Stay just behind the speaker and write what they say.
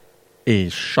A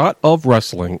Shot of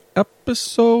Wrestling,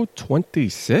 episode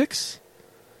 26,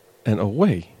 and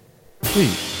away we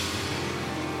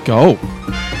go.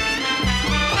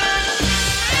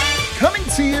 Coming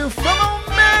to you from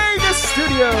Omega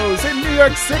Studios in New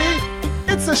York City,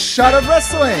 it's A Shot of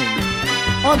Wrestling.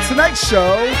 On tonight's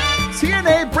show,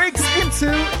 TNA breaks into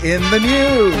In the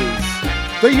News.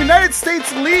 The United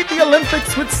States lead the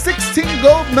Olympics with 16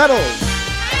 gold medals.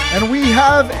 And we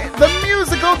have the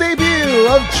musical debut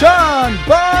of John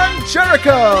Bon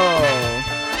Jericho.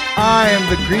 I am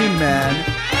the Green Man.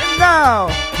 And now,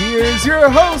 here's your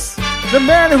host, the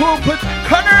man who will put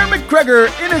Conor McGregor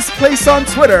in his place on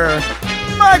Twitter,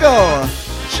 Michael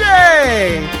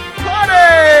J. Hardy.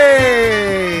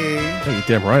 Hey, you're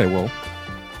damn right I will.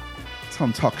 Tell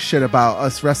him talk shit about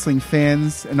us wrestling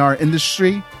fans in our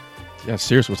industry. Yeah,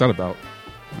 seriously, what's that about?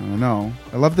 I don't know.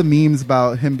 I love the memes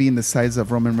about him being the size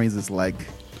of Roman Reigns' leg.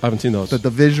 I haven't seen those. The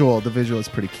visual is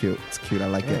pretty cute. It's cute. I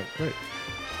like it. Great.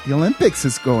 The Olympics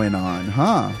is going on,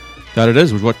 huh? That it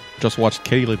is. We just watched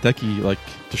Katie Ledecky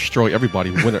destroy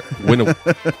everybody. Win her,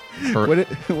 What did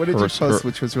you post,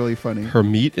 which was really funny? Her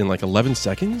meet in 11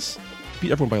 seconds.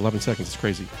 Beat everyone by 11 seconds. It's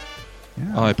crazy.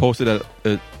 Yeah. I posted that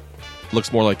it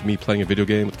looks more like me playing a video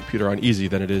game with the computer on easy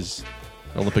than it is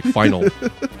an Olympic final.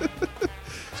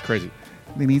 It's crazy.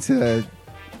 They need to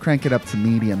crank it up to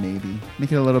medium, maybe.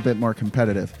 Make it a little bit more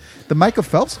competitive. The Michael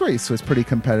Phelps race was pretty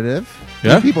competitive.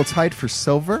 Yeah. 3 people tied for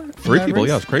silver. 3 people, race.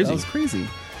 yeah, it's crazy. That was crazy.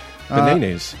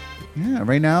 Bananas. Yeah,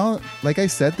 right now, like I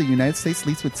said, the United States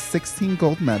leads with 16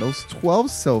 gold medals,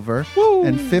 12 silver, Woo.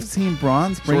 and 15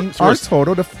 bronze, bringing So our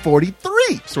total to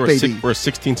 43, So we're a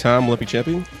 16-time Olympic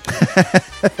champion?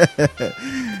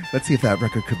 Let's see if that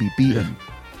record could be beaten.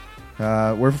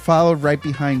 We're followed right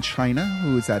behind China,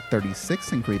 who is at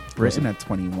 36, and Great Britain at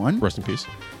 21. Rest in peace.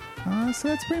 So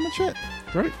that's pretty much it.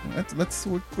 Right.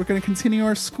 We're going to continue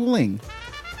our schooling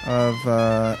of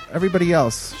everybody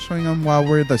else, showing them why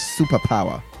we're the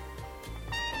superpower.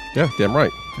 Yeah, damn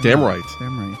right. Damn right.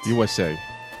 Damn right. USA.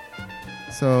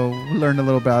 So we learned a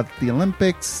little about the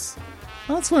Olympics.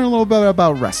 Now let's learn a little bit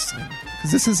about wrestling,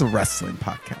 because this is a wrestling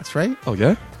podcast, right? Oh,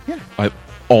 yeah? Yeah.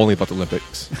 Only about the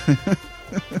Olympics.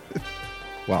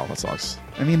 Wow, that sucks.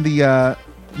 I mean,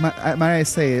 might I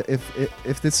say,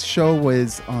 if this show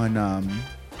was on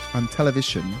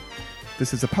television,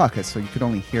 this is a podcast, so you could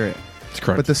only hear it. That's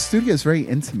correct. But the studio is very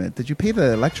intimate. Did you pay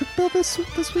the electric bill this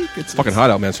week? It's fucking hot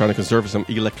out, man. It's trying to conserve some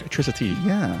electricity.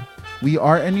 Yeah. We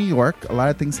are in New York. A lot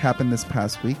of things happened this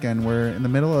past week, and we're in the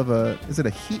middle of is it a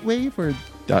heat wave? Or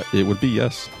It would be,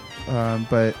 yes.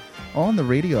 But on the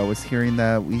radio, I was hearing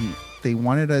that they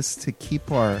wanted us to keep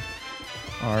our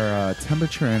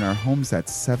temperature in our homes at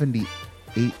 78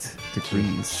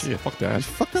 degrees. Shit, fuck that.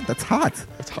 Fuck that. That's hot.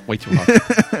 That's way too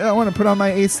hot. I want to put on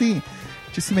my AC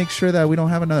just to make sure that we don't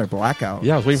have another blackout.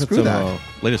 Yeah, I was waiting Screw for that. some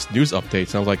latest news updates.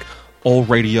 And I was like, "Oh,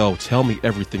 radio, tell me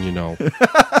everything you know." It's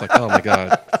like, oh my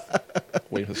god.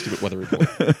 Waiting for the stupid weather report.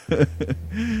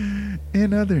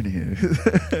 In other news,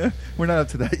 we're not up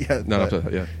to that yet. Not up to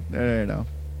that, yeah. No.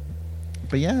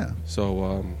 But yeah.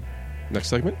 So, next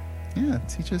segment. Yeah,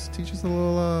 teach us a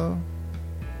little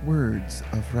words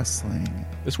of wrestling.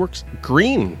 This works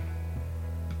green,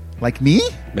 Like me?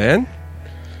 man.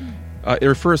 It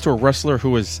refers to a wrestler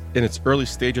who is in its early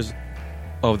stages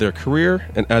of their career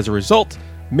and as a result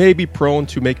may be prone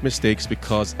to make mistakes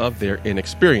because of their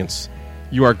inexperience.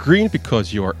 You are green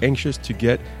because you are anxious to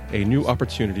get a new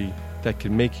opportunity that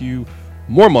can make you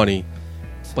more money,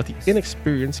 but the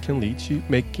inexperience can lead to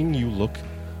making you look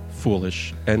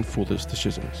foolish and foolish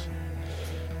decisions.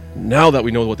 Now that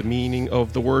we know what the meaning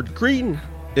of the word green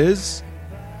is,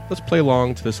 let's play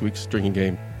along to this week's drinking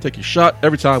game. Take a shot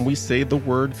every time we say the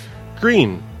word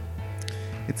green.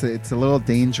 It's a little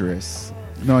dangerous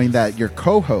knowing that your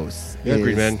co-host Yeah, is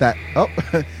Green Man. that. Oh,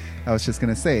 I was just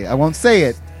gonna say I won't say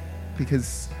it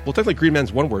because. Well, technically, green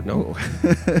man's one word, no?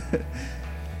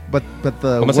 but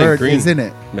the I'm not saying word green is in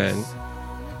it. Man.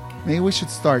 Maybe we should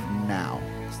start now.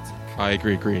 I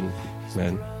agree, green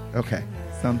man. Okay,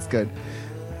 sounds good.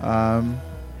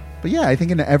 But yeah, I think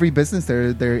in every business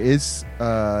there is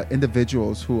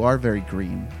individuals who are very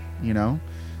green, you know.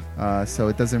 So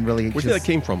it doesn't really. Where do you think that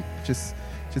came from? Just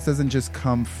doesn't just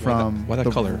come from why that the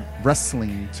color?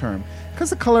 wrestling term. Because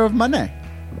the color of money,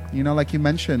 you know, like you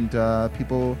mentioned,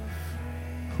 people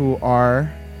who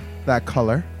are that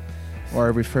color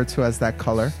or referred to as that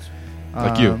color,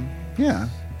 Like you. Yeah,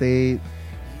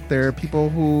 they're people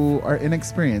who are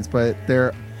inexperienced, but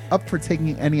they're up for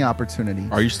taking any opportunity.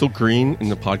 Are you still green in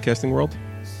the podcasting world?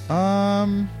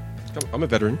 Um, I'm a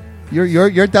veteran.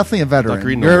 You're definitely a veteran. Not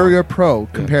green no more. You're pro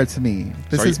compared to me.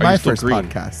 This So is are my you still first green?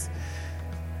 podcast.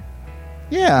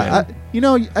 Yeah,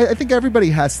 I think everybody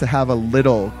has to have a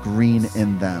little green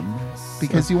in them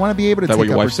because you want to be able to Is that take what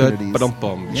your wife said? opportunities.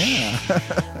 Ba-dum-bum. Yeah.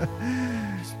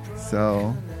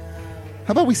 So,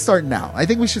 how about we start now? I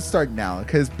think we should start now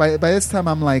because by this time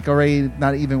I'm like already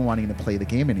not even wanting to play the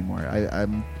game anymore.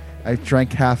 I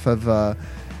drank half of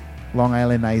Long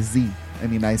Island iced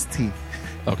tea.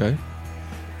 Okay.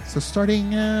 So starting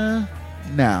now.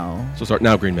 So start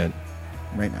now, Green Man.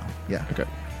 Right now, yeah. Okay.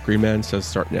 Green Man says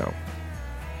start now.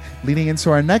 Leading into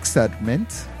our next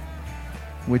segment,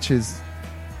 which is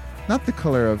not the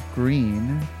color of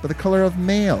green, but the color of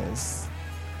males.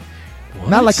 What?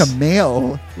 Not like a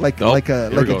male, like Nope.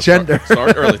 a gender.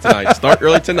 Start early tonight. Start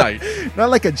early tonight. Not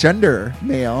like a gender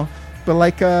male, but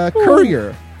like a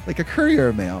courier, like a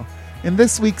courier male. In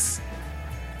this week's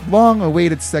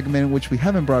long-awaited segment, which we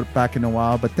haven't brought back in a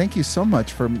while, but thank you so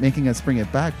much for making us bring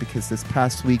it back because this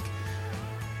past week,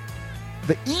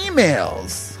 the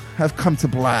emails have come to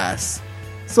blast.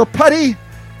 So, Putty,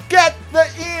 get the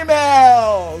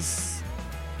emails!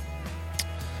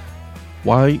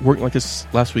 Why weren't you like this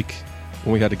last week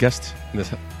when we had a guest in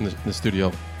the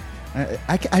studio?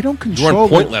 I don't You were control. on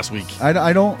point last week.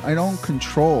 I don't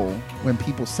control when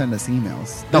people send us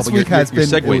emails. No, This but week your has been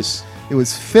segues. It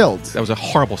was filled. That was a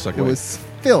horrible segue. It was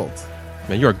filled.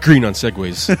 Man, you're green on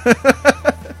segues.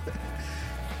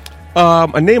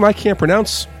 A name I can't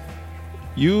pronounce.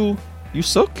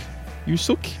 Yusuke?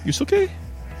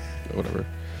 Whatever.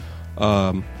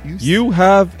 You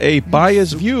have a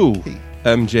biased view,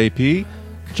 MJP.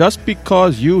 Just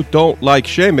because you don't like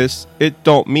Seamus, it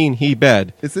don't mean he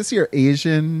bad. Is this your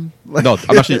Asian? No,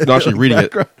 I'm actually reading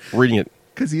it. Reading it.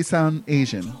 Because you sound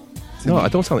Asian. to No, me. I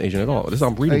don't sound Asian at all.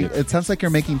 I'm reading it. It sounds like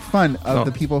you're making fun of No,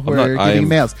 the people who I'm not. are I giving am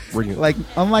mails. reading it. Like,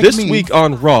 unlike This me. week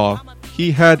on Raw,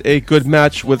 he had a good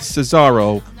match with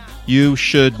Cesaro. You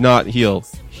should not heel.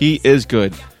 He is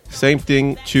good. Same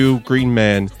thing to Green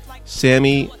Man.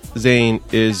 Sami Zayn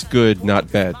is good,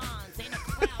 not bad.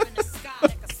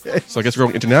 So I guess we're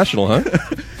going international, huh?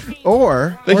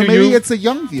 Or Thank you, maybe you. it's a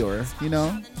young viewer,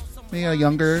 Maybe a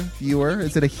younger viewer.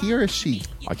 Is it a he or a she?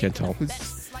 I can't tell.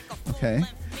 Okay.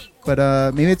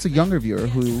 But maybe it's a younger viewer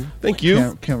who Thank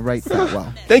you. can't write that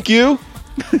well. Thank you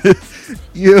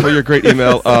You. for your great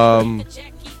email.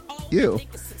 You.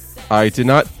 I did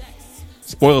not,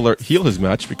 spoiler alert, heal his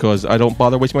match because I don't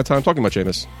bother wasting my time talking about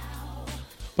Sheamus.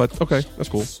 But okay, that's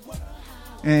cool.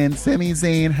 And Sami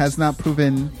Zayn has not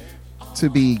proven to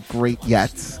be great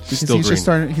yet. Because Still he's green. just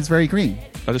starting. He's very green.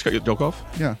 I just got your joke off?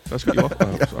 Yeah. I just cut you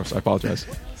off? I apologize.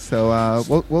 So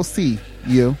we'll see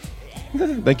you.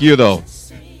 Thank you, though.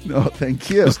 No, thank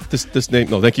you. This name,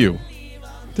 no, thank you.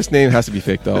 This name has to be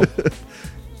fake, though.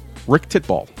 Rick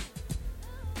Titball.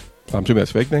 I'm assuming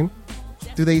that's a fake name.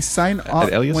 Do they sign off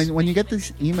alias? when you get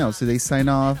these emails? Do they sign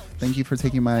off? Thank you for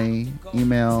taking my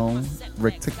email.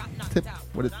 Rick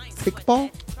what is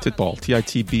Tickball? Titball.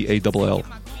 Titball.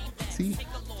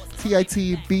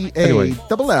 Anyway.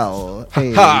 Titball.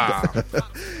 Ha!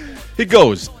 He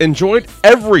goes, enjoyed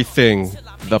everything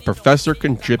the professor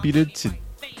contributed to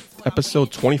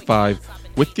episode 25,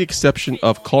 with the exception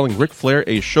of calling Ric Flair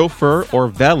a chauffeur or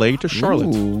valet to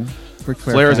Charlotte. Ooh, Ric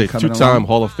Flair is fan a coming two-time along.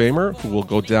 Hall of Famer who will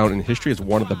go down in history as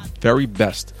one of the very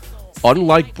best.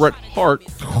 Unlike Bret Hart,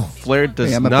 Flair does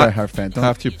Hey, I'm a not Bret Hart fan. Don't-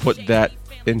 have to put that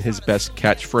in his best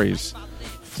catchphrase.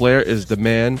 Flair is the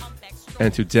man,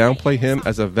 and to downplay him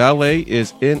as a valet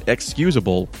is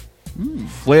inexcusable.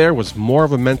 Flair was more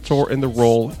of a mentor in the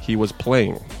role he was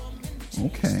playing.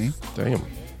 Okay. Damn.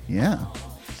 Yeah.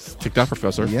 Take that,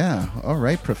 Professor. Yeah. All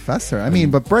right, Professor. I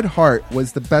mean, but Bret Hart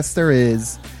was the best there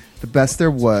is, the best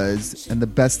there was, and the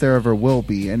best there ever will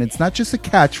be. And it's not just a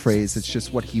catchphrase, it's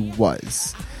just what he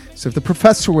was. So if the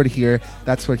Professor were here,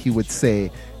 that's what he would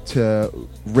say to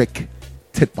Rick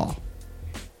Titball.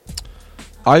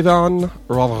 Ivan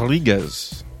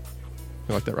Rodriguez.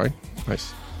 You like that, right?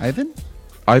 Nice.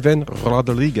 Ivan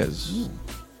Rodriguez.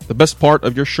 The best part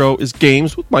of your show is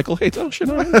games with Michael Hayes. Oh, shit.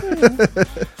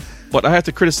 But I have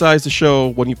to criticize the show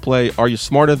when you play Are You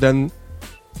Smarter Than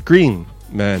Green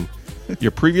Man?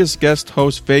 Your previous guest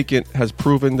host, Vacant, has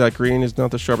proven that green is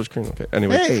not the sharpest green. Okay,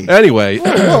 anyway. Hey. Anyway.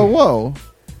 Whoa.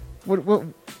 What? Blah,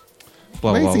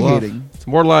 Why is blah, he blah. hating? To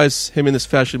moralize him in this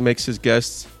fashion makes his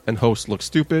guests and hosts look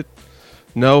stupid.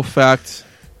 Known fact,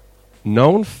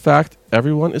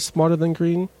 everyone is smarter than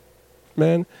Green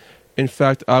Man. In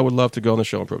fact, I would love to go on the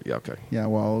show and prove it. Yeah, okay. Yeah,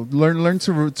 well, learn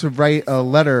to write a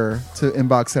letter to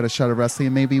inbox at a shot of wrestling,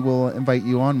 and maybe we'll invite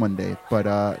you on one day.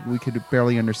 But we could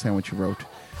barely understand what you wrote.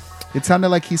 It sounded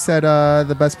like he said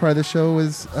the best part of the show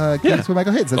was games with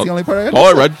Michael Hayes. That's the only part I understood. All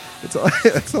I read.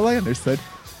 That's all I understood.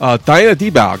 Diana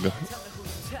D-Bag.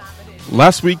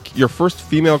 Last week, your first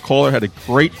female caller had a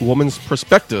great woman's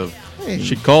perspective. Hey.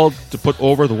 She called to put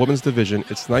over the women's division.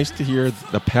 It's nice to hear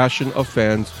the passion of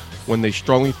fans when they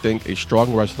strongly think a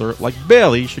strong wrestler like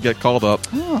Bayley should get called up.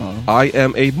 Oh. I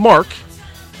am a mark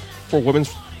for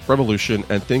Women's Revolution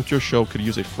and think your show could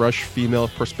use a fresh female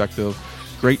perspective.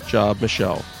 Great job,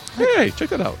 Michelle. Hey, check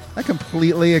that out. I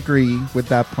completely agree with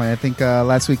that point. I think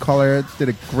last week caller did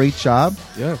a great job.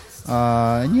 Yeah.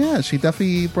 And yeah, she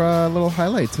definitely brought a little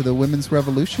highlight to the Women's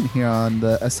Revolution here on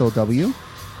the SLW.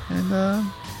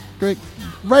 And great.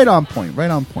 Right on point. Right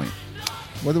on point.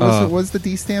 What does the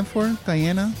D stand for?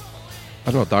 Diana?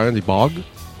 I don't know. Diana the Bog?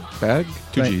 Bag?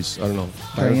 Two Di- G's. I don't know.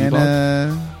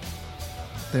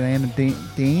 Diana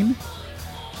Dane?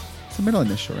 It's the middle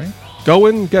initial, right?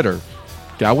 Gowan Getter.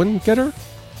 Gowan Getter?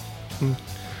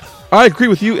 I agree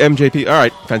with you, MJP. All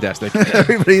right, fantastic.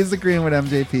 Everybody's agreeing with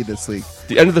MJP this week.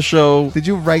 The end of the show. Did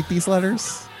you write these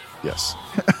letters? Yes.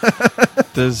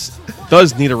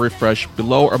 does need a refresh.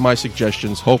 Below are my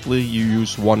suggestions. Hopefully you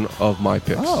use one of my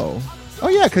picks. Oh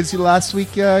yeah, because last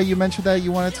week you mentioned that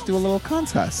you wanted to do a little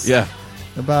contest. Yeah.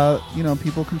 About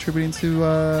people contributing to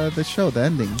the show, the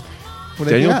ending. What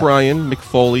did Daniel you have? Bryan, Mick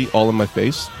Foley, all in my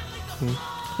face.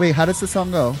 Wait, how does the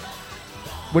song go?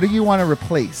 What do you want to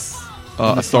replace?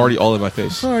 Authority, all in my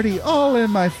face. Authority, all in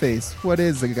my face. What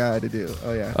is a guy to do?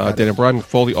 Oh yeah. Daniel Bryan, Mick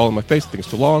Foley, all in my face. I think it's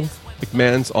too long.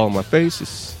 McMahon's all in my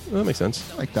face. That makes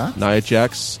sense. I like that. Nia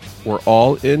Jax, we're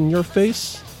all in your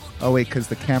face. Oh wait, because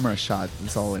the camera shot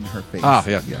is all in her face. Ah,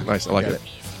 yeah. Nice. I like it.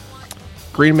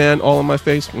 Green Man, all in my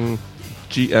face.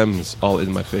 GM's all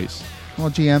in my face. Well,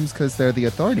 GM's because they're the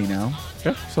authority now.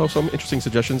 Yeah, so some interesting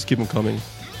suggestions. Keep them coming.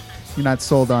 You're not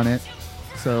sold on it,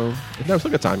 so No, it's a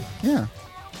good time. yeah.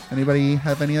 Anybody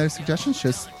have any other suggestions?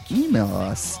 Just email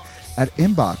us at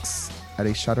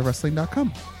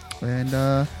inbox@ashotofwrestling.com. And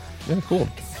Yeah, cool.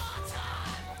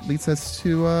 leads us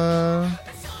to Our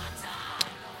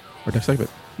next segment.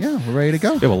 yeah, we're ready to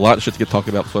go. We have a lot of shit to get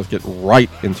talking about, so let's get right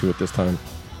into it this time.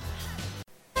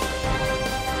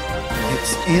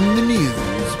 It's In the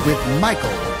News with Michael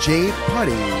J.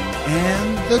 Putty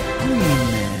and the Green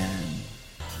Man.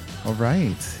 All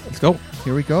right, Let's go.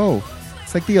 here we go.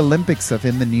 It's like the Olympics of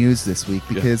In the News this week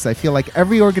because I feel like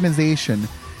every organization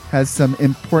has some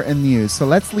important news. So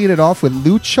let's lead it off with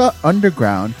Lucha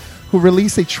Underground, who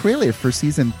released a trailer for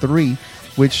Season 3,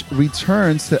 which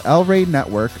returns to El Rey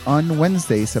Network on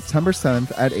Wednesday, September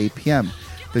 7th at 8 p.m.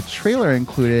 The trailer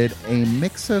included a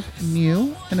mix of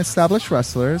new and established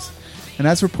wrestlers, and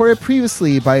as reported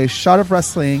previously by A Shot of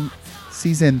Wrestling,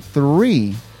 Season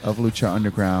 3 of Lucha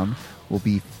Underground will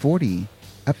be 40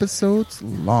 episodes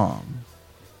long.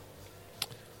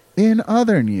 In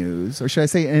other news, or should I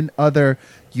say in other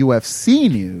UFC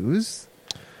news,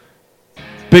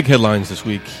 Big headlines this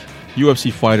week.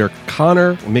 UFC fighter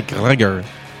Conor McGregor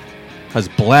has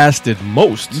blasted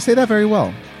most. you say that very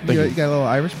well. Thank you. You got a little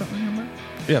Irish in your mouth?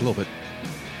 Yeah, a little bit.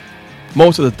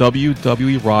 Most of the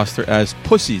WWE roster as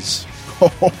pussies.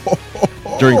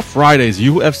 During Friday's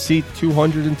UFC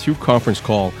 202 conference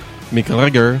call,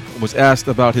 McGregor was asked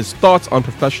about his thoughts on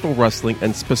professional wrestling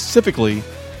and specifically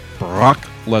Brock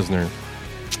Lesnar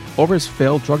over his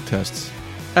failed drug tests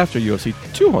after UFC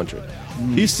 200.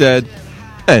 He said,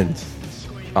 and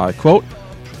I quote,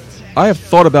 I have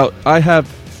thought about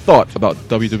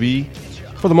WWE.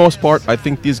 For the most part, I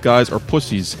think these guys are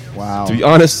pussies. Wow. To be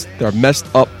honest, they're messed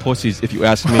up pussies if you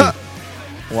ask me.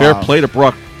 Fair play to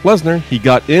Brock Lesnar. He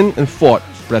got in and fought,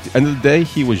 but at the end of the day,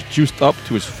 he was juiced up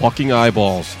to his fucking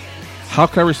eyeballs. How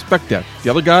can I respect that?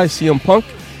 The other guy, CM Punk,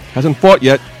 hasn't fought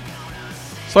yet,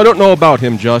 so I don't know about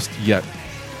him just yet.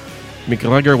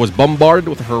 McGregor was bombarded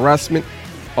with harassment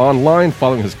online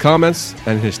following his comments,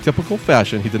 and in his typical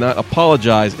fashion, he did not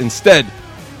apologize. Instead,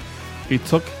 he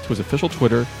took to his official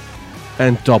Twitter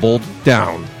and doubled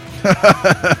down.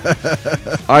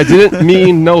 I didn't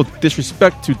mean no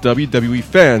disrespect to WWE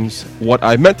fans. What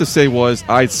I meant to say was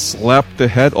I'd slap the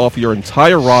head off your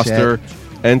entire roster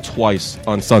and twice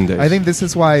on Sundays. I think this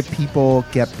is why people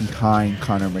get behind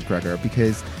Conor McGregor,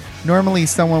 because normally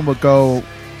someone would go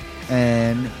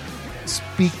and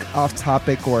speak off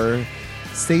topic or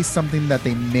say something that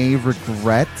they may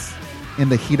regret in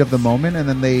the heat of the moment, and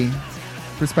then they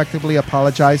respectively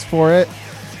apologize for it,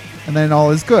 and then all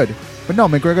is good. But no,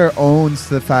 McGregor owns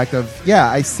the fact of, yeah,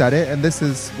 I said it, and this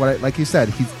is what, like you said,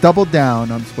 he's doubled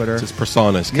down on Twitter. It's his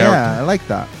persona, his character. Yeah, I like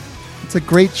that. It's a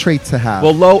great trait to have.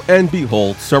 Well, lo and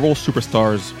behold, several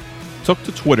superstars took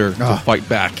to Twitter to fight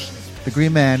back. The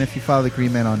Green Man, if you follow the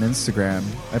Green Man on Instagram,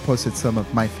 I posted some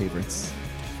of my favorites.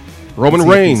 Roman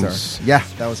Let's see if these Reigns. are- Yeah,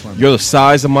 that was one. You're the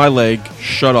size of my leg.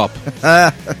 Shut up.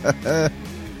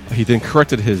 He then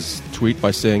corrected his tweet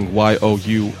by saying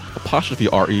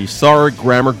Y-O-U''RE. Sorry,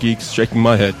 grammar geeks, shaking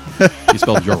my head. He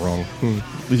spelled "you're" wrong.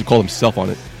 At least he called himself on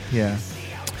it. Yeah.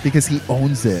 Because he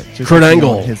owns it. Just Kurt like he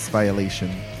Angle. owned his violation.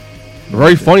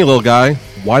 Very funny, little guy.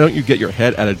 Why don't you get your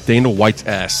head out of Dana White's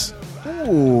ass?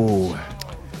 Ooh.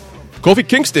 Kofi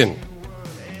Kingston.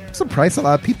 I'm surprised a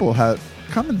lot of people have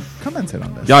commented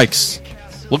on this. Yikes.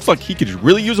 Looks like he could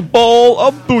really use a bowl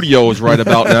of bootios right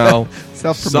about now.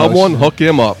 Self-promotion. Someone hook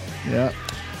him up. Yeah.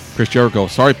 Chris Jericho.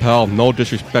 Sorry, pal. No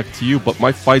disrespect to you, but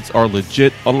my fights are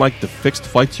legit. Unlike the fixed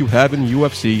fights you have in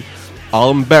UFC, I'll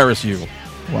embarrass you.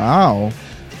 Wow.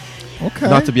 Okay.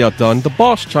 Not to be outdone, the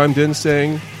boss chimed in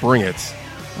saying, bring it.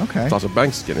 Okay. Sasha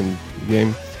Banks getting in the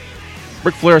game.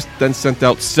 Ric Flair then sent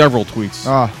out several tweets.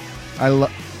 Oh,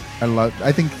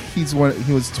 I think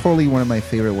he was totally one of my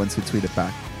favorite ones who tweeted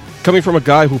back. Coming from a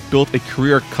guy who built a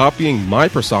career copying my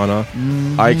persona,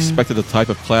 I expected the type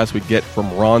of class we'd get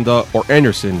from Ronda or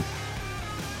Anderson.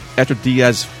 After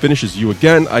Diaz finishes you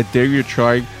again, I dare you to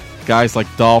try guys like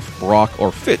Dolph, Brock,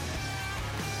 or Fit.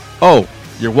 Oh,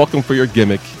 you're welcome for your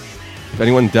gimmick. If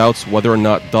anyone doubts whether or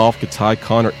not Dolph could tie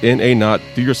Connor in a knot,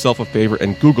 do yourself a favor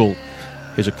and Google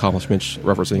his accomplishments,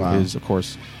 referencing his, of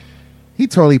course. He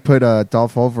totally put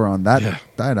Dolph over on that. Yeah.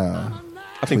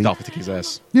 I think tweet. Dolph would kick his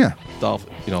ass. Yeah. Dolph,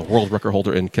 world record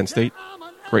holder in Kent State,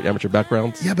 great amateur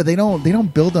background. Yeah, but they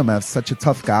don't build him as such a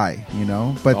tough guy,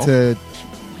 But to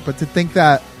think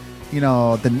that,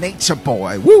 the Nature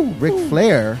Boy, Ric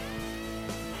Flair,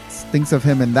 thinks of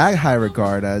him in that high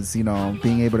regard as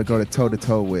being able to go toe to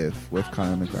toe with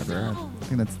Conor McGregor. I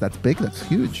think that's big. That's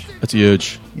huge. That's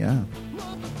huge. Yeah.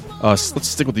 Let's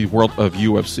stick with the world of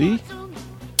UFC.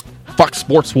 Fox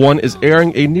Sports 1 is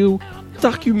airing a new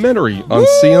documentary on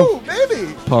CM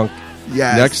baby. Punk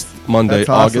Yes. next Monday, That's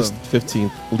awesome. August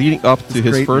 15th. Leading up to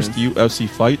his great first news. UFC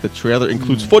fight, the trailer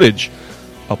includes footage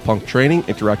of Punk training,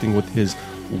 interacting with his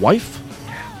wife,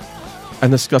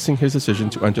 and discussing his decision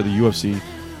to enter the UFC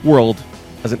world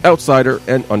as an outsider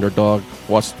and underdog.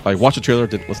 I watched the trailer,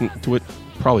 didn't listen to it,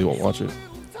 probably won't watch it.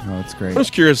 Oh, it's great. I'm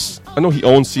just curious. I know he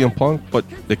owns CM Punk, but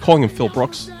they're calling him Phil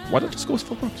Brooks. Why not just go with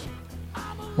Phil Brooks?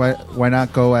 Why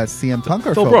not go as CM Punk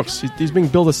or Phil Brooks. He's being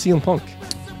billed as CM Punk.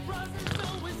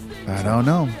 I don't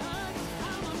know.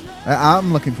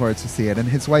 I'm looking forward to see it. And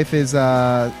his wife is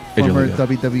former Lee, yeah.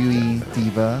 WWE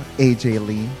diva, AJ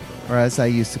Lee, or as I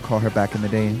used to call her back in the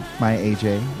day, my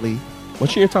AJ Lee.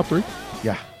 Was she in your top 3?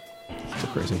 Yeah. So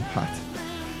crazy. Hot.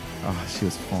 Oh, she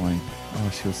was fine. Oh,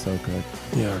 she was so good.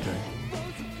 Yeah, okay.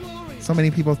 So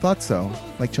many people thought so,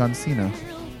 like John Cena.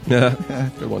 Yeah,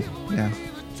 good one. Yeah.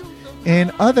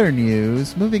 In other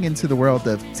news, moving into the world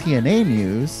of TNA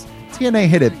news, TNA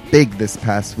hit it big this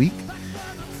past week.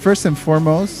 First and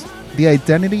foremost, the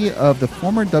identity of the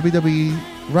former WWE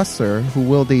wrestler who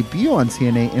will debut on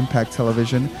TNA Impact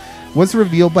Television was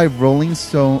revealed by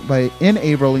in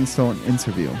a Rolling Stone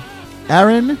interview.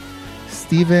 Aaron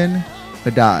Stephen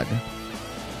Haddad,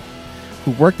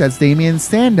 who worked as Damian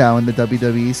Sandow in the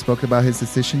WWE, spoke about his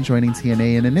decision joining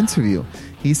TNA in an interview.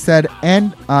 He said,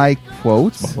 and I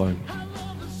quote,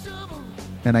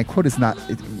 and I quote is not,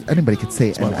 anybody could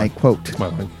say, and I quote,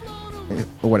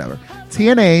 or whatever.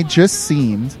 TNA just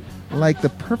seemed like the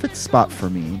perfect spot for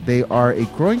me. They are a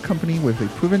growing company with a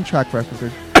proven track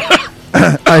record.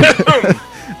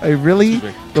 I really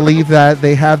believe that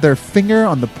they have their finger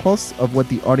on the pulse of what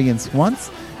the audience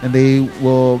wants, and they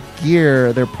will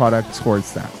gear their product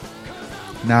towards that.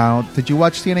 Now, did you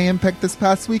watch TNA Impact this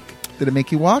past week? Did it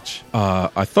make you watch?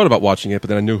 I thought about watching it, but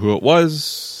then I knew who it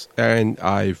was, and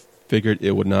I figured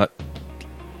it would not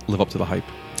live up to the hype.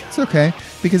 It's okay,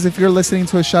 because if you're listening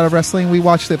to A Shot of Wrestling, we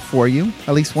watched it for you.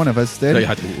 At least one of us did. No, you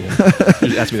had to. Yeah.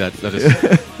 You asked me that. That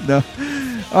is. No.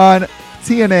 On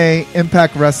TNA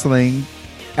Impact Wrestling,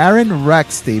 Aaron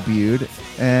Rex debuted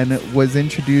and was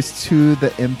introduced to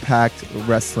the Impact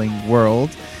Wrestling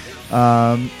world.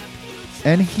 And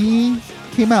he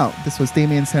came out. This was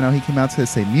Damian Sandow. He came out to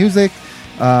say music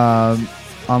on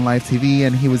live TV,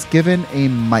 and he was given a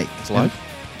mic. It's live?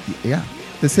 Yeah.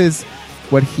 This is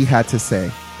what he had to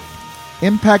say.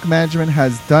 Impact Management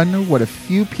has done what a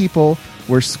few people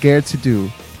were scared to do.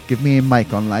 Give me a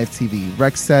mic on live TV.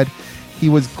 Rex said he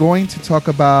wasn't going to talk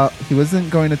about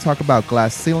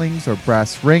glass ceilings or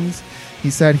brass rings. He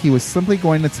said he was simply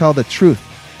going to tell the truth.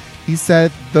 He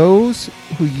said those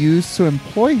who used to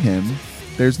employ him,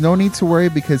 there's no need to worry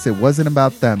because it wasn't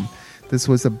about them. This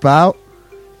was about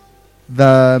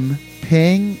the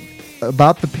paying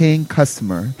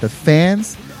customer, the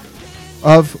fans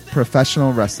of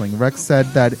professional wrestling. Rex said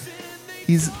that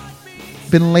he's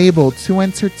been labeled too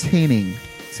entertaining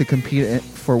to compete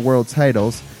for world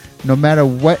titles. No matter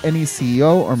what any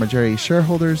CEO or majority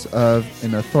shareholders of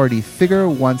an authority figure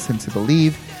wants him to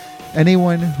believe,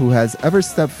 anyone who has ever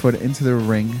stepped foot into the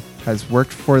ring has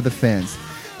worked for the fans.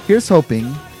 Here's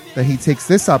hoping that he takes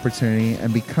this opportunity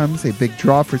and becomes a big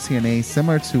draw for TNA,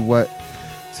 similar to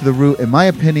the route, in my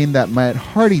opinion, that Matt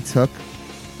Hardy took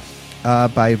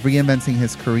by reinventing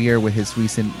his career with his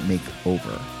recent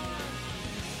makeover.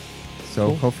 So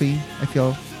Cool. hopefully, I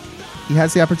feel he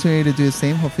has the opportunity to do the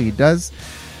same. Hopefully he does.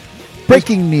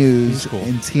 Breaking news cool.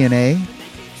 in TNA.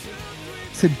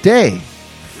 Today,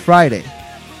 Friday,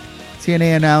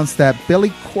 TNA announced that Billy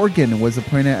Corgan was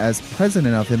appointed as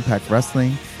president of Impact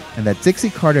Wrestling and that Dixie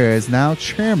Carter is now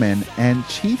chairman and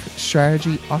chief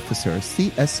strategy officer,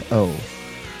 CSO.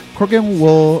 Corgan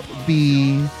will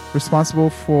be responsible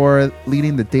for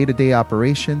leading the day-to-day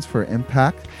operations for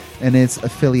Impact and its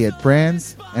affiliate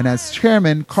brands. And as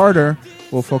chairman, Carter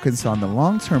will focus on the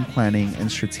long-term planning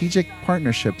and strategic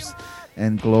partnerships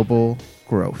and global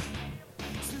growth.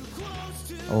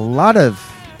 A lot of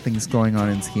things going on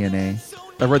in TNA.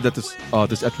 I read that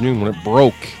this afternoon when it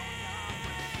broke.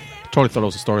 Totally thought it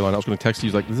was a storyline. I was going to text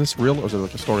you like, is this real or is it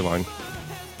like a storyline?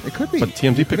 It could be. But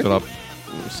TMZ picked it up.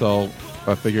 So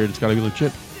I figured it's got to be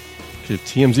legit. If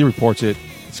TMZ reports it,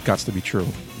 it's got to be true.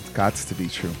 It's got to be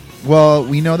true. Well,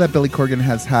 we know that Billy Corgan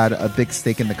has had a big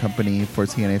stake in the company for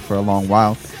TNA for a long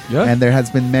while. Yeah. And there has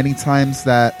been many times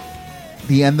that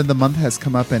the end of the month has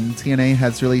come up and TNA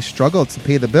has really struggled to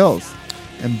pay the bills.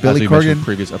 And Billy As we mentioned in Corgan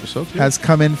previous episodes, has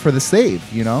come in for the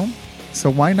save, you know? So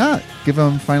why not give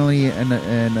him finally an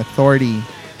authority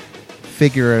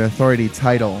figure, an authority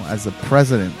title as a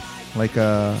president, like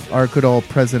our good old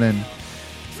President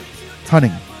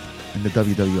Tunning in the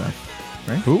WWF,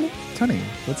 right? Who? Tunning.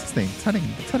 What's his name? Tunning.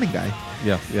 The Tunning guy.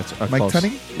 Yeah, it's Mike close.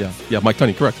 Tunning? Yeah, Mike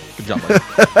Tunney. Correct. Good job, Mike.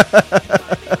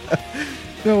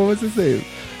 No, what was his name?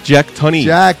 Jack Tunney.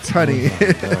 Jack Tunney.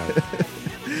 Oh,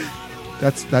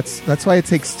 God. That's why it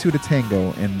takes two to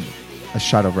tango in a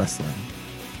shot of wrestling.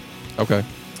 Okay.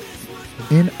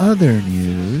 In other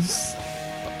news,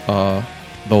 The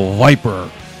Viper,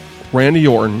 Randy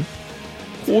Orton,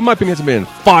 who in my opinion has been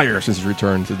on fire since his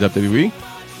return to the WWE.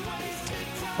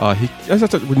 He has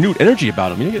a renewed energy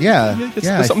about him.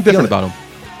 There's something different about him.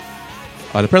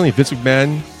 Apparently, Vince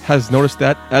McMahon has noticed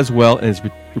that as well and is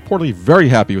reportedly very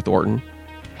happy with Orton.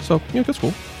 So, that's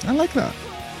cool. I like that.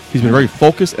 He's been very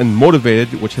focused and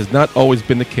motivated, which has not always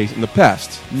been the case in the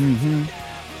past. Mm-hmm.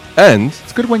 And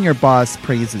It's good when your boss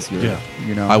praises you. Yeah.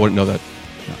 You know, I wouldn't know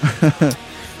that.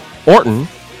 Orton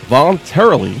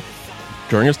voluntarily,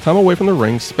 during his time away from the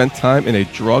ring, spent time in a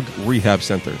drug rehab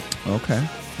center, Okay.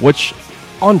 which,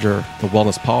 under the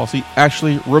wellness policy,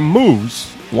 actually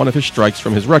removes one of his strikes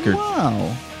from his record.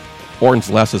 Wow. Orton's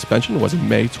last suspension was in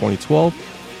May 2012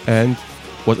 and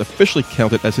was officially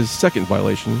counted as his second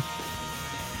violation.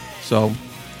 So,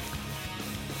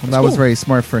 Well, that was very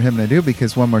smart for him to do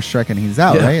because one more strike and he's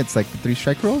out, Yeah. right? It's like the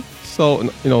 3-strike rule. So,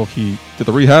 he did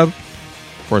the rehab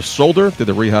for his shoulder, did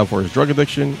the rehab for his drug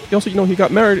addiction. He also, he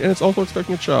got married and it's also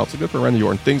expecting a child. So good for Randy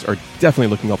Orton. Things are definitely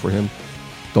looking up for him.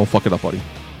 Don't fuck it up, buddy.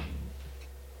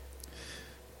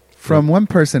 From one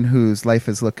person whose life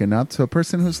is looking up to a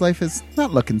person whose life is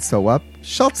not looking so up,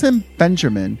 Shelton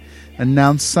Benjamin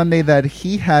announced Sunday that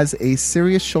he has a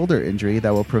serious shoulder injury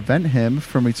that will prevent him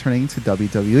from returning to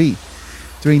WWE.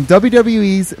 During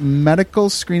WWE's medical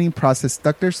screening process,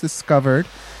 doctors discovered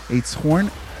a torn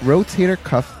rotator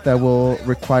cuff that will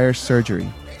require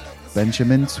surgery.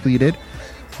 Benjamin tweeted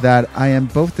that I am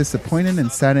both disappointed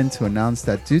and saddened to announce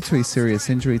that due to a serious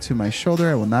injury to my shoulder,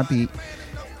 I will not be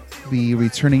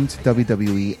returning to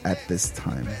WWE at this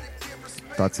time.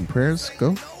 Thoughts and prayers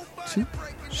go to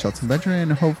Shelton Benjamin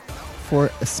and hope for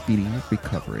a speedy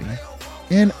recovery.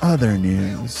 In other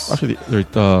news, Actually,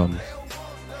 let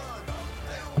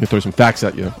me throw some facts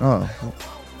at you.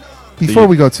 Before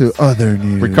we go to other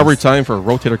news, Recovery time for a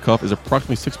rotator cuff is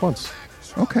approximately 6 months.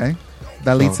 Okay,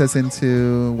 that leads us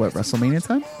into what, WrestleMania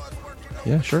time?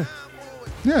 Yeah, sure.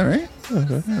 Yeah, right.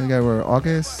 Okay. Yeah, we're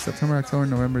August, September, October,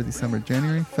 November, December,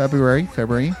 January, February.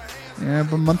 Yeah,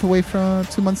 a month away from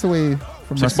 2 months away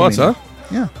from 6 months, huh?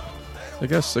 WrestleMania. Yeah. I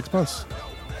guess 6 months.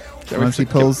 Unless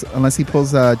he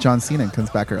pulls John Cena and comes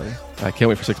back early. I can't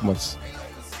wait for 6 months.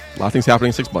 A lot of things happening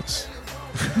in 6 months.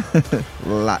 A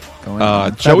lot going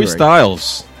on. Joey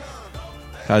Styles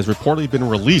has reportedly been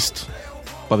released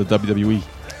by the WWE.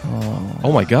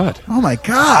 Oh my God. Oh my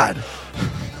God.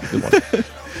 Good one.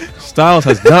 Styles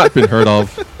has not been heard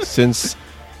of since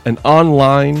an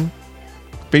online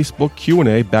Facebook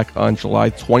Q&A back on July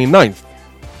 29th.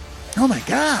 Oh my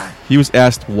God. He was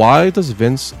asked, why does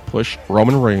Vince push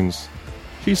Roman Reigns?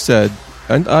 He said,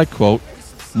 and I quote,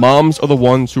 Moms are the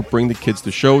ones who bring the kids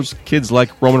to shows. Kids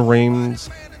like Roman Reigns.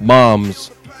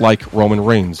 Moms like Roman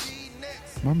Reigns.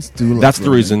 Moms do like That's the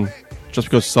Roman. reason. Just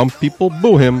because some people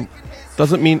boo him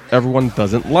doesn't mean everyone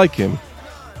doesn't like him.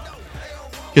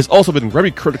 He has also been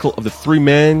very critical of the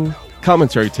three-man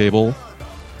commentary table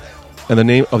and the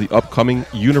name of the upcoming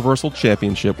Universal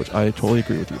Championship, which I totally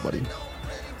agree with you, buddy.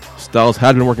 Styles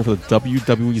had been working for the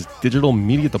WWE's digital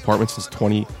media department since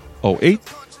 2008,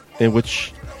 in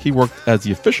which he worked as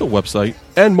the official website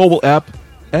and mobile app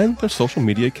and their social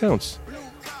media accounts.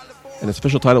 And his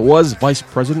official title was Vice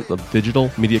President of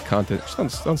Digital Media Content. That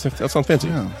sounds fancy.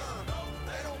 Yeah.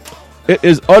 It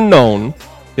is unknown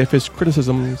if his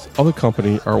criticisms of the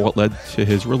company are what led to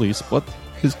his release, but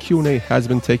his Q&A has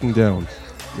been taken down.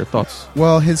 Your thoughts?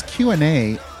 Well, his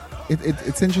Q&A,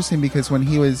 it's interesting because when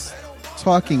he was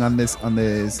talking on this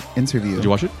interview, Did you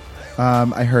watch it?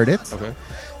 I heard it. Okay.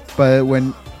 But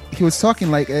when he was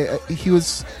talking, like he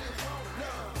was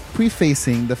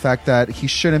prefacing the fact that he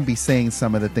shouldn't be saying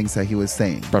some of the things that he was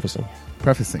saying.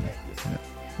 Prefacing. Yeah.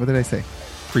 What did I say?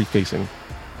 Prefacing.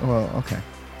 Well, okay.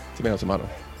 Tomato.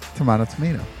 Tomato.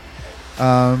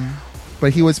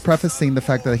 But he was prefacing the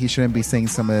fact that he shouldn't be saying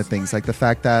some of the things, like the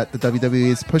fact that the WWE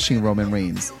is pushing Roman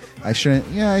Reigns. I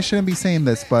shouldn't be saying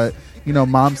this, but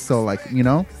Mom's still like,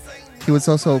 He was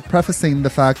also prefacing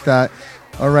the fact that,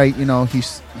 all right,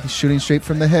 he's shooting straight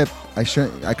from the hip. I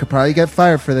could probably get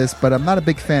fired for this, but I'm not a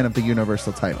big fan of the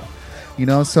Universal title.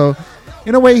 So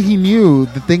in a way, he knew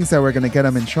the things that were going to get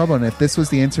him in trouble, and if this was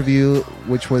the interview,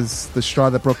 which was the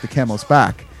straw that broke the camel's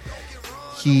back,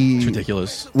 It's he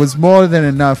ridiculous. was more than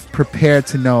enough prepared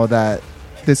to know that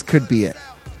this could be it.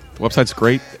 The website's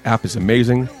great. The app is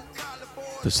amazing.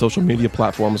 The social media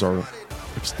platforms are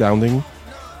astounding.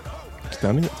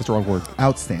 Astounding? That's the wrong word.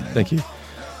 Outstanding. Thank you.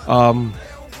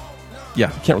 Yeah,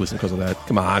 I can't release him because of that.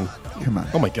 Come on.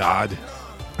 Oh my God.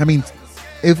 I mean,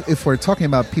 if we're talking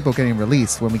about people getting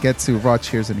released, when we get to Raw,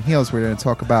 Cheers, and Heels, we're going to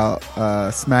talk about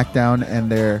SmackDown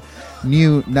and their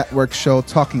new network show,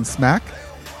 Talking Smack.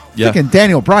 Yeah. Freaking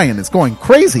Daniel Bryan is going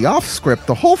crazy off script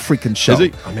the whole freaking show. Is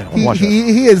he? Oh, man, I wanna watch that.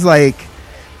 He is like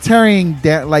tearing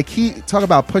down, like he talk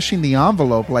about pushing the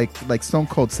envelope, like Stone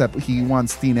Cold said he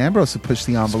wants Dean Ambrose to push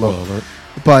the envelope. Spoiler alert.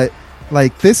 But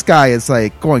like this guy is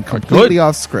like going completely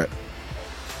off script.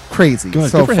 Crazy.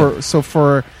 Good. So Good for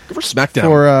Good for SmackDown.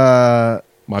 For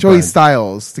My Joey Bryan.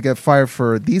 Styles to get fired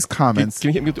for these comments. Can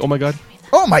you hit me with oh my God?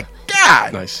 Oh my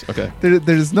God! Nice. Okay.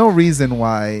 There's no reason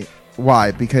why,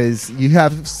 because you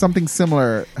have something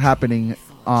similar happening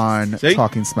on See?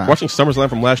 Talking Smack. Watching SummerSlam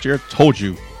from last year, told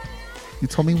you. You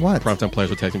told me what? Primetime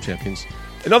players were tag team champions.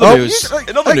 In other news.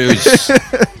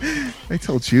 I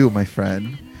told you, my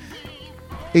friend.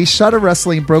 A Shot of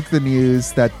Wrestling broke the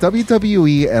news that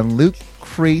WWE and Loot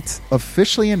Crate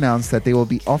officially announced that they will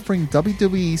be offering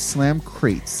WWE Slam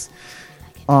crates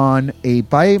on a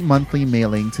bi-monthly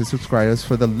mailing to subscribers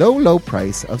for the low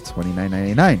price of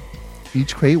 $29.99.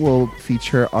 Each crate will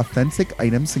feature authentic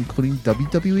items including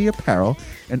WWE apparel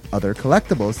and other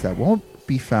collectibles that won't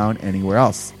be found anywhere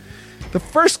else. The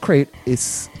first crate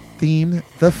is themed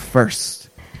The First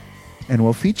and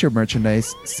will feature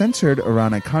merchandise centered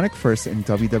around iconic firsts in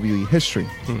WWE history.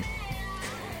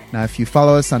 Now, if you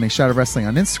follow us on A Shot of Wrestling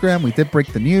on Instagram, we did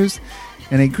break the news,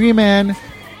 and a Green Man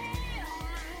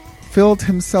filled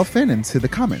himself into the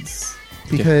comments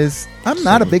because I'm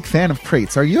not a big fan of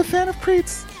crates. Are you a fan of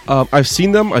crates? I've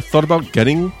seen them. I thought about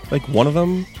getting like one of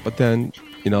them, but then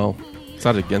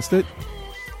decided against it.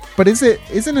 But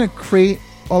isn't a crate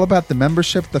all about the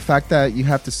membership? The fact that you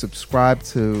have to subscribe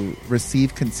to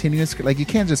receive continuous, like you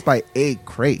can't just buy a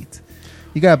crate.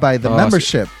 You gotta buy the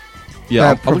membership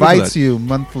that provides you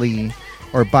monthly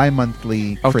or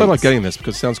bi-monthly. I was thought about getting this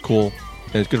because it sounds cool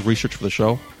and it's good research for the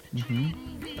show.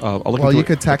 Well, you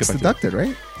could tax deduct it,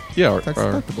 right? Yeah, tax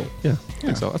deductible. Yeah, I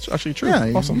think so. That's actually true.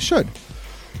 Yeah, awesome. you should.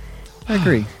 I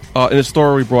agree. In a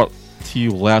story we brought to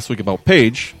you last week about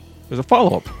Paige, there's a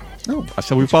follow-up. Oh, I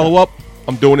said we follow up.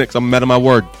 I'm doing it because I'm a man of my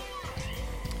word.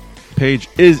 Paige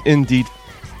is indeed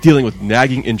dealing with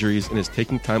nagging injuries and is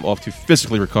taking time off to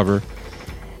physically recover.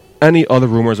 Any other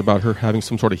rumors about her having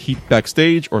some sort of heat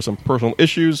backstage or some personal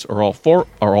issues are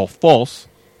all false,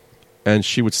 and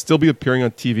she would still be appearing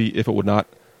on TV if it were not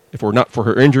for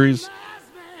her injuries.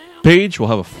 Paige will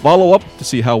have a follow-up to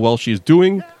see how well she is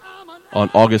doing on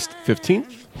August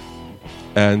 15th.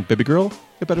 And baby girl,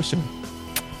 get better soon.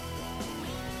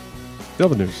 The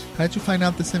other news. How did you find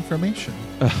out this information?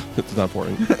 It's not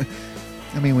important.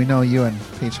 I mean, we know you and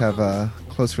Paige have a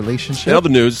close relationship. The other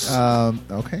news.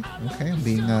 Okay. I'm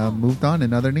being moved on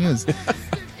in other news.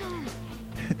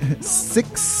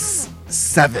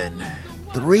 6'7"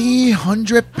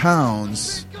 300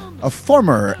 pounds, a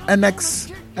former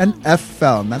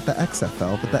NFL, not the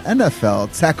XFL, but the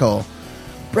NFL tackle,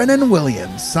 Brennan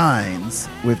Williams signs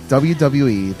with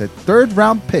WWE, the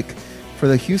third-round pick for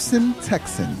the Houston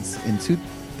Texans in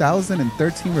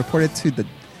 2013, reported to the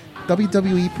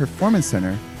WWE Performance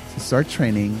Center to start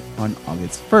training on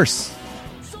August 1st.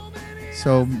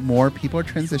 So more people are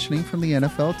transitioning from the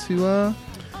NFL to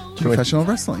professional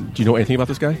wrestling. Do you know anything about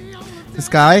this guy? This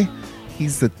guy,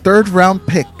 he's the third-round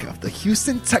pick of the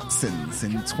Houston Texans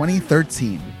in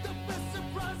 2013.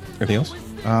 Anything else?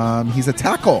 He's a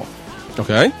tackle.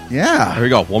 Okay. Yeah. Here we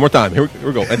go. One more time. Here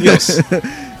we go. Anything else?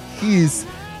 He's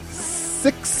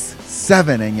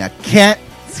 6'7", and you can't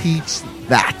teach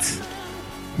that.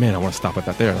 Man, I want to stop at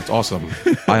that there. That's awesome.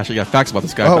 I actually got facts about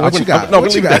this guy. Oh, what you got? No,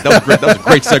 What you that. got? That was a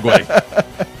great segue.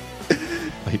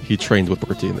 He trained with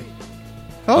Booker T.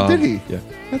 Oh, did he? Yeah.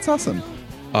 That's awesome.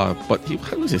 But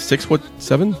how was he? 6'7",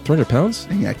 300 pounds?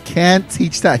 And you can't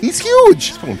teach that. He's huge.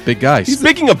 He's fucking big guy.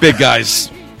 Speaking of big guys,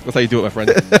 that's how you do it, my friend.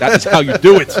 That is how you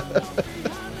do it.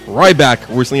 Ryback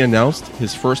recently announced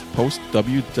his first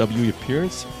post-WWE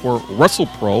appearance for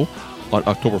WrestlePro on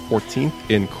October 14th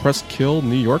in Crest Hill,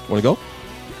 New York. Want to go?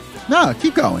 No,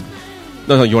 keep going.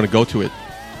 No, you want to go to it.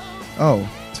 Oh,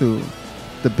 to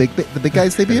the big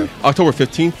guy's debut? October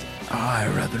 15th, I'd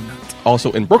rather not.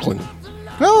 also in Brooklyn.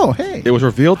 Oh, hey. It was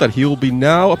revealed that he will be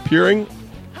now appearing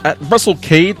at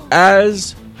WrestleCade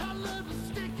as,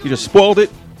 you just spoiled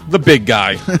it, the big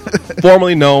guy,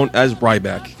 formerly known as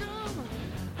Ryback.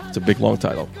 It's a big, long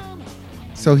title.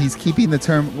 So he's keeping the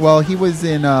term. Well, he was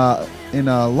in a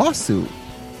lawsuit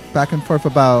back and forth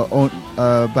about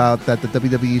that the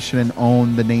WWE shouldn't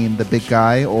own the name the big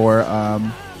guy or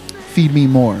feed me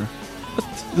more.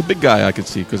 The big guy I could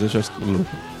see because it's just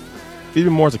feed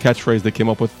me more is a catchphrase they came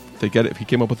up with. They get it. If he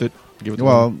came up with it, give it to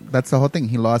him. That's the whole thing.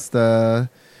 He lost the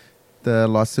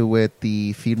lawsuit with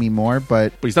the feed me more,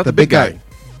 but he's not the big guy.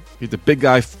 He's the big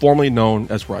guy formerly known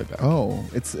as Ryback. Oh,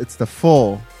 it's the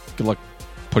full. Good luck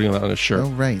putting that on his shirt.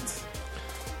 Oh, right.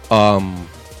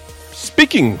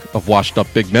 Speaking of washed up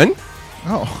big men,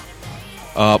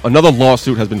 another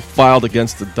lawsuit has been filed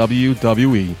against the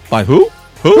WWE. By who?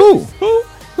 Who?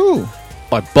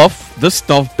 By Buff the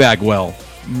Stuff Bagwell.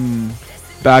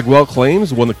 Bagwell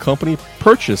claims when the company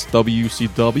purchased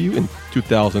WCW in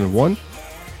 2001,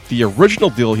 the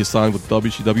original deal he signed with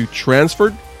WCW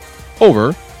transferred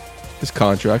over his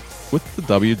contract with the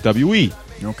WWE.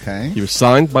 Okay. He was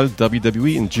signed by the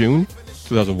WWE in June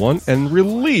 2001 and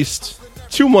released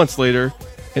 2 months later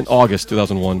in August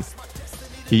 2001.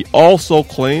 He also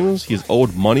claims he is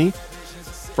owed money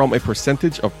from a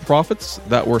percentage of profits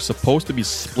that were supposed to be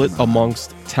split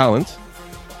amongst talent.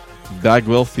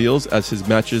 Bagwell feels as his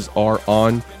matches are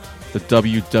on the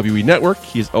WWE Network,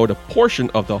 he is owed a portion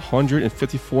of the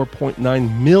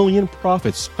 $154.9 million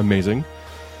profits, amazing,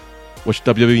 which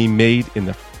WWE made in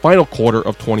the final quarter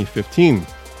of 2015.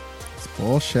 It's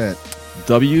bullshit.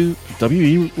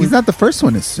 WWE... He's not the first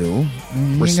one to sue. He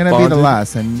ain't going to be the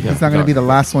last, and he's not going to be the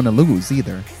last one to lose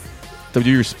either.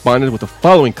 WWE responded with the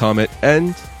following comment,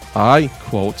 and I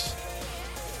quote,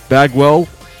 Bagwell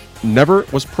never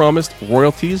was promised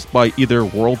royalties by either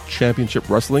World Championship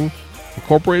Wrestling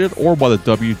Incorporated or by the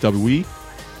WWE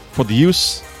for the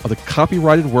use of the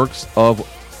copyrighted works of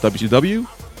WCW.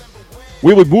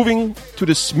 We will be moving to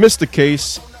dismiss the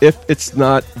case if it's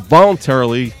not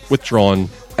voluntarily withdrawn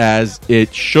as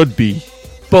it should be.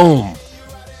 Boom.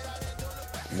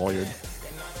 Lawyered.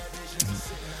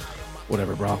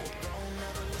 Whatever, bro.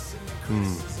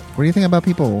 What do you think about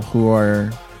people who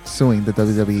are suing the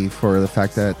WWE for the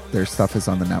fact that their stuff is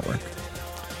on the network?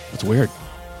 That's weird.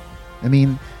 I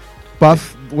mean,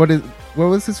 Buff, what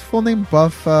was his full name?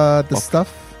 Buff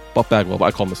Stuff? Buff Bagwell, but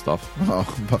I call him the Stuff. Oh,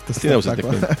 Buff the I think that was his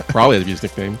Bagwell. nickname. Probably had to be his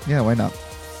nickname. Yeah, why not?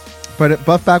 But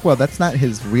Buff Bagwell, that's not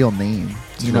his real name.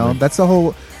 You know, that's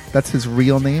his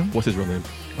real name. What's his real name?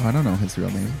 Oh, I don't know his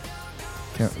real name.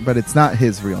 But it's not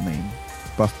his real name.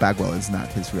 Buff Bagwell is not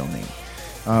his real name.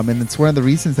 And it's one of the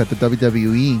reasons that the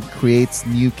WWE creates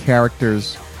new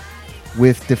characters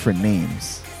with different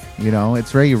names. You know,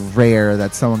 it's very rare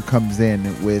that someone comes in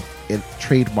with a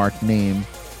trademark name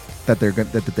that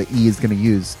the E is going to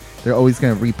use. They're always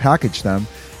going to repackage them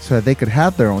so that they could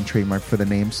have their own trademark for the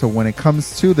name. So when it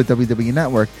comes to the WWE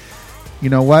Network, you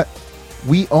know what?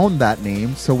 We own that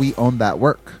name, so we own that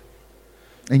work.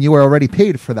 And you were already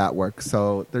paid for that work,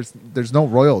 so there's no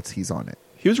royalties on it.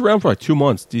 He was around for like 2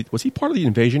 months. Was he part of the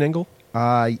Invasion angle?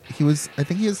 I think he was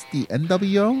the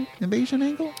NWO Invasion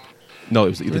angle. No, it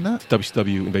was either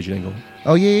WCW Invasion angle.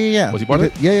 Oh yeah. Was he part of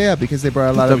it? Yeah, because they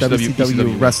brought a lot of WCW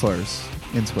ECW wrestlers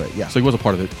into it. Yeah. So he was a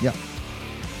part of it. Yeah.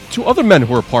 two other men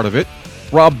who are part of it.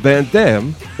 Rob Van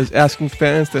Dam is asking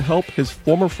fans to help his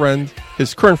current friend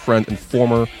and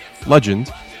former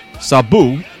legend,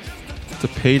 Sabu, to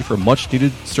pay for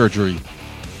much-needed surgery.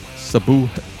 Sabu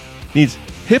needs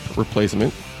hip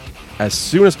replacement as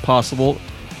soon as possible,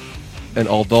 and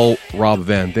although Rob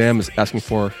Van Dam is asking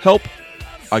for help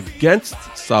against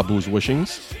Sabu's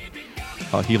wishings,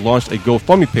 he launched a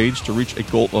GoFundMe page to reach a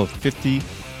goal of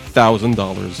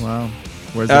 $50,000. Wow.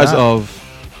 Where's As that?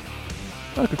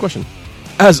 good question.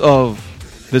 As of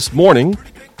this morning,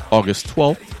 August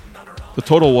 12th, the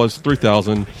total was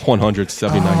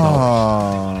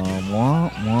 $3,179.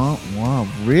 Wow.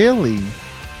 Really?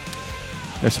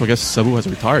 Yeah, so I guess Sabu has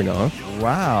to retire now, huh?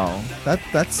 Wow.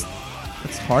 That's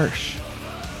harsh.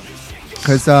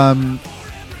 Because I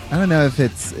don't know if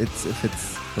it's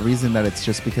the reason that it's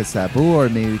just because Sabu or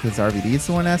maybe because RVD is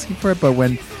the one asking for it. But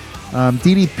when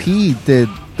DDP did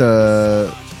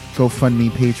the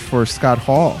GoFundMe page for Scott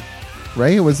Hall,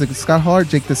 right? It was like Scott Hall or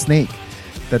Jake the Snake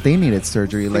that they needed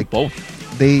surgery. Like both.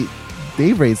 They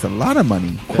raised a lot of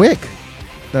money quick.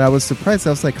 That I was surprised. I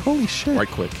was like, holy shit. Right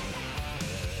quick.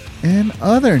 In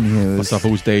other news,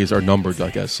 Sabu's days are numbered, I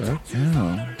guess. Huh?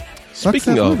 yeah.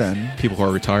 Speaking Sabu, of then. people who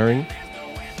are retiring,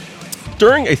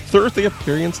 during a Thursday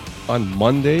appearance on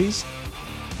Mondays,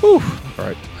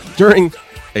 during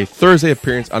a Thursday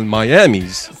appearance on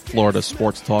Miami's Florida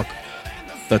Sports Talk,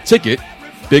 The Ticket,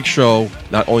 Big Show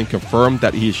not only confirmed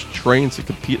that he is trained to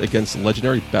compete against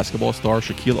legendary basketball star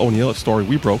Shaquille O'Neal, a story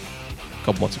we broke a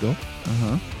couple months ago.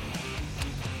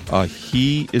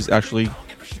 He is actually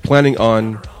planning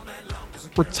on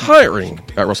retiring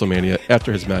at WrestleMania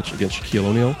after his match against Shaquille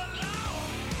O'Neal.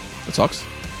 That sucks.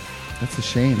 That's a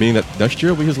shame. Meaning that next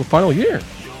year will be his final year.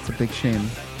 It's a big shame.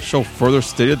 The show further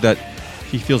stated that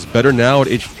he feels better now at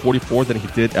age 44 than he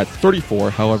did at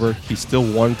 34. However, he still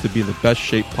wanted to be in the best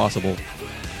shape possible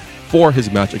for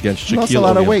his match against Shaquille O'Neal. He lost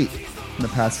a lot of weight in the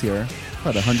past year.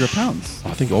 About 100 pounds.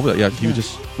 I think over that. Yeah, he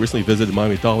just recently visited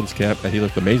Miami Dolphins camp and he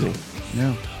looked amazing.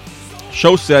 Yeah.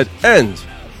 Show said, and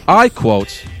I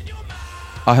quote,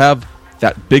 "I have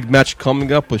that big match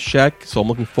coming up with Shaq, so I'm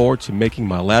looking forward to making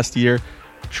my last year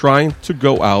trying to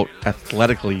go out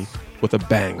athletically with a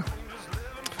bang."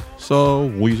 So,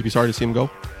 will you be sorry to see him go?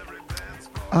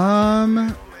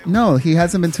 No, he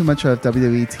hasn't been too much of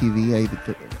WWE TV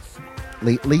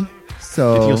lately. So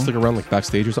Do you think he'll stick around like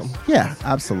backstage or something? Yeah,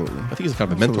 absolutely. I think he's kind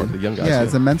of a mentor to the young guys. Yeah,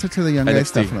 as a mentor to the young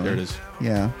guys, NXT, definitely. there it is.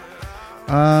 Yeah.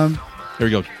 There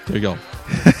you go. There you go.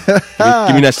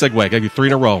 give me that segue. I gave you 3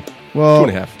 in a row. Well,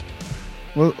 2.5.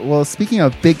 Well, speaking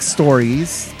of big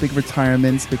stories, big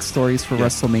retirements, big stories for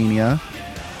WrestleMania,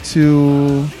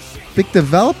 to big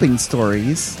developing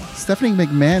stories, Stephanie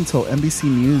McMahon told NBC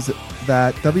News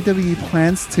that WWE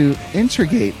plans to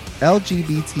integrate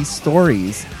LGBT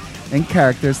stories and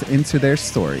characters into their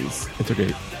stories.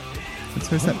 Integrate. That's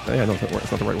what I said. Yeah, no,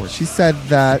 it's not the right word. She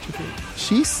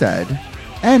said,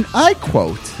 and I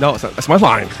quote, No, that's my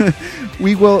line.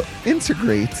 "We will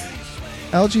integrate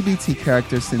LGBT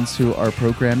characters into our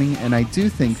programming, and I do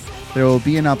think there will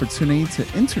be an opportunity to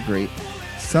integrate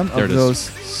some of those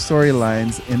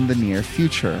storylines in the near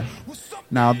future."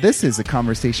 Now, this is a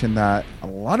conversation that a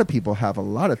lot of people have a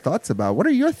lot of thoughts about. What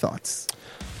are your thoughts?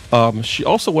 She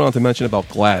also went on to mention about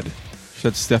GLAAD. She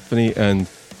said Stephanie and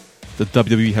the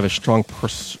WWE have a strong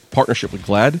partnership with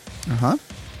GLAAD,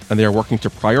 and they are working to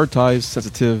prioritize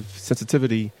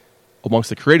sensitivity amongst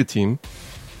the creative team.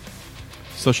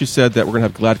 So she said that we're going to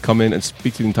have GLAAD come in and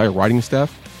speak to the entire writing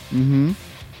staff,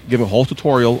 give a whole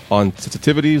tutorial on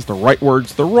sensitivities, the right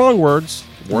words, the wrong words,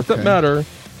 words that matter.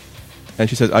 And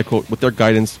she says, I quote, "With their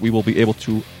guidance, we will be able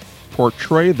to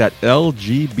portray that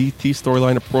LGBT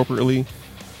storyline appropriately."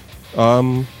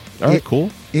 All right, cool.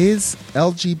 Is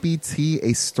LGBT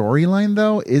a storyline,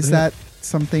 though? Is that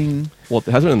something... Well,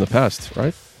 it has been in the past,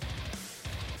 right?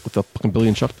 With the fucking Billy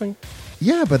and Chuck thing?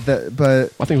 Yeah, but I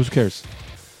think who cares?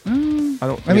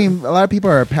 I mean, a lot of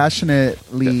people are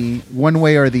passionately one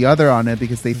way or the other on it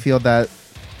because they feel that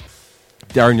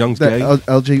Darren Young's gay.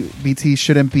 LGBT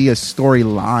shouldn't be a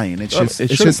storyline. It's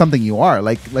just something you are.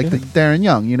 Like the Darren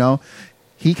Young, you know,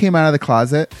 he came out of the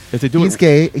closet. If they do he's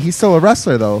gay. He's still a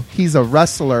wrestler, though. He's a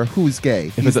wrestler who's gay.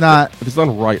 If it's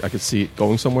done right, I could see it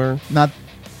going somewhere.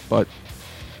 But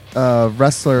a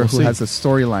wrestler who has a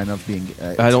storyline of being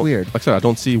gay. It's weird. Like I said, I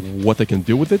don't see what they can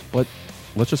do with it, but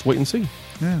let's just wait and see.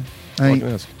 Yeah. That's all I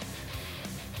can ask.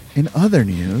 In other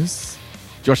news,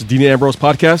 did you watch the Dean Ambrose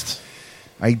podcast?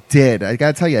 I did. I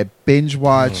gotta tell you, I binge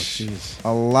watched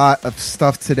a lot of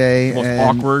stuff today. The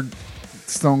most awkward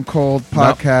Stone Cold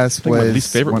podcast was my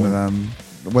least favorite one of them.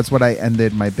 Was what I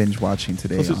ended my binge watching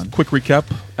today on. Quick recap,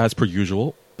 as per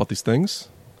usual, about these things.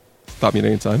 Stop me at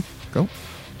any time. Go.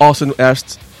 Austin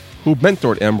asked who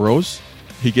mentored Ambrose.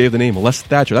 He gave the name Les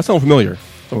Thatcher. That sounds familiar.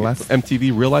 Les?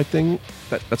 MTV real life thing.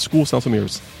 That school sounds familiar.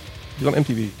 He's on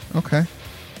MTV. Okay.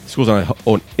 School's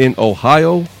in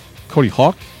Ohio. Cody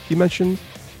Hawk, he mentioned.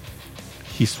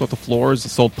 He swept the floors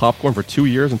and sold popcorn for 2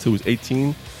 years until he was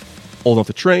 18, old enough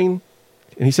to train.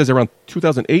 And he says around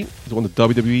 2008 is when the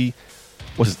WWE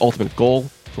was his ultimate goal.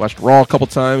 He watched Raw a couple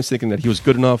times, thinking that he was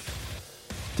good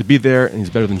enough to be there, and he's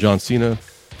better than John Cena.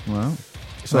 Wow.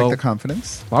 So, I like the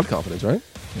confidence. A lot of confidence, right?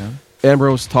 Yeah.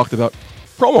 Ambrose talked about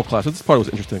promo classes. This part was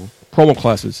interesting. Promo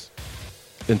classes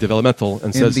in developmental,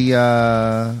 and says in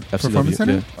the Performance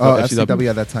Center? Yeah. Oh, FCW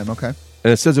at that time. Okay.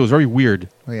 And it says it was very weird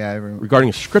Oh yeah, I remember.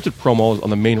 regarding scripted promos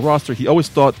on the main roster. He always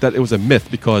thought that it was a myth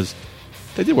because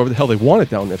they did whatever the hell they wanted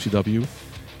down in FCW.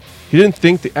 He didn't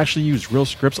think they actually used real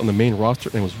scripts on the main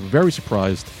roster, and was very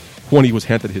surprised when he was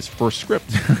handed his first script.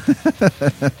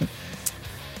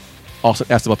 Also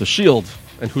asked about the Shield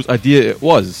and whose idea it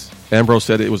was. Ambrose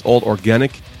said it was all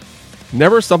organic,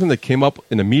 never something that came up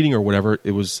in a meeting or whatever.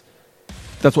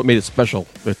 That's what made it special.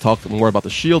 They talked more about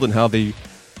the Shield and how they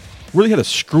really had a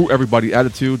screw everybody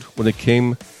attitude when they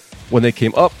came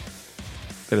up.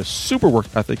 They had a super work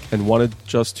ethic and wanted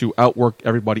just to outwork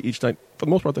everybody each night. For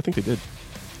the most part, I think they did.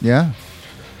 Yeah.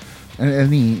 And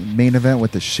any main event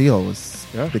with the Shield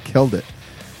they killed it.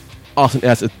 Austin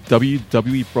asked if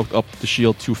WWE broke up the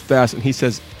Shield too fast, and he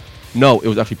says no, it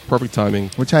was actually perfect timing.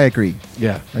 Which I agree.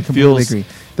 Yeah, I completely agree.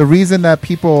 The reason that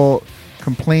people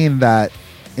complain that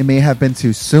it may have been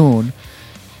too soon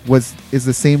is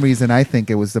the same reason I think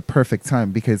it was the perfect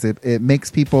time, because it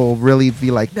makes people really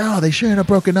be like, no, they shouldn't have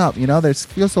broken up. You know, they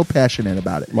feel so passionate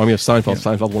about it. Remind me of Seinfeld.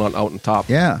 Yeah. Seinfeld went out on top.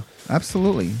 Yeah,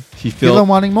 absolutely. He feels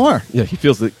wanting more. Yeah, he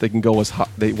feels that they can go as high.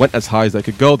 They went as high as they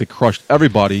could go. They crushed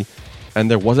everybody, and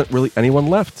there wasn't really anyone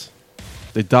left.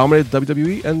 They dominated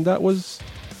WWE, and that was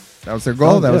their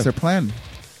goal. That was their plan.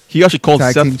 He actually called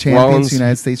Tag Seth team champions, Rollins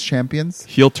United States champions.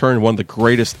 Heel turn, one of the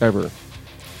greatest ever.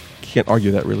 Can't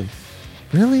argue that, really.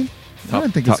 Really? I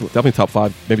don't think it's definitely top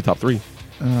 5, maybe top 3.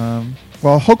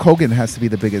 Well, Hulk Hogan has to be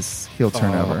the biggest heel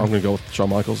turn ever. I'm going to go with Shawn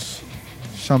Michaels.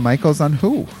 Shawn Michaels on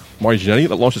who? Marty Jannetty,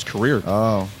 that launched his career.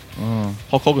 Oh.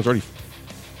 Hulk Hogan's already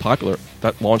popular.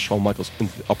 That launched Shawn Michaels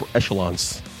into the upper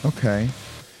echelons. Okay.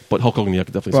 But Hulk Hogan, yeah,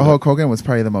 could definitely Well, say Hulk Hogan was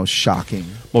probably the most shocking.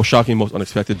 Most shocking, most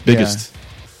unexpected, biggest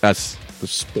as the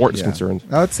sport is concerned.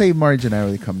 I would say Marty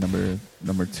Jannetty would come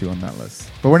number 2 on that list.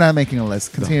 But we're not making a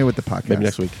list. Continue with the podcast. Maybe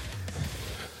next week.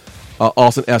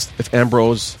 Austin asked if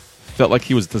Ambrose felt like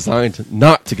he was designed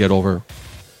not to get over,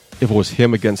 if it was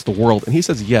him against the world. And he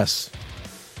says yes.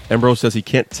 Ambrose says he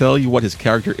can't tell you what his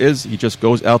character is. He just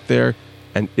goes out there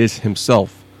and is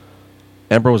himself.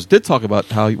 Ambrose did talk about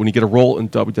how when you get a role in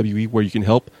WWE where you can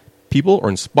help people or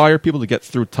inspire people to get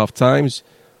through tough times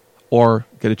or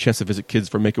get a chance to visit kids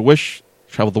for Make-A-Wish,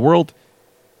 travel the world,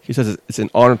 he says it's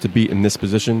an honor to be in this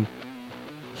position.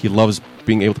 He loves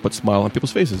being able to put a smile on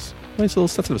people's faces. Nice little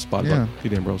sensitive spot about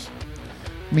Dean Ambrose.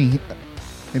 I mean,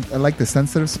 I like the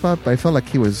sensitive spot, but I felt like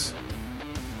he was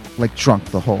like drunk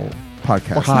the whole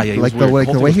podcast. Or high, like the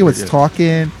way he was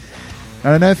talking. I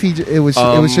don't know if it was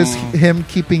just him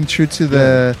keeping true to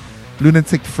the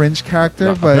lunatic fringe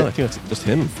character, but I think that's just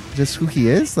him. Just who he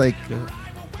is, like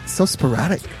so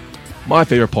sporadic. My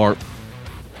favorite part,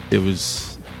 it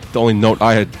was the only note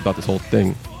I had about this whole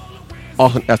thing.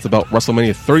 Austin asked about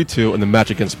WrestleMania 32 and the match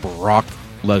against Brock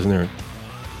Lesnar.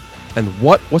 And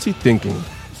what was he thinking?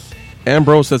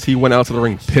 Ambrose says he went out to the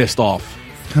ring pissed off.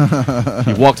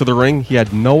 He walked to the ring. He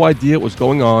had no idea what was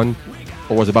going on or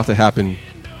what was about to happen.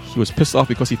 He was pissed off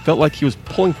because he felt like he was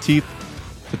pulling teeth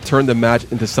to turn the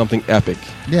match into something epic.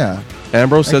 Yeah.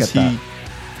 Ambrose says to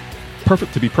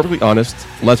be perfectly honest,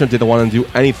 Lesnar didn't want to do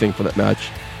anything for that match.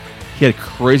 He had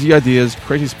crazy ideas,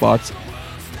 crazy spots,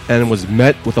 and was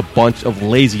met with a bunch of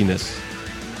laziness.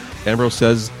 Ambrose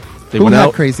says they went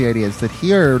out. Crazy ideas? Did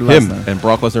he or Lesnar? Him. And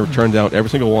Brock Lesnar turned down every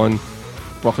single one.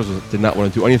 Brock Lesnar did not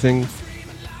want to do anything.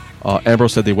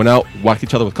 Ambrose said they went out, whacked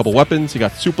each other with a couple weapons. He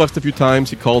got suplexed a few times.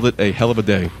 He called it a hell of a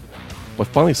day. But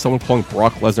finally, someone calling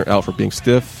Brock Lesnar out for being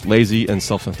stiff, lazy, and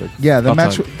self-centered. Yeah, the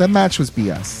match was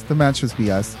BS. The match was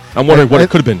BS. I'm wondering what it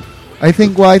could have been. I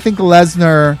think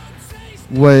Lesnar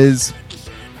was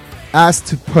asked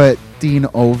to put Dean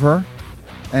over,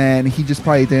 and he just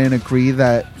probably didn't agree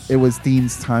that it was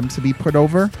Dean's time to be put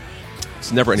over.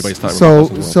 It's never anybody's time.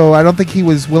 So I don't think he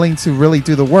was willing to really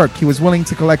do the work. He was willing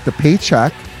to collect the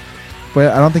paycheck,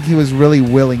 but I don't think he was really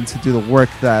willing to do the work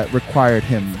that required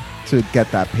him to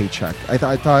get that paycheck. I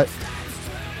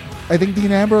think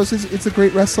Dean Ambrose is a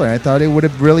great wrestler. I thought it would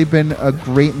have really been a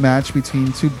great match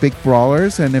between two big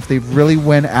brawlers, and if they really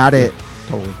went at it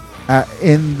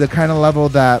in the kind of level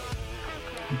that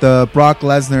the Brock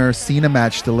Lesnar Cena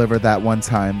match delivered that one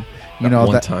time.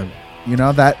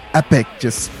 That epic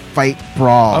just fight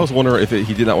brawl. I was wondering if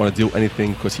he did not want to do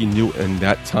anything because he knew in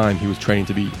that time he was training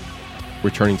to be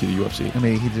returning to the UFC. I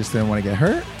mean, he just didn't want to get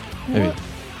hurt? Maybe. What?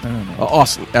 I don't know.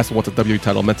 Austin asked what the WWE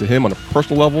title meant to him on a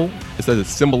personal level. It says it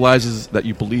symbolizes that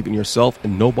you believe in yourself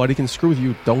and nobody can screw with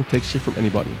you. Don't take shit from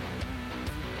anybody.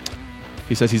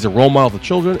 He says he's a role model for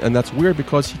children, and that's weird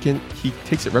because he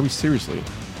takes it very seriously.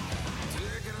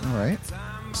 All right.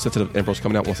 Sensitive Ambrose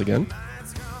coming out once again.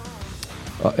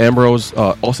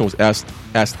 Austin was asked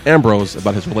Ambrose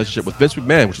about his relationship with Vince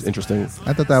McMahon, which is interesting.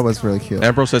 I thought that was really cute.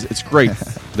 Ambrose says it's great.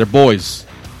 They're boys.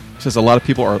 He says a lot of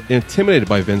people are intimidated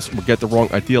by Vince or get the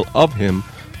wrong ideal of him,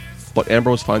 but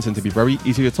Ambrose finds him to be very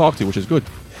easy to talk to, which is good.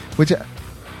 Which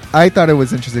I thought it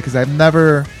was interesting because I've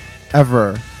never,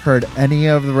 ever heard any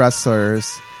of the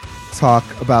wrestlers talk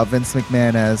about Vince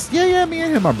McMahon as, me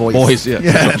and him are boys. Boys,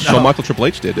 yeah. Shawn Michael Triple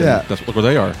H did. Yeah. Look where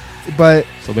they are. But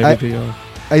so maybe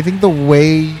I think the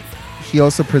way he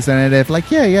also presented it,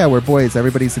 like, we're boys.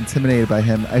 Everybody's intimidated by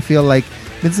him. I feel like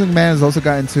Vince McMahon has also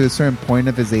gotten to a certain point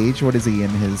of his age. What is he in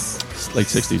his late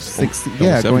 60s? 60,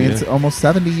 going into almost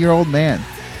 70-year-old man.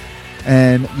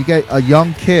 And you get a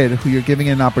young kid who you're giving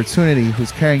an opportunity,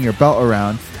 who's carrying your belt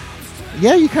around.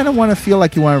 Yeah, you kind of want to feel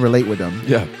like you want to relate with him.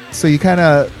 Yeah. So you kind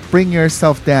of bring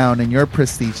yourself down and your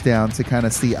prestige down to kind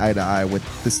of see eye to eye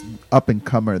with this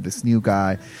up-and-comer, this new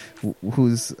guy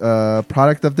who's a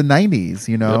product of the 90s,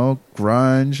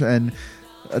 grunge. And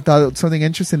I thought something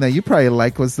interesting that you probably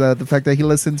like was the fact that he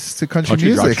listens to country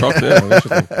music.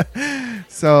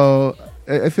 So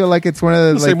I feel like it's one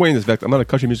of the same way in this fact. I'm not a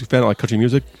country music fan. I like country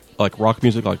music, I like rock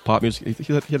music, I like pop music.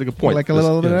 He had a good point. Like a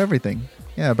little bit of everything.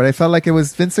 Yeah, but I felt like it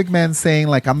was Vince McMahon saying,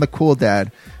 like, I'm the cool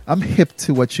dad. I'm hip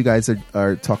to what you guys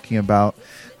are talking about.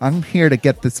 I'm here to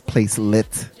get this place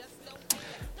lit.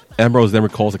 Ambrose then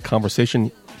recalls a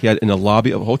conversation he had in the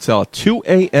lobby of a hotel at 2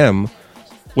 a.m.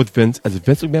 with Vince as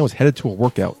Vince McMahon was headed to a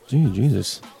workout.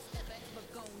 Jesus.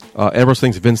 Ambrose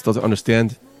thinks Vince does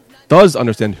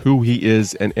understand who he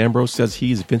is, and Ambrose says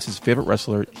he's Vince's favorite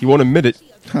wrestler. He won't admit it,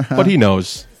 but he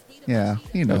knows. Yeah,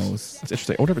 he knows. That's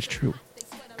interesting. I wonder if it's true.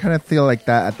 Kind of feel like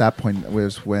that at that point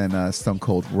was when Stone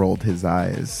Cold rolled his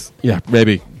eyes. Yeah,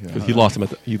 maybe. Because he lost him.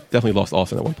 He definitely lost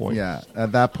Austin at one point. Yeah,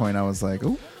 at that point I was like,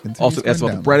 oh. Austin asked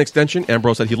about the brand extension.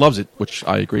 Ambrose said he loves it, which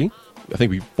I agree. I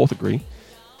think we both agree.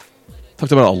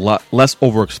 Talked about a lot less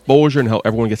overexposure and how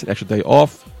everyone gets an extra day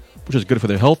off, which is good for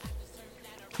their health.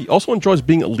 He also enjoys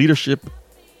being a leadership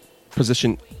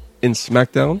position in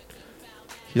SmackDown.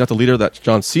 He's not the leader that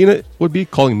John Cena would be,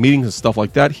 calling meetings and stuff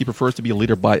like that. He prefers to be a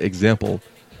leader by example.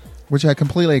 Which I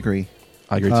completely agree.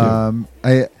 I agree too.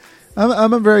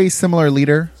 I'm a very similar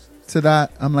leader to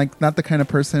that. I'm like not the kind of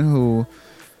person who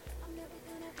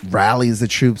rallies the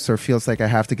troops or feels like I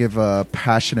have to give a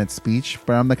passionate speech,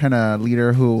 but I'm the kind of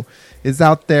leader who is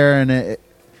out there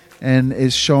and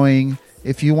is showing,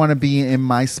 if you want to be in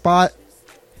my spot,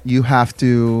 you have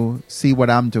to see what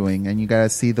I'm doing, and you got to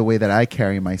see the way that I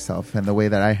carry myself and the way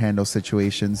that I handle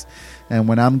situations. And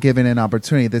when I'm given an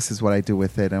opportunity, this is what I do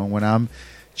with it. And when I'm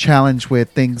challenged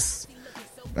with things,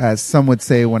 as some would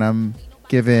say, when I'm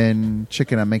given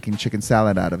chicken, I'm making chicken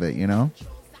salad out of it,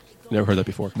 Never heard that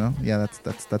before. No? Yeah,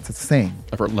 that's a saying.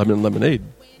 I've heard lemon and lemonade.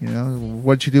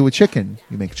 What you do with chicken?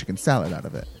 You make chicken salad out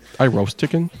of it. I roast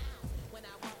chicken.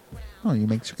 Oh, you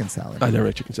make chicken salad. I never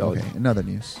make chicken salad. Okay, another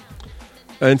news.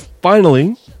 And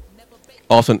finally,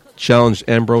 Austin challenged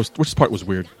Ambrose, which part was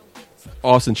weird.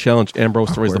 Austin challenged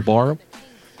Ambrose to raise the bar,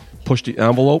 push the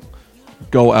envelope,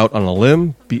 go out on a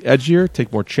limb, be edgier,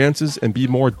 take more chances, and be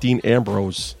more Dean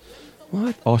Ambrose.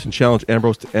 What? Austin challenged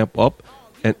Ambrose to amp up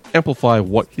and amplify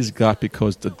what he's got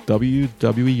because the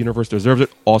WWE Universe deserves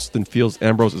it. Austin feels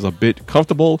Ambrose is a bit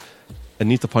comfortable and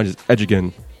needs to find his edge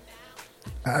again.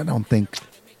 I don't think...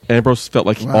 Ambrose felt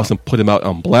like Austin put him out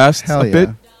on blast bit,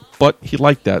 but he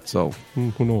liked that, so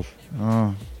who knows?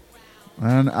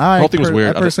 And I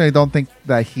personally don't think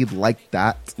that he liked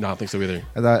that. No, I don't think so either.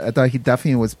 I thought he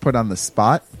definitely was put on the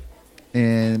spot,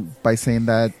 and by saying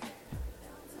that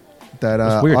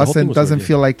Austin doesn't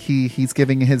feel like he's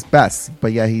giving his best,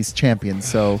 but yeah, he's champion.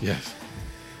 So yes,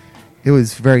 it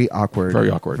was very awkward. Very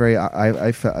awkward.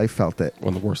 I felt it.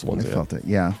 One of the worst ones. I felt it.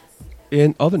 Yeah.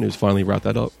 In other news, finally wrap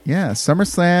that up. Yeah,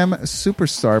 SummerSlam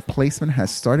Superstar placement has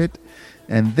started,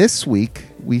 and this week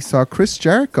we saw Chris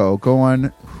Jericho go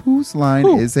on Whose Line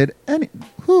Is It Anyway?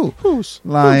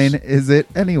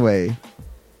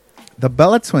 The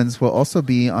Bella Twins will also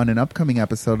be on an upcoming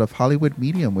episode of Hollywood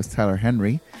Medium with Tyler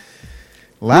Henry.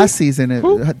 Last season,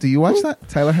 do you watch that?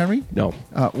 Tyler Henry? No.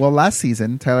 Well, last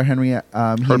season, Tyler Henry... Heard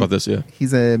about this, yeah.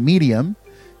 He's a medium,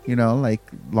 like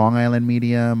Long Island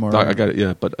medium. Or I got it,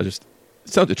 yeah, but I just... It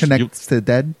sounds interesting. Connects to the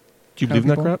dead. Do you believe in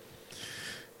that crap?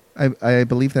 I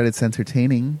believe that it's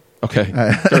entertaining. Okay,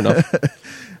 fair enough.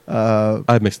 I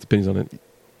have mixed opinions on it.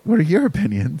 What are your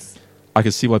opinions? I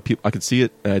can see why people... I can see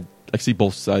it, and I can see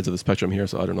both sides of the spectrum here,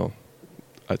 so I don't know.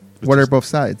 What are both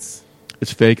sides?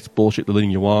 It's fake, it's bullshit, they're leading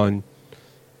you on.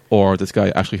 Or this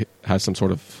guy actually has some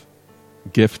sort of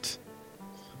gift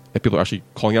and people are actually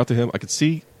calling out to him. I could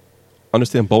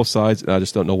understand both sides, and I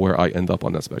just don't know where I end up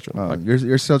on that spectrum.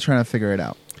 You're still trying to figure it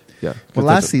out. Yeah. Well,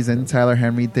 last season, Tyler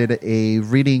Henry did a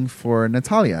reading for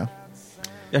Natalia.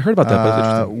 Yeah, I heard about that, but it's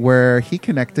interesting. Where he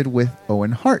connected with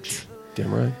Owen Hart.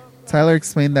 Damn right. Tyler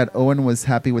explained that Owen was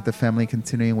happy with the family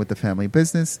continuing with the family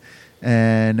business,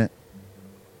 and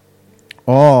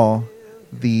all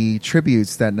the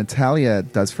tributes that Natalia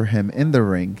does for him in the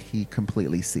ring, he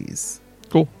completely sees.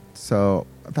 Cool. So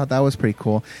I thought that was pretty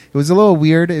cool. It was a little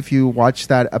weird if you watch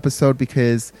that episode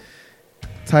because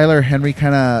Tyler Henry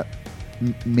kind of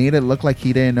made it look like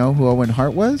he didn't know who Owen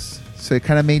Hart was. So it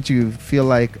kind of made you feel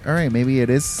like, all right, maybe it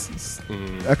is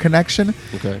a connection.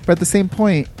 Okay. But at the same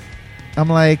point, I'm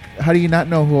like, how do you not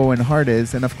know who Owen Hart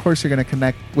is? And of course, you're going to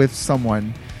connect with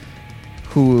someone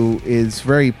who is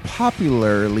very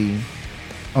popularly...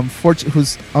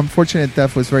 whose unfortunate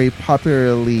death was very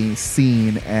popularly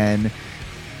seen and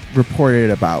reported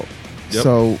about. Yep.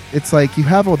 So it's like you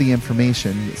have all the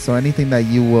information. So anything that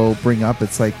you will bring up,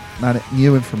 it's like not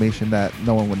new information that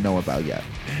no one would know about yet.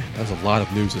 That was a lot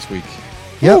of news this week.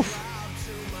 Yep.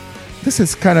 Oof. This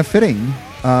is kind of fitting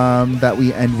that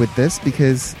we end with this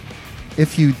because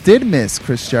if you did miss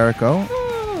Chris Jericho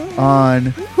on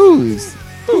whose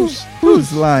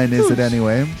line is it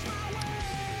anyway?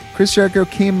 Chris Jericho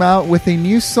came out with a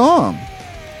new song,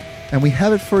 and we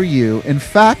have it for you. In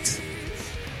fact,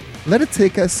 let it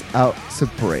take us out to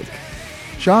break.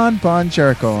 John Bon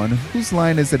Jericho on Whose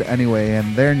Line Is It Anyway,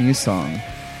 and their new song.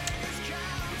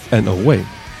 And away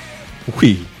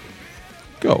we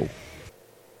go.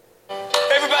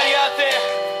 Everybody out there,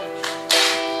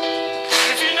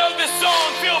 if you know this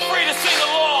song, feel free to sing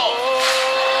along.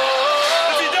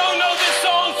 If you don't know this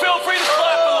song, feel free to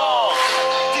clap along.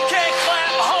 If you can't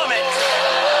clap, hum it.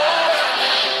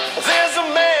 There's a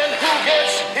man who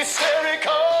gets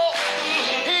hysterical.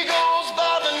 He goes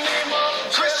by the name of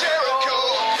Chris Jericho.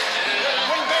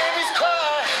 When babies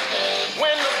cry,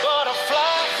 when the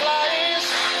butterfly flies,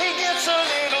 he gets a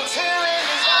little tear in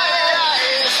his eye.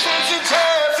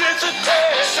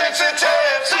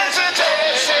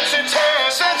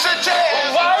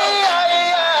 Sensitive. Why?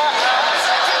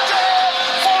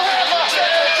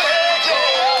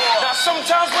 Now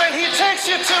sometimes when he takes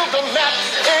you to the mat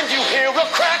and you hear a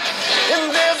crack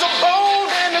and there's a bone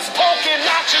and it's poking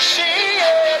out your shin,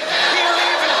 he'll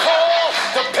even call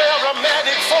the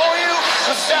paramedic for you,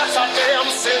 'cause that's how damn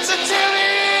sensitive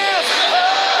he is.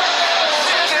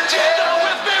 Get down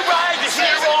with me right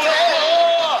here on the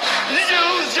floor.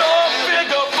 Use your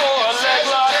figure for a leg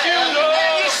lock, you know.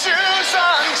 And your shoes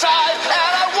untied,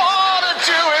 and I wanna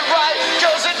do it right,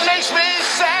 'cause it makes me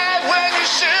sad when your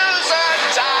shoes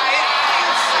untied.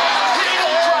 We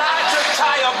don't try to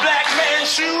tie a black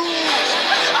man's shoes.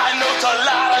 I know to a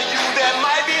lot of you there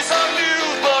might be some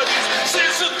news, but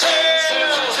it's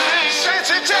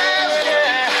sensitive.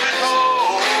 Yeah.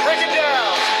 Oh, break it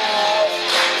down.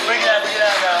 Break it out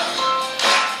now.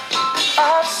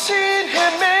 I've seen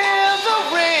him in the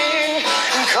ring,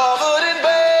 covered in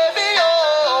baby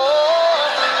oil.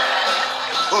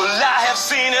 Well, I have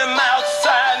seen him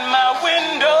outside my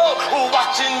window,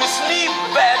 watching me sleep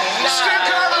at night. Still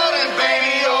covered in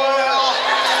baby oil.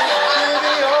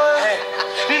 Hey,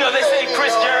 you know, they say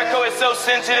Chris Jericho is so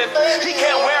sensitive, he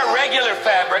can't wear regular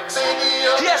fabrics.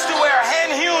 He has to wear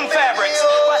hand-hewn fabrics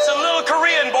by some little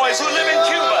Korean boys who live in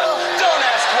Cuba. Don't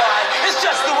ask why, it's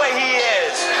just the way he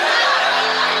is.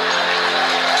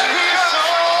 He's so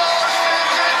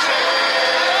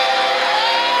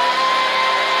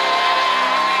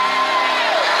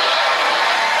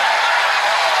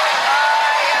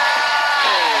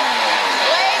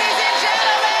Ladies and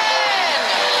gentlemen,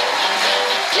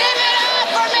 give it up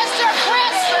for Mr.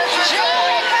 Chris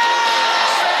Jericho!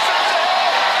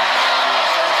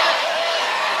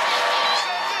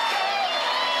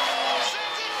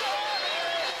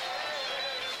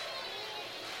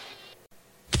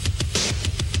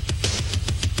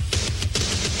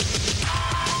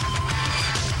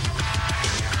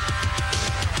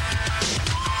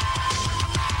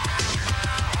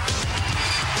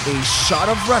 A Shot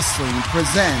of Wrestling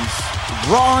presents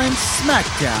Raw and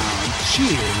SmackDown.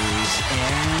 Cheers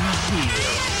and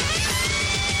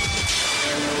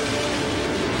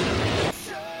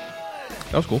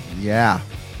That was cool. Yeah.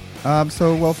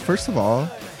 Well, first of all,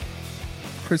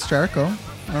 Chris Jericho.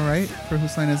 All right, for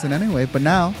Whose Line Is It Anyway? But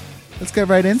now, let's get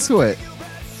right into it.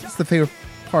 It's the favorite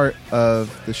part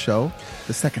of the show,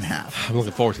 the second half. I'm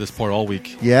looking forward to this part all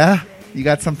week. Yeah? You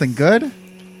got something good?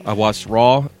 I watched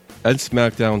Raw and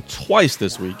SmackDown twice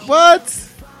this week. What?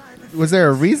 Was there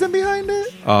a reason behind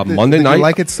it? Monday did night. you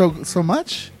like it so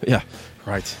much? Yeah,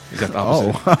 right. Exact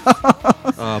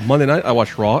opposite. Monday night, I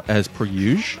watched Raw as per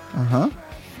usual. Uh-huh.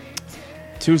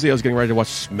 Tuesday, I was getting ready to watch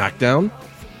SmackDown.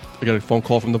 I got a phone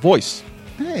call from The Voice.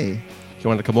 Hey. He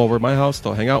wanted to come over to my house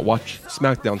to hang out, watch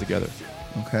SmackDown together.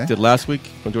 Okay. Did last week.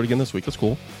 Going to do it again this week. That's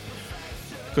cool.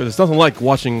 Because it's nothing like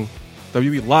watching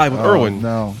WWE live with Erwin.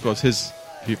 No. Because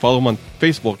if you follow him on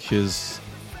Facebook, he's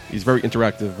very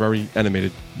interactive, very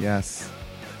animated. Yes.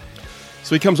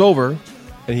 So he comes over,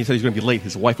 and he said he's going to be late.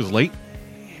 His wife was late,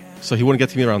 so he wouldn't get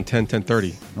to me around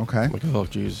 10:30. Okay. I'm like, oh,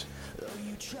 jeez.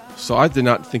 So I did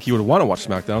not think he would want to watch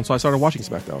SmackDown, so I started watching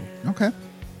SmackDown. Okay.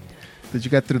 Did you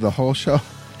get through the whole show?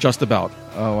 Just about.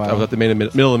 Oh, wow. I was at the middle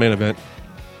of the main event.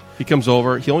 He comes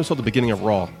over. He only saw the beginning of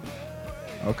Raw,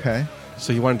 Okay.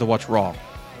 so he wanted to watch Raw.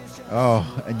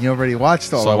 Oh, and you already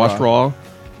watched all So I of watched Raw,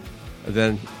 and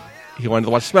then he wanted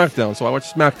to watch SmackDown, so I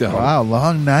watched SmackDown. Wow,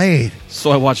 long night.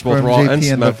 So I watched both From Raw and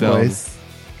JP and The SmackDwn. Voice.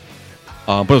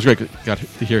 But it was great. Got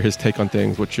to hear his take on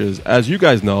things, which is, as you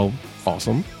guys know,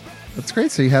 awesome. That's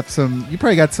great. So you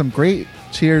probably got some great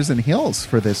cheers and heels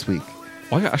for this week.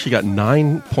 Well, I actually got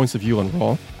 9 points of view on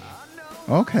Raw.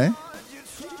 Okay.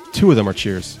 2 of them are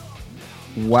cheers.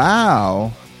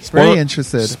 Wow. Very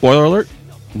interested. Spoiler alert: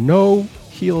 no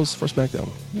heels for SmackDown.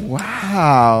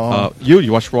 Wow.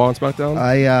 You watched Raw and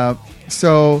SmackDown?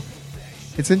 So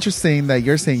it's interesting that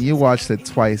you're saying you watched it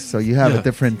twice, so you have Yeah. a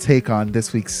different take on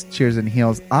this week's cheers and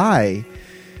heels. I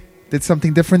did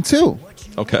something different too.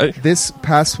 Okay. This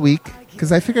past week,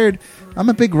 because I figured I'm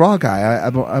a big Raw guy.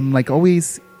 I'm like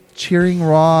always cheering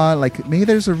Raw. Like maybe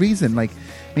there's a reason. Like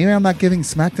maybe I'm not giving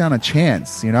SmackDown a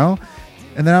chance, you know?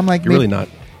 And then I'm like, You're really not.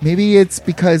 Maybe it's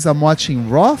because I'm watching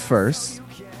Raw first,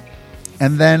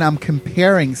 and then I'm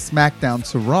comparing SmackDown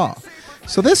to Raw.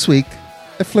 So this week,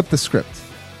 I flipped the script.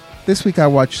 This week I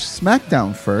watched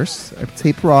SmackDown first. I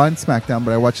taped Raw and SmackDown,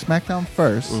 but I watched SmackDown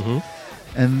first.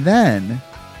 And then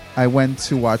I went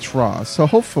to watch Raw. So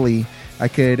hopefully I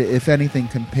could, if anything,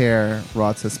 compare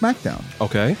Raw to SmackDown.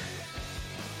 Okay.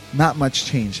 Not much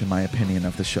change in my opinion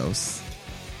of the shows.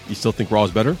 You still think Raw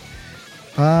is better?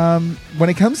 When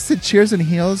it comes to cheers and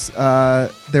heels,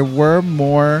 there were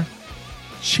more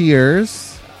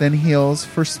cheers than heels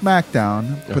for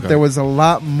SmackDown, but Okay. there was a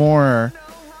lot more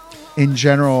in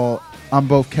general on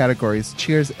both categories,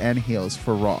 cheers and heels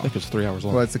for Raw. I think it was 3 hours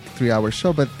long. Well, it's a 3-hour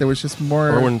show, but there was just more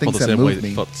Everyone felt things the that same way. moved They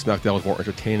me. felt SmackDown was more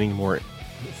entertaining, more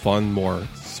fun, more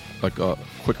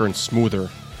quicker and smoother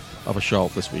of a show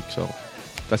this week. So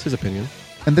that's his opinion.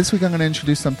 And this week I'm going to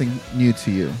introduce something new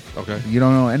to you. Okay. You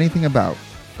don't know anything about.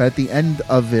 But at the end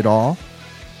of it all,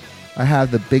 I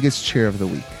have the biggest cheer of the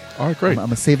week. All right, great. I'm going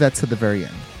to save that to the very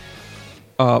end.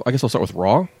 I guess I'll start with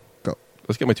Raw. Go.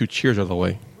 Let's get my 2 cheers out of the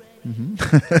way.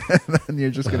 And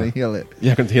you're just going to heal it.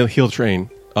 Yeah, I can heel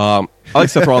train. I like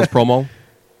Seth Rollins' promo.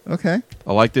 Okay.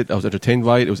 I liked it. I was entertained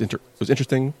by it. It was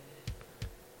interesting.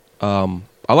 I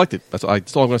liked it. That's all I'm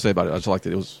going to say about it. I just liked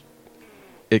it.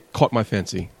 It caught my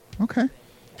fancy. Okay.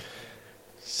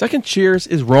 Second cheers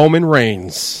is Roman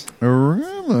Reigns.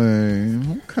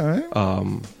 Really? Okay.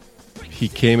 He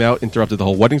came out, interrupted the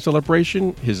whole wedding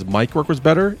celebration. His mic work was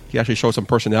better. He actually showed some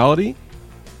personality.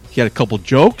 He had a couple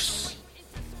jokes.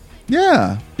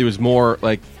 Yeah. It was more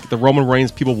like the Roman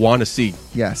Reigns people want to see.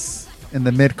 Yes. In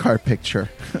the mid-card picture.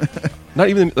 Not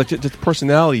even like just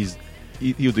personalities.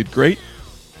 He did great.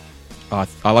 I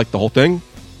liked the whole thing.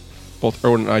 Both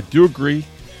Erwin and I do agree.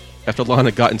 After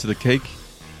Lana got into the cake,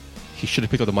 he should have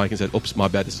picked up the mic and said, "Oops, my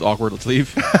bad. This is awkward. Let's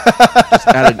leave." Just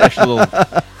added an extra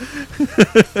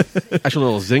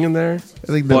little zing in there. I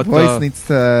think the voice needs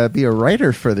to be a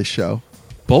writer for the show.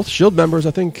 Both Shield members,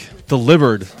 I think,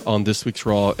 delivered on this week's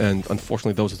Raw, and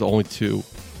unfortunately, those are the only 2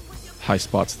 high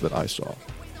spots that I saw.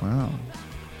 Wow.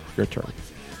 Your turn.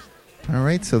 All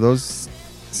right.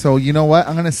 So you know what?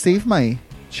 I'm going to save my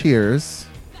cheers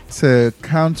to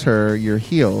counter your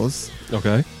heels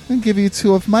Okay. and give you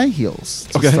 2 of my heels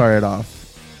to Okay. start it off.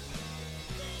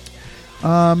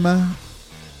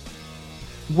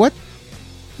 What?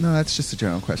 No, that's just a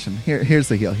general question. Here's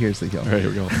the heel. Here's the heel. All right, here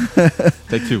we go.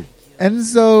 Take 2.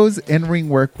 Enzo's in-ring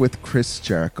work with Chris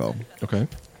Jericho. Okay.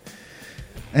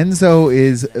 Enzo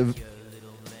is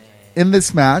in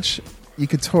this match. You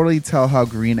could totally tell how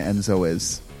green Enzo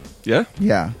is. Yeah?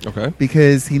 Yeah. Okay.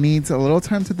 Because he needs a little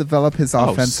time to develop his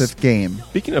offensive game.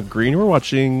 Speaking of green, we're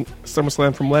watching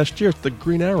SummerSlam from last year. It's the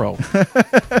Green Arrow.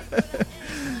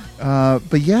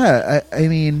 But yeah, I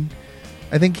mean,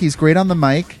 I think he's great on the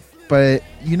mic. But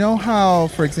you know how,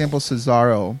 for example,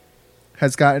 Cesaro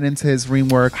has gotten into his ring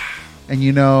work, and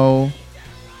you know,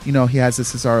 he has the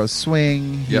Cesaro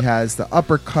swing, he Yep. has the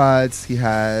uppercuts, he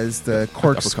has the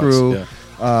corkscrew,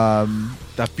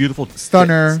 That beautiful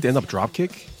Stunner. stand-up drop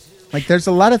kick. Like, there's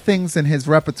a lot of things in his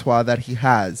repertoire that he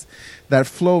has that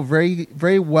flow very,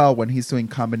 very well when he's doing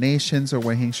combinations or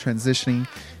when he's transitioning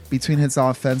between his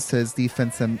offense to his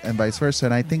defense and vice versa.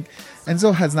 And I think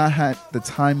Enzo has not had the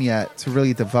time yet to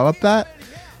really develop that.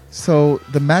 So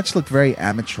the match looked very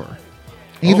amateur,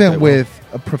 even Okay, well. with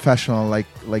a professional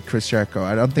like Chris Jericho.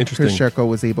 I don't think Chris Interesting. Jericho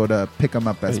was able to pick him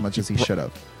up as Hey, much as he bro- should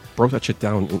have. Broke that shit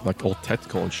down in like all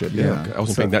technical and shit. Yeah. Okay. I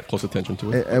wasn't So- paying that close attention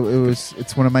to it.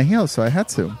 It's one of my heels, so I had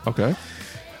to. Okay.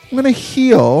 I'm gonna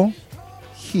heel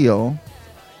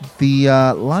the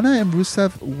Lana and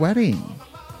Rusev wedding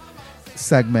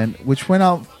segment, which went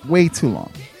out way too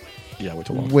long. Yeah, way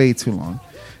too long. Way too long.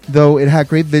 Though it had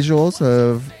great visuals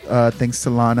of thanks to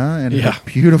Lana and Yeah. her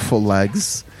beautiful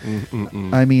legs.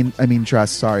 I mean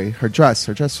dress. Sorry, her dress.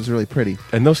 Her dress was really pretty.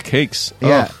 And those cakes.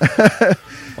 Yeah. Oh,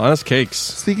 honest cakes.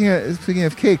 Speaking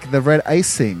of cake, the red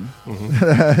icing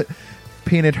that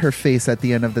painted her face at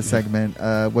the end of the segment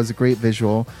was a great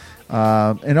visual.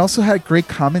 And also had great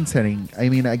commentating. I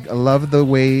mean, I love the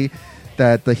way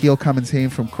that the heel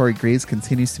commentating from Corey Graves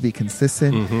continues to be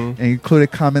consistent, and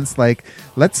included comments like,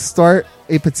 "Let's start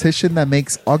a petition that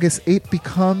makes August 8th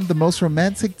become the most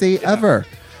romantic day ever."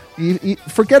 You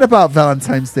forget about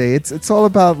Valentine's Day. It's all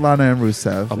about Lana and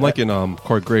Rusev. I'm liking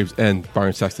Corey Graves and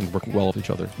Byron Saxton working well with each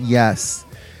other. Yes.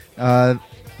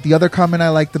 The other comment I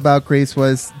liked about Grace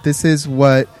was, this is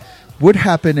what would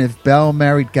happen if Belle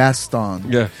married Gaston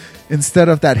Yeah. instead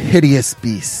of that hideous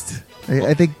beast.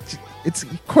 I think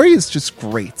Corey is just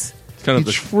great. It's kind of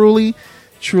He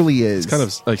truly is. It's kind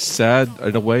of like sad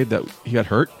in a way that he got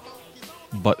hurt,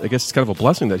 but I guess it's kind of a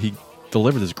blessing that he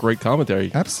delivered this great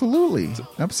commentary. Absolutely.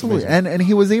 amazing. And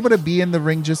he was able to be in the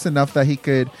ring just enough that he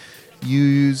could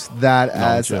use that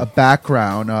as yeah. a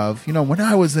background of, when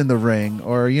I was in the ring,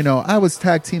 or, I was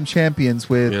tag team champions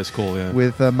with Yeah, it's cool, yeah.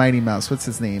 with Mighty Mouse. What's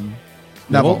his name?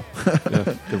 Neville.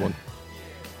 Yeah, good one.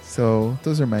 So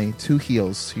those are my two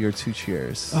heels to your two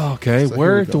cheers. Okay, So here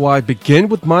where we go. do I begin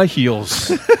with my heels?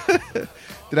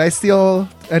 Did I steal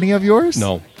any of yours?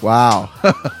 No. Wow.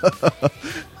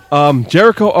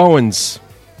 Jericho Owens.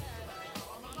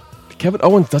 Kevin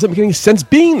Owens doesn't make any sense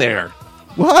being there.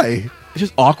 Why? It's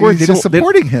just awkward. He's just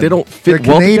supporting him. They don't fit They're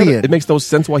well together. Canadian. It makes no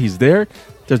sense why he's there.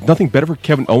 There's nothing better for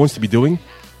Kevin Owens to be doing.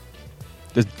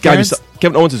 There's gotta be Terrence- some-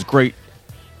 Kevin Owens is great.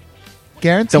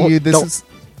 Guarantee Don't- you this don't is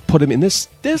Put him in this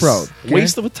Bro,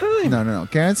 waste of a time. no.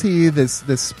 Guarantee you this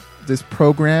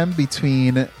program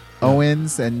between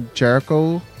Owens and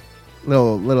Jericho,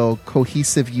 little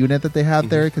cohesive unit that they have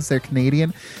there because they're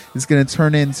Canadian, is going to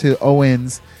turn into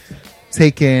Owens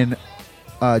taking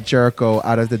Jericho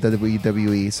out of the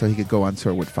WWE so he could go on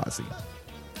tour with Fozzy.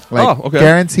 Oh, okay.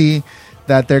 Guarantee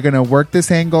that they're going to work this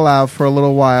angle out for a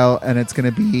little while, and it's going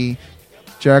to be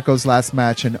Jericho's last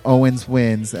match, and Owens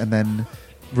wins, and then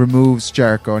removes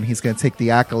Jericho, and he's going to take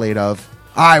the accolade of,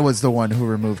 I was the one who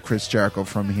removed Chris Jericho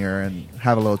from here, and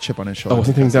have a little chip on his shoulder. I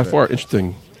wasn't thinking because that of far. it.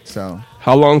 Interesting. So,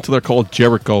 How long till they're called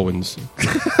Jericho Owens?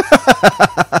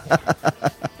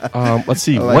 Let's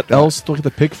see. like What that. else do I get to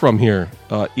pick from here?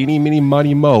 Eeny, meeny,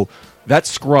 miny, mo. That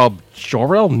scrub,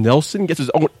 Jorel Nelson, gets his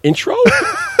own intro?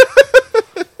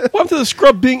 What happened to the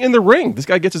scrub being in the ring? This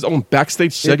guy gets his own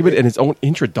backstage segment and his own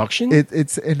introduction?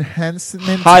 it's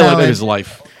enhancement Highlight talent. of his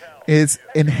life. It's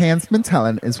enhancement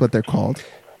talent is what they're called.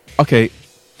 Okay,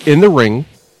 in the ring,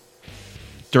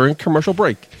 during commercial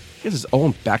break, he has his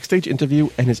own backstage interview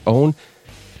and his own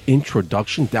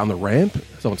introduction down the ramp,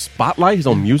 his own spotlight, his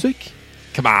own music.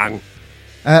 Come on.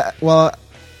 Well,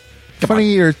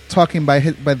 funny you're talking by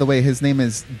the way, his name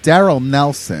is Daryl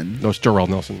Nelson. No, it's Jarrell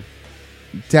Nelson.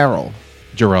 Daryl.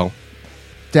 Jarrell.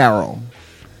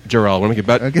 Want to make a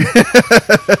bet? Okay.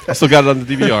 I still got it on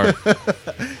the DVR.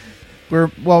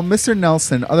 Mr.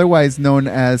 Nelson, otherwise known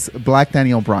as Black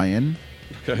Daniel Bryan.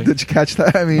 Okay. Did you catch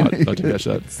that? I mean, How'd you catch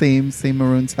that? Same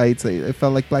maroon tights. It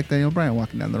felt like Black Daniel Bryan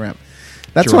walking down the ramp.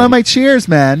 That's Jerome. one of my cheers,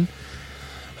 man.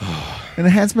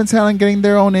 Enhancement talent getting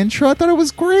their own intro. I thought it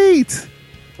was great.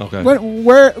 Okay.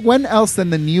 When else in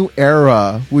the new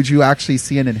era would you actually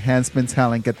see an enhancement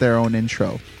talent get their own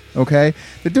intro? Okay,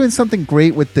 they're doing something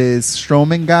great with this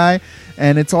Strowman guy,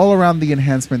 and it's all around the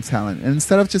enhancement talent. And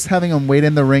instead of just having him wait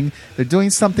in the ring, they're doing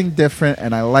something different.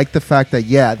 And I like the fact that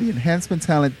the enhancement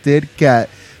talent did get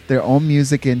their own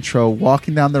music intro,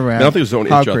 walking down the ramp. I don't think it was his own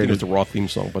How intro. I great think it was the Raw theme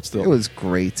song, but still. It was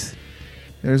great.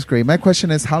 It was great. My question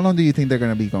is, how long do you think they're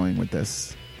going to be going with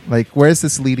this? Like, where is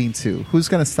this leading to? Who's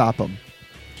going to stop them?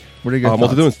 What are your well, thoughts?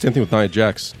 they're doing the same thing with Nia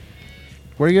Jax.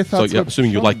 What are your So, thoughts? yeah, with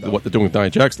assuming you Strowman, like though? what they're doing with Nia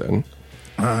Jax, then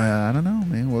I don't know,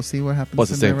 man. We'll see what happens. Well,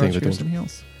 it's the in same their thing they're Cheers doing. and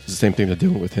Heels. it's the same thing they're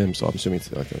doing with him. So I'm assuming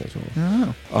it's like that as well.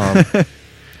 I don't know.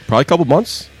 Probably a couple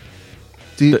months.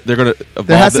 Do you, They're going to evolve.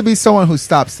 there has to be someone who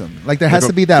stops them. Like there has They're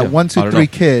to be go- that yeah, 1, 2, I don't 3 know.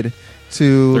 kid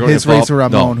to They're gonna his evolve- Razor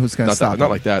Ramon no, who's going to not stop that, him. not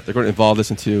like that. They're going to evolve this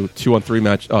into 2-on-3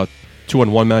 match,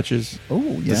 2-on-1 matches. Oh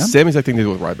The yeah. same exact thing they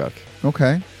do with Ryback.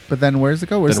 Okay, but then where's it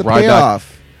go? Where's Then the Ryback-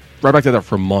 payoff? Ryback did that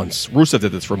for months. Rusev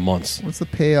did this for months. What's the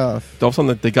payoff? All of a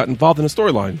sudden, they got involved in a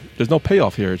storyline. There's no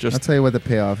payoff here. It's I'll just tell you what the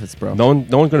payoff is, bro. no one's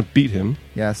going to beat him.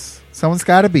 Yes, someone's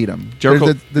got to beat him.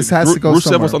 Jericho. This has to go Rusev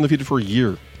somewhere. was undefeated for a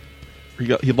year.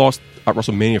 He lost at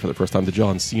WrestleMania for the first time to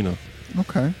John Cena.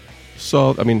 Okay,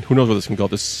 So I mean, who knows where this can go?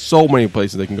 There's so many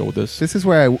places they can go with this. this is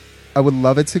where I would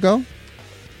love it to go.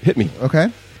 Hit me.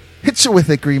 Okay, hit you with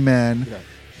it, Green Man. Yeah.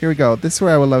 Here we go. This is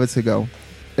where I would love it to go.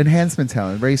 Enhancement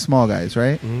talent, very small guys,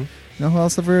 right? Mhm. You know who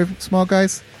else are very small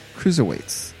guys?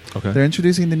 Cruiserweights. Okay. They're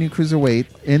introducing the new cruiserweight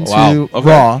into Wow. Okay.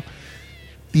 Raw.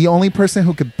 The only person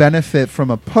who could benefit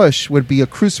from a push would be a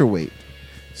cruiserweight.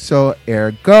 So,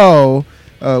 ergo,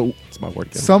 That's my word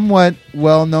again. somewhat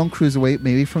well-known cruiserweight,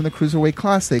 maybe from the Cruiserweight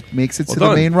Classic, makes it Well to the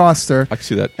done. main roster I can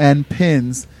see that. and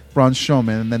pins Braun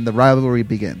Strowman, and then the rivalry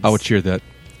begins. I would cheer that.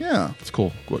 Yeah, It's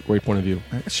cool. Great point of view.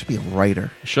 that should be a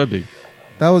writer. It should be.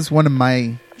 That was one of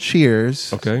my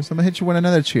cheers. Okay. So I'm going to hit you with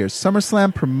another cheers.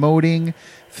 SummerSlam promoting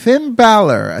Finn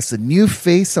Balor as the new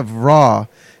face of Raw.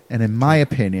 And in my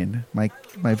opinion, my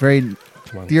very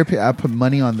on. dear, I put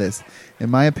money on this. In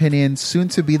my opinion, soon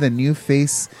to be the new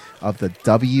face of the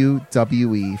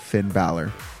WWE, Finn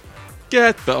Balor.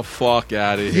 Get the fuck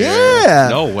out of here. Yeah.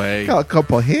 No way. Got a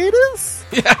couple haters?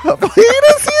 Yeah. A couple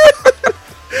haters here?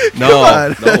 No.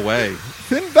 on. No way.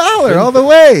 Finn Balor all the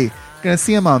way. Gonna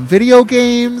see him on video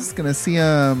games. Gonna see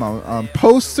him on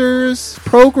posters,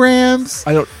 programs,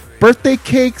 I don't. birthday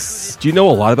cakes. Do you know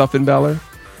a lot about Finn Balor?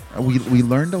 We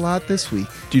learned a lot this week.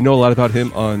 Do you know a lot about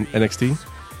him on NXT?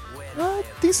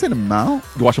 Decent amount.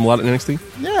 You watch him a lot on NXT?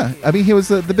 Yeah. I mean, he was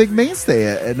the big mainstay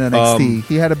at NXT.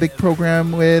 He had a big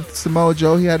program with Samoa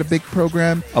Joe. He had a big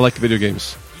program I like video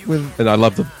games, with, and I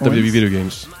love the Owens? WWE video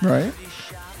games. right?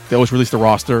 They always release the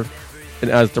roster,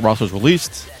 and as the roster is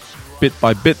released, bit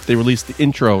by bit, they release the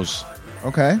intros,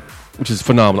 Okay. which is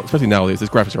phenomenal, especially nowadays. These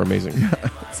graphics are amazing.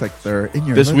 It's like they're in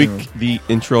your This living week, the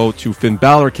intro to Finn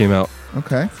Balor came out. room.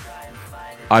 Okay.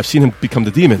 I've seen him become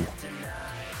the Demon,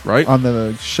 right? On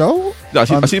the show? No,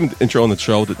 on- I see him the intro on the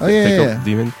show. Oh, yeah, take yeah, over yeah. the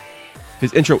Demon.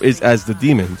 His intro is as the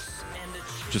Demon,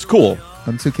 which is cool.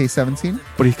 On 2K17?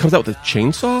 But he comes out with a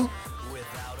chainsaw.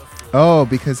 Oh,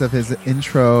 because of his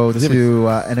intro Does he to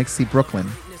NXT Brooklyn.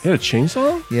 He had a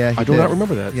chainsaw. Yeah, he I do did. not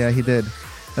remember that. Yeah, he did.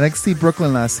 NXT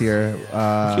Brooklyn last year,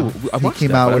 I he watched came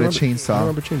that, out but I with a remember- chainsaw. I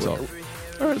remember chainsaw.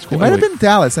 All right, that's It cool. might have Anyway, been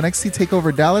Dallas. NXT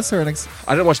Takeover Dallas or NXT.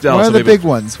 I didn't watch Dallas. One so of the maybe- big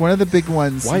ones. One of the big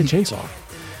ones. Why a chainsaw?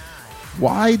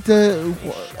 Why the?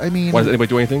 I mean, Why does anybody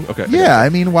do anything? Okay. yeah. I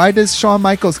mean, why does Shawn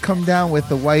Michaels come down with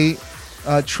the white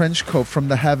trench coat from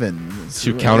the heavens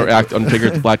To counteract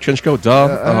Undertaker's black trench coat. Duh.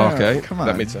 Oh, okay. come on.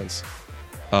 That made sense.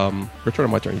 Your turn or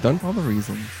my turn? You done? All the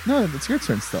reasons. No, it's your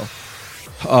turn still.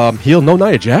 Heel no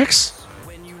Nia Jax?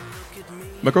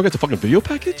 My girl gets a fucking video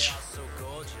package?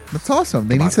 That's awesome.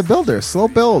 They Come need on. to build her. Slow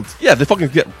build. Yeah, they fucking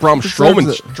get Braun Deserves Strowman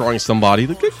it. drawing somebody.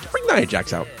 Like, bring Nia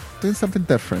Jax out. Doing something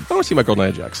different. I want to see my girl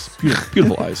Nia Jax. Beautiful,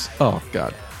 beautiful eyes. Oh,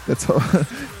 God. That's all. She's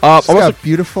I'm also got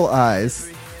beautiful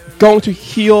eyes. going to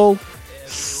heel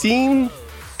Sin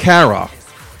Cara.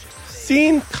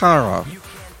 Sin Cara.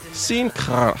 Sin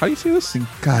Cara. How do you say this? There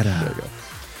Cara. you go.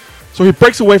 So he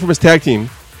breaks away from his tag team,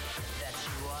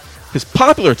 his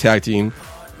popular tag team,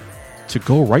 to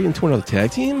go right into another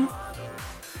tag team?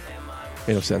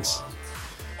 Made no sense.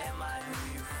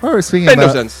 Well, we're speaking Made no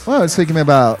about. sense. Well, we're speaking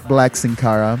about Black Sin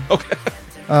Cara. Okay.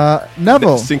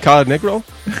 Neville. Sin Cara Negro?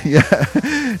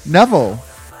 Yeah, Neville.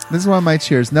 This is one of my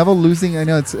cheers. Neville losing. I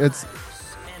know it's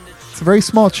a very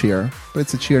small cheer, but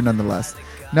it's a cheer nonetheless.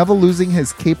 Neville losing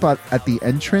his cape at the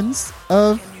entrance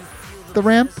of the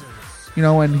ramp. You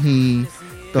know when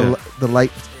the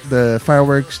light, the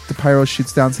fireworks, the pyro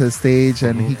shoots down to the stage,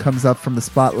 and he comes up from the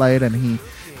spotlight, and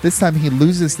this time he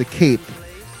loses the cape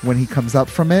when he comes up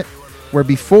from it. Where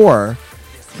before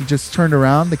he just turned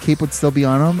around, the cape would still be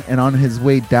on him, and on his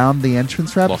way down the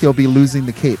entrance ramp, Lost he'll be losing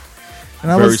the cape.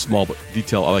 And Very small, but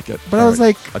detail. I like it. But I was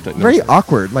like, I didn't very notice that.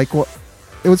 awkward. Like, what?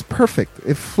 It was perfect.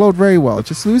 It flowed very well.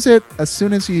 Just lose it as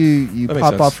soon as you That makes pop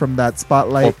sense. off from that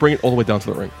spotlight. Oh, bring it all the way down to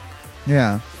the ring.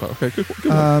 Yeah. Oh, okay, good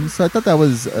one. So I thought that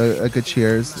was a good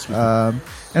cheers. And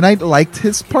I liked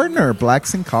his partner, Black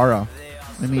Sin Cara.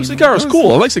 I mean, Sin Cara's it was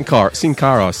cool. I like Sin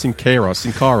Cara.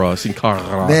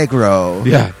 Negro.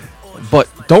 Yeah, but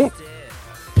don't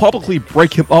publicly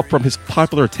break him up from his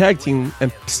popular tag team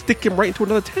and stick him right into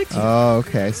another tag team. Oh,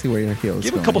 okay. I see where your heel is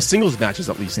Give him a going. couple singles matches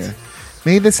at least. Yeah.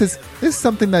 Maybe this is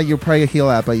something that you're probably a heel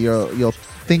at, but you'll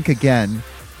think again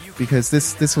because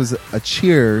this was a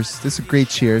cheers. This is a great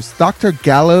cheers. Dr.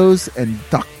 Gallows and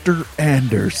Dr.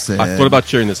 Anderson I thought about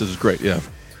cheering this. This is great. Yeah.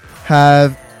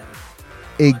 have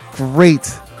a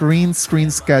great green screen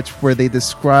sketch where they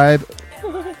describe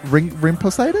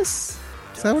rhymphositis.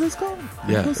 Is that what it's called?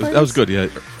 Yeah, Rhymphositis? that was good. Yeah,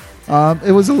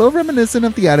 It was a little reminiscent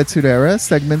of the Attitude Era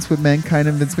segments with Mankind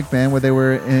and Vince McMahon where they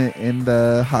were in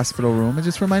the hospital room. It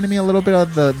just reminded me a little bit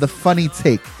of the funny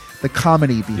take, the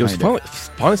comedy behind it was it.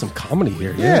 finally some comedy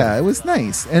here. Yeah, it was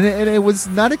nice. And it was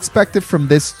not expected from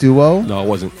this duo. No, it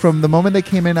wasn't. From the moment they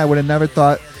came in, I would have never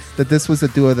thought that this was a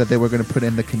duo that they were going to put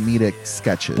in the comedic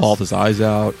sketches. Balled his eyes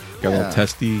out. Got a Yeah. little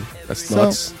testy. That's So,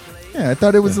 nuts. Yeah, I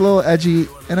thought it was a little edgy,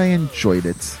 and I enjoyed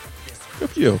it. Good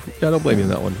for you. Yeah, I don't blame you on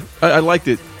that one. I liked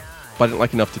it, but I didn't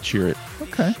like enough to cheer it.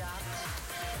 Okay.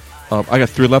 I got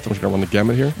 3 left. I'm just going to run the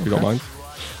gamut here, if you don't Okay. mind.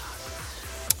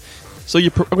 So I'm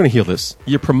going to heal this.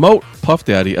 You promote Puff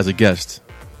Daddy as a guest,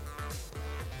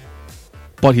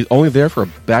 but he's only there for a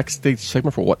backstage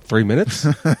segment for, 3 minutes?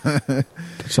 Did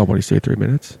somebody say 3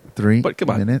 minutes? 3 But come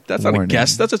on, minute that's not a warning.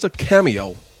 guest. That's just a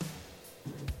cameo.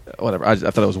 Whatever. I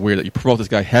thought it was weird that you promote this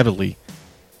guy heavily.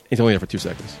 He's only there for 2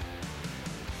 seconds.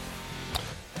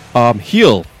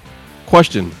 Heel.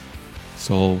 Question.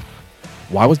 So,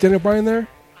 why was Daniel Bryan there?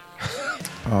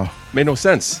 Oh. Made no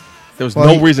sense. There was Well,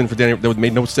 no he- reason for Daniel. That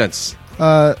made no sense.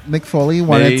 Mick Foley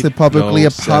wanted Made to publicly no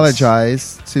sense.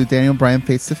 apologize to Daniel Bryan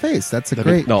face to face. That's a That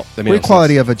great, made- no, that made great no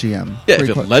quality sense. of a GM. Yeah, Great if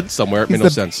it quality. led somewhere, it made He's no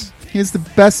the- sense. He's the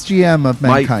best GM of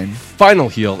mankind. My final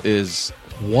heel is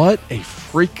what a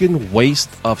freaking waste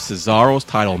of Cesaro's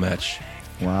title match.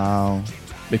 Wow.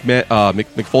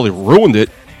 Mick Foley ruined it.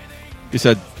 He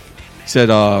said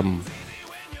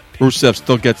Rusev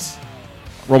still gets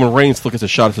Roman Reigns still gets a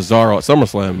shot at Cesaro at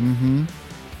SummerSlam. Mm-hmm.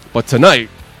 But tonight,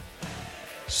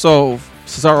 so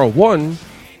Cesaro won.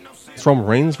 It's Roman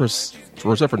Reigns versus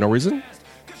Rusev for no reason.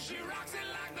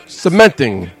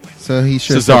 Cementing. So he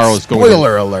should Cesaro's going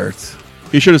spoiler alert.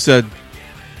 He should have said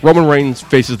Roman Reigns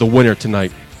faces the winner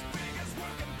tonight.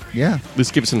 Yeah. At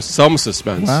least give him some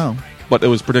suspense. Wow. But it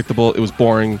was predictable. It was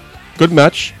boring. Good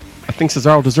match. I think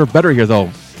Cesaro deserved better here, though.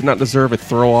 Did not deserve a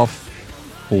throw-off,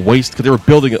 a waste, because they were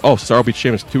building it. Oh, Cesaro beat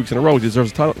Sheamus 2 weeks in a row. He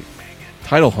deserves a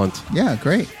title hunt. Yeah,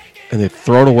 great. And they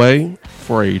throw it away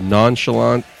for a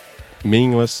nonchalant,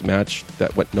 meaningless match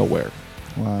that went nowhere.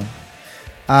 Wow.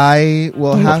 I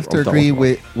will I'm have to done agree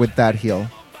with with that heel.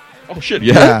 Oh, shit,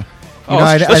 yeah? Yeah. Oh,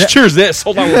 You know, let's cheers this.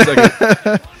 Hold on one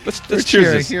second. Let's cheers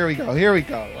Cheers. this. Here we go. Here we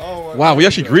go. Oh, Wow, we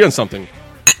actually agree on something.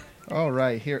 all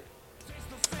right. Here.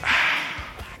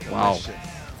 Wow. Delicious.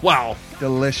 Wow.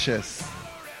 Delicious.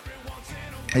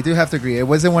 I do have to agree. It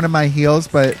wasn't one of my heels,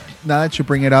 but now that you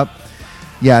bring it up,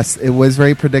 yes, it was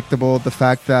very predictable. The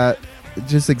fact that,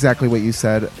 just exactly what you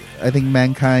said, I think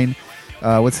Mankind,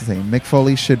 what's his name? Mick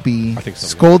Foley should be I think so, yeah.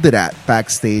 scolded at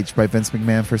backstage by Vince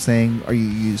McMahon for saying, "Are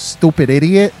you stupid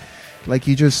idiot?" Like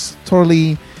you just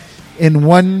totally, in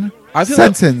one I feel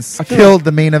sentence, I feel killed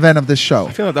the main event of the show.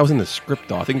 I feel like that was in the script,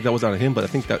 though. I think that was out of him, but I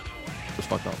think that was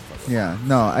fucked up. Yeah,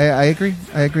 no, I agree.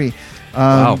 I agree.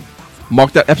 Wow.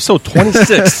 Mark that episode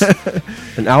 26.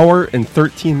 An hour and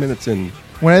 13 minutes in.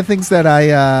 One of the things that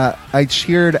I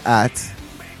cheered at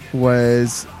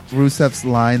was Rusev's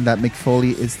line that Mick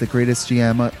Foley is the greatest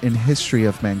GM in history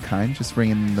of mankind. Just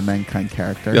bringing in the Mankind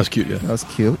character. That was cute, yeah. That was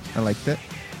cute. I liked it.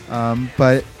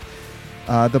 But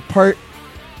the part,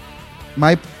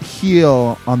 my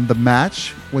heel on the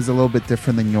match was a little bit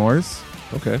different than yours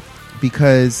Okay.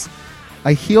 because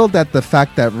I healed at the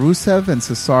fact that Rusev and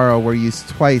Cesaro were used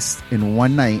twice in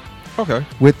one night Okay.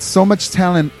 with so much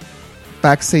talent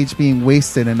backstage being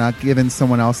wasted and not giving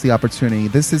someone else the opportunity.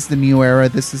 This is the new era.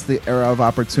 This is the era of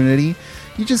opportunity.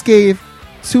 You just gave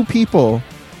 2 people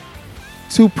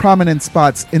 2 prominent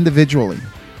spots individually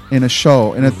in a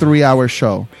show, in a 3-hour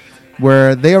show,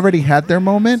 where they already had their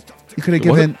moment. You could have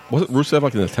given... Wasn't Rusev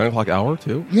like in the 10 o'clock hour,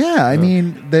 too? Yeah, I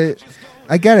mean,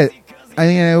 I get it. I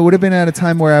mean, it would have been at a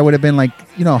time where I would have been like,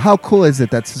 how cool is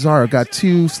it that Cesaro got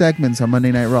 2 segments on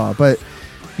Monday Night Raw? But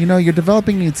you're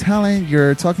developing new talent.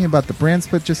 You're talking about the brand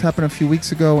split just happened a few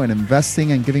weeks ago and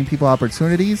investing and giving people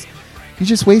opportunities. You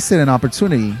just wasted an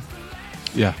opportunity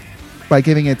Yeah. by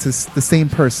giving it to the same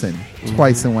person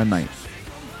twice in one night.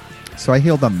 So I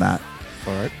healed on that.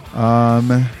 All right.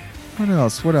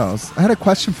 What else? I had a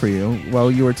question for you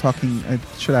while you were talking. I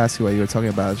should ask you while you were talking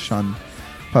about Sean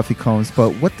Puffy Combs.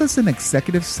 But what does an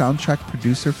executive soundtrack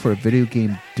producer for a video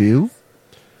game do?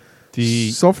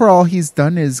 So far, all he's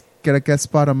done is get a guest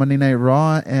spot on Monday Night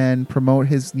Raw and promote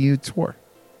his new tour.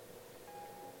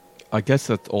 I guess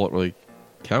that's all it really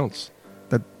counts.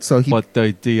 But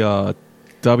the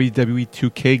WWE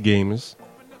 2K games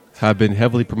have been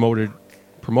heavily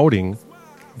promoting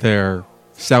their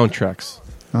soundtracks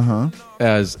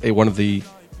as one of the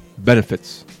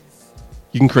benefits.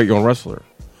 You can create your own wrestler.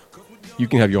 You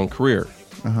can have your own career.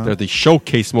 They're the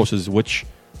showcase motions, which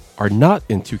are not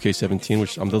in 2K17,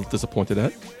 which I'm a little disappointed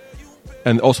at.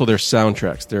 And also their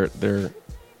soundtracks.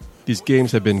 These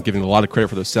games have been given a lot of credit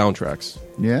for their soundtracks.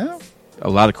 Yeah? A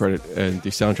lot of credit, and the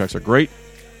soundtracks are great.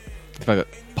 The fact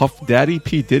that Puff Daddy,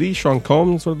 P. Diddy, Sean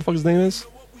Combs, what the fuck his name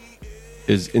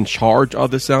is in charge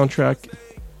of the soundtrack.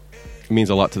 It means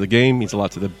a lot to the game, means a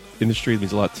lot to the industry,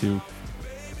 means a lot to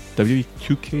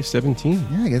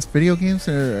W2K17. Yeah, I guess video games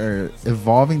are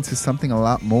evolving to something a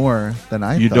lot more than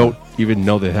I You thought. don't even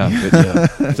know they have. But yeah,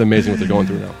 it's amazing what they're going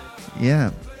through now.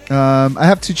 Yeah. I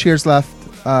have 2 cheers left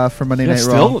for Monday Night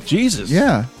Still? Raw. Jesus.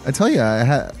 Yeah, I tell you,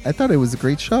 I thought it was a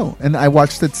great show, and I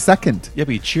watched it second. Yeah,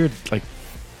 but you cheered like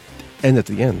end at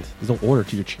the end. There's no order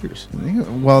to your cheers.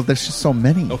 Well, there's just so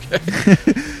many. Okay.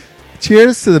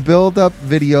 Cheers to the build-up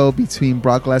video between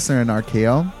Brock Lesnar and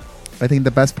RKO. I think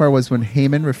the best part was when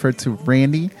Heyman referred to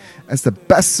Randy as the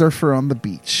best surfer on the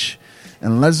beach,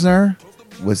 and Lesnar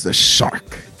was the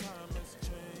shark.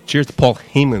 Cheers to Paul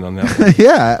Heyman on that one.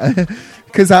 Yeah,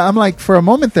 because I'm like, for a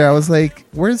moment there, I was like,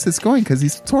 where is this going? Because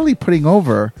he's totally putting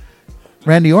over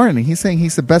Randy Orton. He's saying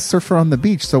he's the best surfer on the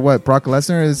beach. So what, Brock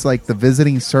Lesnar is like the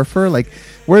visiting surfer? Like,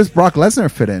 where does Brock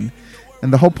Lesnar fit in?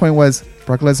 And the whole point was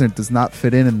Brock Lesnar does not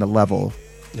fit in the level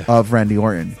of Randy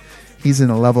Orton. He's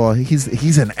in a level,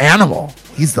 he's an animal.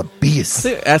 He's the I beast.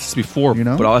 think I asked this before,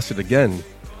 but I'll ask it again.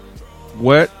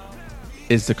 What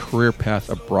is the career path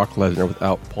of Brock Lesnar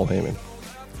without Paul Heyman?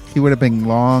 He would have been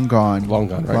long gone. Long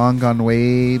gone, right? Long gone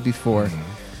way before.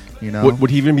 You know, Would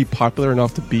he even be popular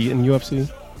enough to be in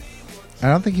UFC? I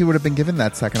don't think he would have been given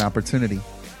that second opportunity.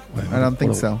 I don't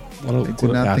think so. I do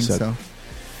not think so.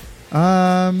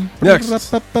 Next.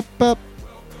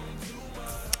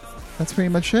 That's pretty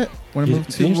much it. Want to move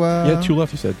to? Yeah, 2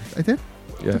 left. You said. I did.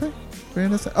 Yeah. Did I? Very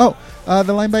nice. Oh,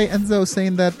 the line by Enzo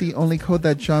saying that the only code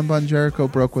that John Bon Jericho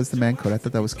broke was the man code. I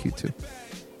thought that was cute too.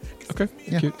 Okay.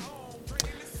 Yeah. Cute.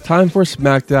 Time for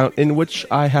SmackDown, in which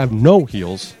I have no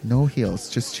heels. No heels,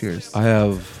 just cheers. I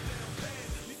have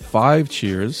 5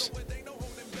 cheers.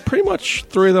 Pretty much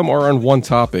 3 of them are on one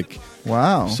topic.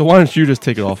 Wow. So why don't you just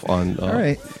take it off on? All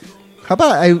right. How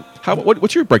about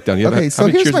what's your breakdown? Okay, so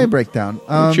here's my breakdown.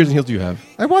 What cheers and heels do you have?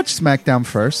 I watched SmackDown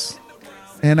first,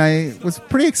 and I was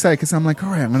pretty excited because I'm like, all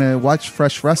right, I'm going to watch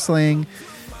fresh wrestling.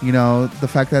 You know, the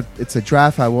fact that it's a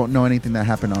draft, I won't know anything that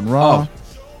happened on Raw.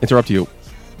 Interrupt you.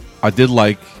 I did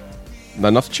like, not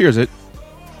enough to cheers it,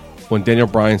 when Daniel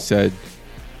Bryan said,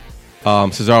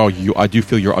 Cesaro, I do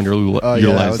feel you're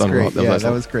underutilized on Raw.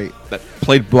 That was great. That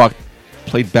played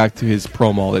back to his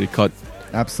promo that he cut.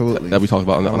 Absolutely. That we talked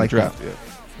about on the draft. That.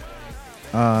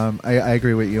 Yeah. I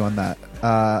agree with you on that.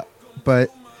 But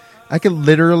I could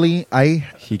literally...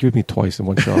 He gave me twice in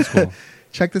one shot. Cool.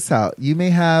 Check this out. You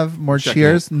may have more Check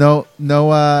cheers. it. No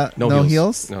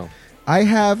heels. No. I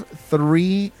have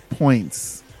 3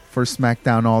 points for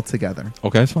SmackDown altogether.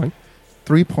 Okay, that's fine.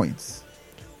 3 points.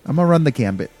 I'm going to run the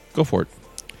gambit. Go for it.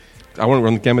 I want to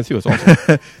run the gambit too. It's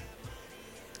awesome.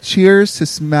 Cheers to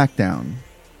SmackDown.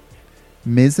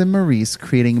 Miz and Maurice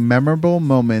creating memorable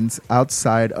moments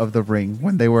outside of the ring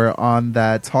when they were on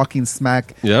that Talking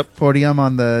Smack podium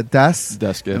on the desk,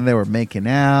 and they were making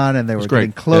out and they were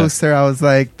getting closer. Yeah. I was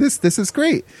like, this is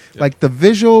great. Yeah. Like the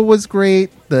visual was great.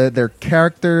 Their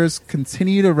characters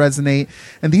continue to resonate,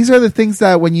 and these are the things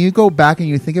that when you go back and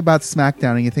you think about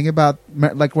SmackDown and you think about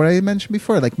like what I mentioned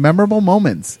before, like memorable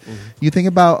moments. Mm-hmm. You think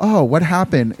about what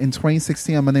happened in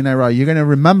 2016 on Monday Night Raw. You're gonna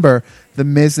remember the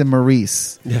Miz and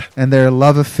Maurice and their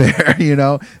love affair, you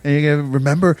know, and you're gonna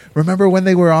remember when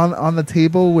they were on the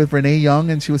table with Renee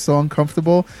Young and she was so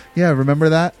uncomfortable. Yeah, remember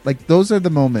that? Like those are the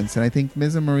moments, and I think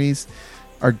Miz and Maurice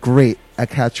are great at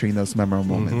capturing those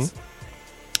memorable moments.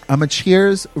 I'm a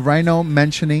cheers Rhino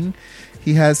mentioning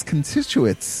he has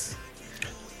constituents.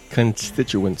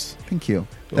 Thank you.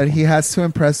 That he has to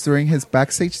impress during his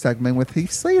backstage segment with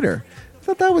Heath Slater. I thought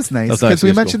thought that was nice That's nice. because we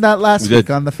Yes, mentioned cool. that last We week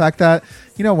did. on the fact that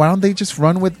why don't they just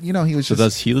run with he was So just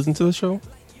does he listen to the show?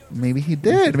 maybe he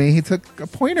did. Maybe he took a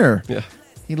pointer. Yeah.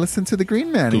 He listened to the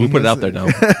Green Man. Dude, we put it out there now.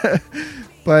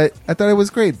 But I thought it was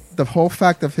great. The whole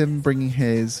fact of him bringing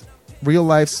his real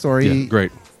life story Yeah,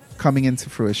 great. coming into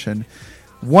fruition.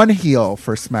 One heel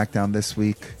for SmackDown this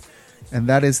week, and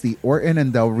that is the Orton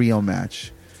and Del Rio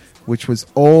match, which was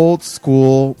old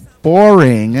school,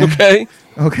 boring. Okay.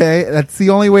 Okay, that's the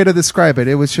only way to describe it.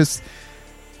 It was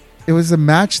a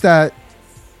match that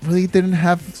really didn't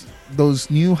have those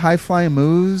new high-flying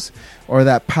moves or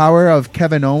that power of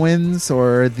Kevin Owens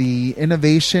or the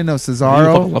innovation of I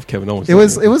Cesaro. love Kevin Owens. It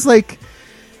was like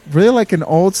really like an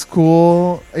old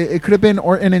school. It could have been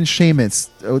Orton and Sheamus.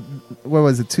 What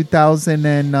was it?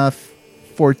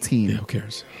 2014. Yeah, who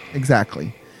cares?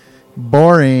 Exactly.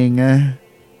 Boring. And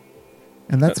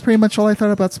that's pretty much all I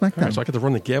thought about All SmackDown. right, so I get to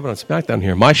run the gambit on SmackDown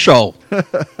here. My show.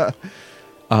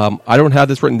 I don't have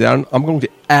this written down. I'm going to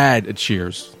add a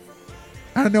cheers.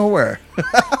 Out of nowhere.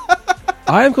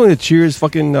 I am going to cheers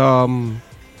fucking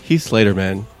Heath Slater,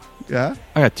 man. Yeah.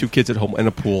 I got 2 kids at home and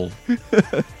a pool.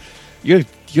 You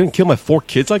gonna kill my 4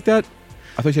 kids like that?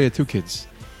 I thought you said you had 2 kids.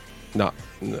 No,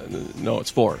 it's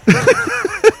 4.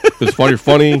 It's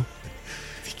funny.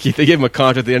 They gave him a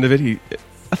contract at the end of it.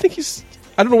 I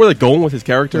don't know where they're going with his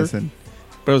character, Listen,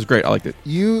 but it was great. I liked it.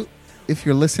 if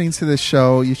you're listening to this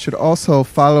show, you should also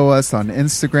follow us on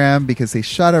Instagram because a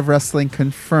Shot of Wrestling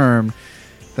confirmed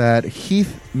that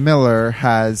Heath Miller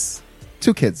has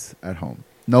 2 kids at home.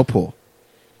 No pool.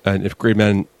 And if Great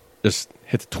Man just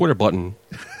hit the Twitter button,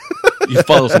 you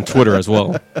follow us on Twitter as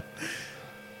well.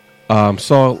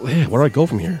 So, yeah, where do I go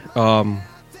from here?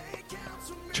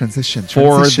 Transition.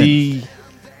 For the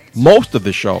most of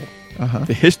the show,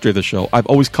 the history of the show, I've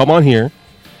always come on here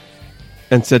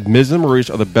and said Miz and Maurice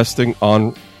are the best thing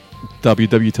on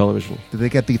WWE television. Did they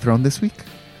get dethroned this week?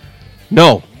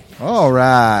 No, All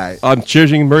right. I'm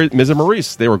cheering Miz and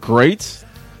Maurice. They were great.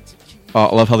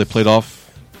 I love how they played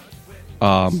off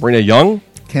Renee Young.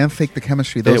 Can't fake the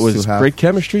chemistry those It was two have. great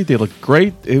chemistry. They looked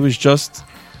great. It was just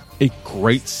a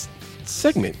great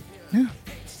segment. Yeah.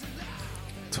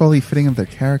 Totally fitting of their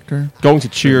character. Going to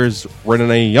cheers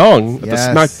Renee Young at Yes.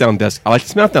 the SmackDown desk. I like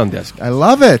the SmackDown desk. I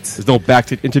love it. There's no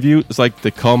backstage interview. It's like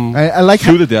they come I like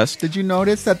to the desk. Did you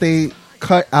notice that they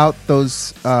cut out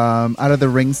those out of the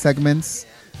ring segments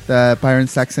that Byron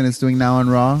Saxon is doing now on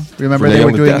Raw? Remember Renee they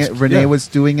were on the doing desk. it. Renee Yeah. was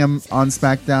doing them on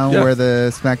SmackDown Yeah. where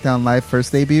the SmackDown Live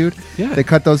first debuted. Yeah. They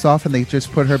cut those off and they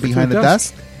just put her behind the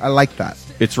desk. I like that.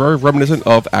 It's very reminiscent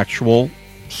of actual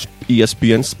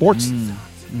ESPN sports.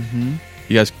 Mm-hmm.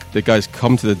 The guys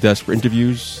come to the desk for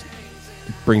interviews,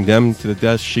 bring them to the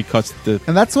desk. She cuts the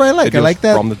And that's what I like. I videos like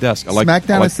that from the desk. I like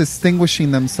SmackDown I is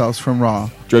distinguishing themselves from Raw.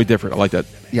 very different. I like that.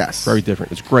 Yes. Very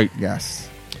different. It's great. Yes.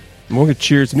 I'm going to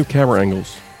cheers new camera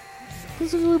angles.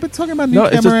 We've been talking about new No,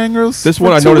 it's camera just- angles this for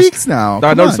one I 2 noticed- weeks now. No,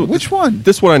 I Come noticed on. Which one?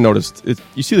 This one I noticed.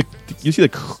 You see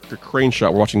the crane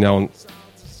shot we're watching now, and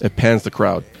it pans the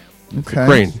crowd. Okay. The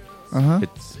crane. Uh-huh.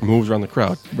 It moves around the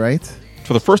crowd. Right?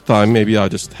 For the first time, maybe I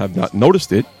just have not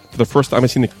noticed it. For the first time,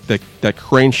 I've seen that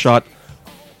crane shot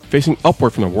facing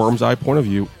upward from the worm's eye point of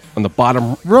view on the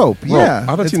bottom Rope. Yeah.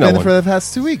 I haven't It's seen been that one. for the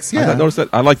past 2 weeks. I Yeah. have not noticed that.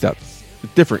 I like that.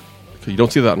 It's different. You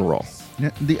don't see that in Raw. Yeah,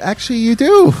 actually, you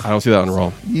do. I don't see that in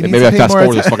Raw. You And need maybe to I pay fast more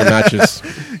forward those fucking matches.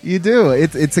 You do.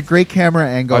 It's a great camera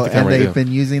angle, I like the camera, and they've yeah.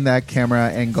 been using that camera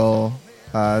angle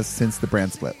since the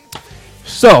brand split.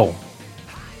 So,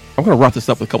 I'm going to wrap this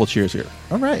up with a couple of cheers here.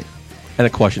 All right. And a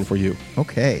question for you.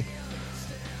 Okay.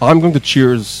 I'm going to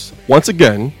cheers once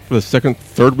again for the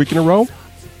third week in a row,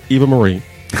 Eva Marie.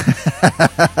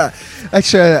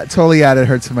 Actually, I totally added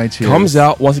her to my cheers. Comes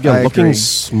out once again I looking agree.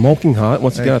 smoking hot.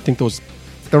 Once again, I think those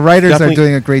The writers are definitely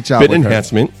doing a great job bit with her.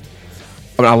 enhancement.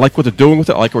 I mean, I like what they're doing with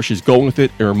it. I like where she's going with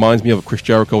it. It reminds me of Chris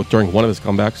Jericho during one of his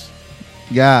comebacks.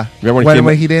 Yeah. Remember when he came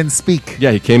when out- he didn't speak.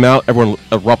 Yeah, he came out, everyone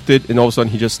erupted, and all of a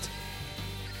sudden he just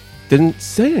didn't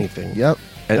say anything. Yep.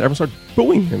 And everyone started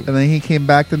booing him. And then he came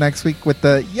back the next week with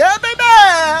the "Yeah,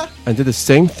 baby, And did the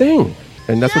same thing.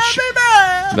 And that's yeah, what she,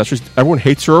 baby." that's what everyone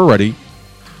hates her already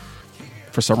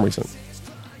for some reason.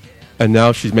 And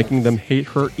now she's making them hate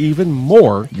her even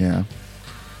more. Yeah.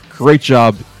 Great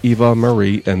job, Eva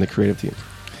Marie and the creative team.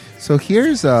 So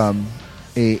here's a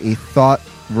thought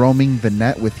roaming the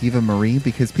net with Eva Marie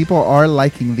because people are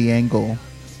liking the angle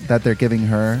that they're giving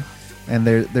her, and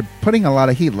they're putting a lot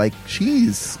of heat. Like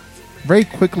she's very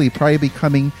quickly probably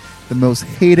becoming the most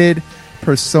hated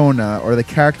persona or the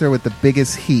character with the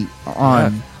biggest heat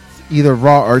on either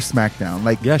Raw or SmackDown.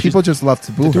 Like Yeah, people just love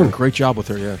to boo They're doing her. a great job with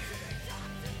her, yeah.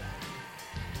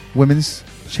 Women's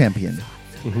champion.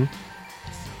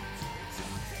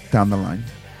 down the line.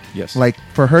 Yes. Like,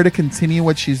 for her to continue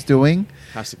what she's doing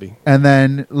has to be. and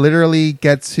then literally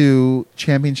get to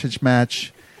championship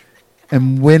match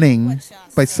and winning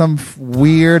by some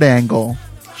weird angle.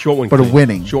 She won't win But clean.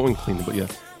 winning. She won't win clean, but yeah.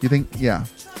 You think? Yeah.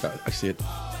 I see it.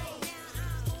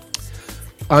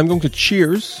 I'm going to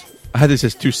cheers. I had this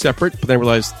as two separate, but then I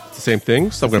realized it's the same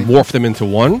thing, so I'm going to morph them into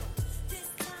one.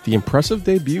 The impressive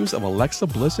debuts of Alexa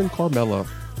Bliss and Carmella.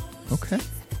 Okay.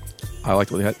 I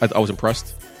liked what they had. I was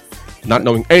impressed. Not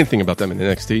knowing anything about them in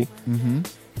NXT.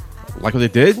 Like what they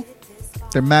did.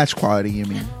 Their match quality, you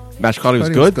mean? Match quality was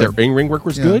Quality good. was good. Their in-ring work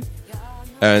was Yeah. good.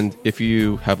 And if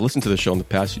you have listened to the show in the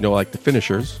past, you know I like the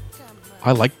finishers.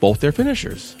 I like both their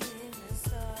finishers.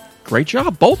 Great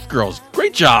job, both girls.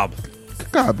 Great job.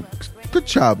 Good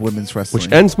job, women's wrestling.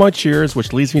 Which ends my cheers,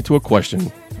 which leads me to a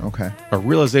question. Okay. A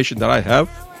realization that I have,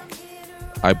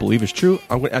 I believe is true.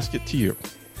 I'm going to ask it to you.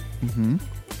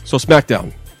 So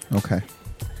SmackDown Okay.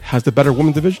 has the better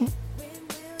women's division.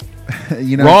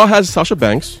 You know. Raw has Sasha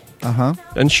Banks Uh-huh.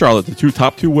 and Charlotte, the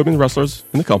top two women wrestlers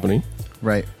in the company.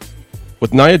 Right.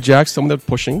 With Nia Jax, someone they're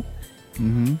pushing.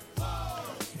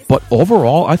 But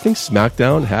overall, I think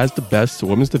SmackDown has the best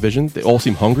women's division. They all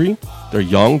seem hungry. They're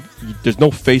young. There's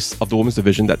no face of the women's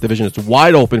division. That division is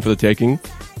wide open for the taking.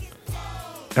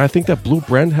 And I think that Blue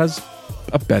Brand has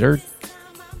a better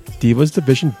Divas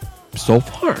division so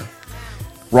far.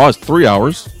 Raw is 3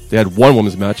 hours. They had one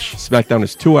women's match. SmackDown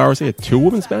is 2 hours. They had two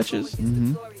women's matches.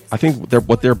 I think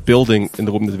what they're building in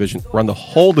the women's division, around the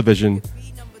whole division,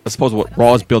 as opposed to what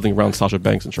Raw is building around Sasha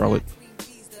Banks and Charlotte,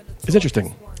 is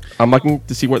interesting. I'm liking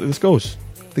to see where this goes.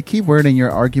 The key word in your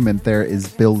argument there is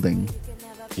building.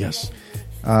 Yes.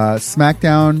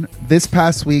 SmackDown this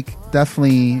past week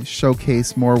definitely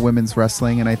showcased more women's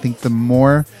wrestling, and I think the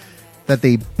more that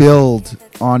they build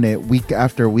on it week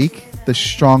after week, the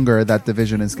stronger that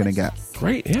division is going to get.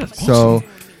 Great. Yeah. It's So, awesome.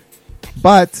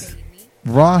 but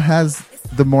Raw has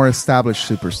the more established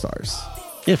superstars.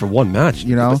 Yeah, for one match.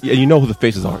 You know? Yeah, you know who the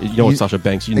faces are. You know it's Sasha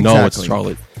Banks. You know it's Exactly.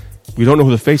 Charlotte. We don't know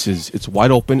who the face is. It's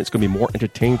wide open. It's going to be more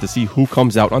entertaining to see who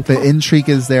comes out on top. The intrigue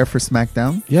is there for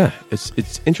SmackDown. Yeah, it's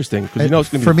interesting because you know it's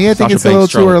going to be For me, I think Sasha it's a little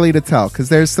Banks, too Charlotte. early to tell because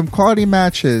there's some quality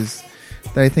matches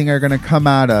that I think are going to come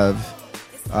out of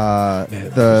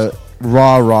the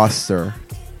Raw roster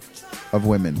of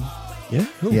women. Yeah,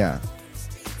 who? Yeah.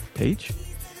 Paige.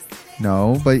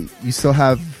 No, but you still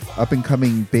have up and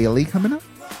coming Bailey coming up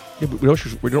Yeah, but we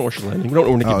don't know where she's landing. We don't know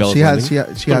where Nikki Oh, Bella's she has-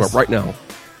 landing. she Talking has- about right now.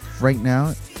 right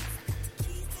now.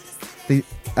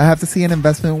 I have to see an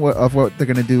investment of what they're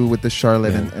going to do with the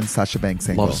Charlotte Man. and Sasha Banks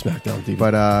angle. Love SmackDown,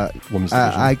 Diva. But Women's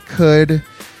division. I could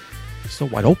It's so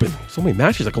wide open. So many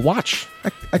matches I could watch.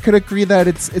 I could agree that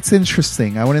it's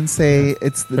interesting. I wouldn't say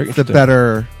it's Very the interesting.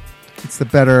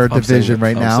 better I'm division saying that-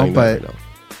 right I'm now, saying that but right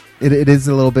now. it is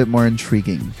a little bit more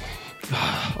intriguing.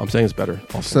 I'm saying it's better.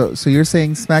 Also. So you're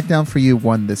saying SmackDown for you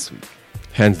won this week?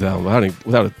 Hands down,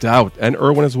 without a doubt. And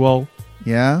Irwin as well,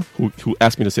 Yeah. who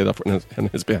asked me to say that on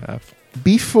his behalf.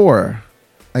 Before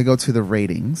I go to the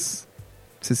ratings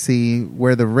to see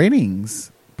where the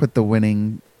ratings put the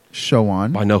winning show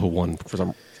on, I know who won for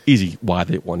some easy why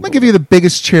they won. I'm gonna give you the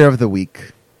biggest cheer of the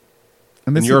week.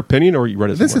 And in your opinion, or you read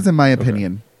it this somewhere? is in my Okay.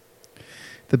 opinion.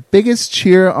 The biggest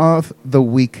cheer of the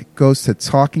week goes to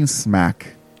Talking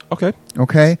Smack. Okay.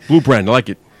 Okay, Blue Brand, I like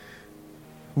it.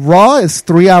 Raw is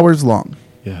 3 hours long.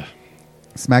 Yeah,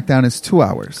 SmackDown is 2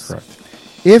 hours. correct.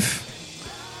 If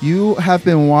you have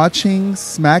been watching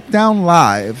SmackDown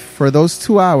live for those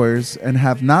 2 hours and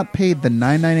have not paid the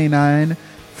 $9.99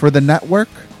 for the network,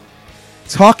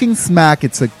 Talking Smack,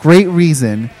 it's a great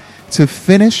reason to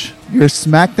finish your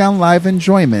SmackDown live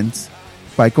enjoyment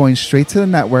by going straight to the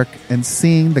network and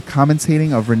seeing the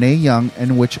commentating of Renee Young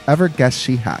and whichever guest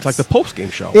she has. It's like the post-game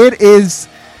show. It is.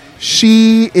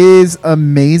 She is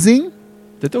amazing.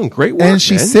 They're doing great work, And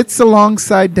she man. sits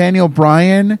alongside Daniel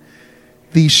Bryan.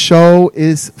 The show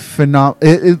is phenomenal.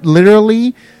 It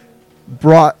literally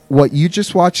brought what you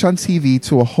just watched on TV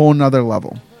to a whole nother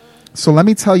level. So let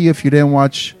me tell you, if you didn't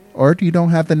watch or you don't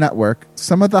have the network,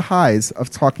 some of the highs of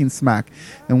Talking Smack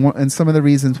and some of the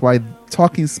reasons why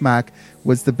Talking Smack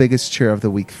was the biggest cheer of the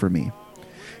week for me.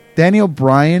 Daniel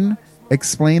Bryan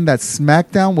explained that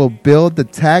SmackDown will build the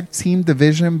tag team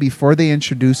division before they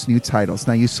introduce new titles.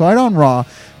 Now, you saw it on Raw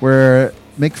where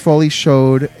Mick Foley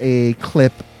showed a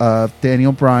clip of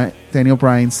Daniel Bryan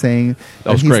saying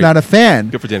that was he's great. not a fan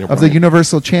Good for Daniel of the Bryan.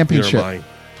 Universal Neither Championship. am I.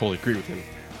 Totally agree with him.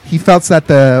 He felt that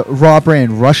the Raw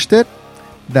brand rushed it,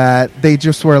 that they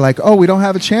just were like, oh, we don't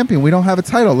have a champion. We don't have a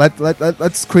title.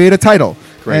 Let's create a title.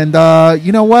 Great. And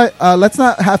you know what? Let's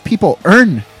not have people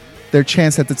earn their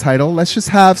chance at the title. Let's just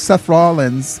have Seth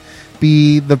Rollins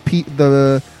be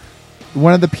the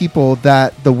one of the people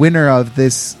that the winner of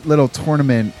this little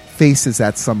tournament faces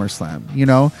at SummerSlam. You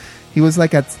know, he was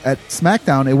like at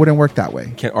SmackDown, it wouldn't work that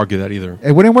way. Can't argue that either.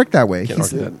 It wouldn't work that way. Can't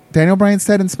argue that. Daniel Bryan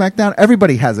said in SmackDown,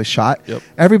 everybody has a shot. Yep.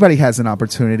 Everybody has an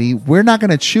opportunity. We're not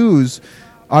going to choose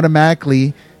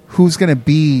automatically who's going to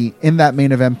be in that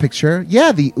main event picture.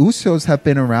 Yeah, the Usos have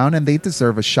been around and they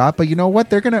deserve a shot, but you know what?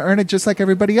 They're going to earn it just like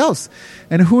everybody else.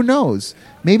 And who knows?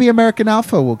 Maybe American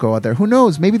Alpha will go out there. Who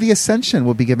knows? Maybe the Ascension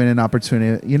will be given an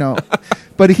opportunity, you know.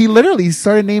 But he literally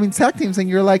started naming tag teams and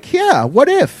you're like, yeah, what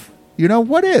if? You know,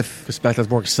 what if? Because SmackDown's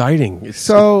more exciting. It's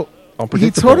So he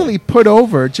unpredictable. totally put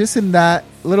over just in that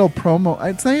little promo.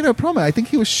 It's not even a promo. I think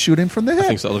he was shooting from the hip. I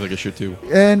think so. I look like a shoot too.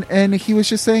 And he was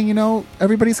just saying, you know,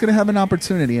 everybody's going to have an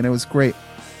opportunity. And it was great.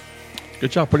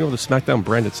 Good job putting over the SmackDown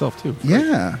brand itself too.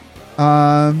 Yeah.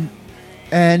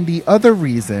 And the other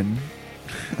reason,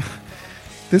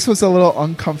 this was a little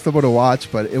uncomfortable to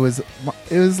watch, but it was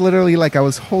literally like I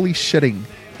was holy shitting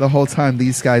the whole time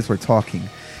these guys were talking.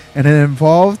 And it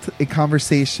involved a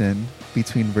conversation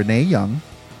between Renee Young,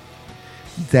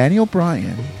 Daniel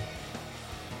Bryan,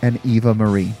 and Eva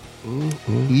Marie.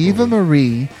 Eva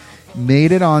Marie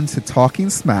made it on to Talking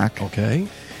Smack. Okay.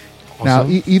 Now,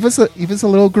 Awesome. Eva's a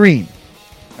little green.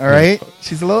 All right?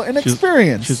 She's a little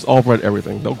inexperienced. She's all red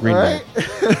everything. No green All bag.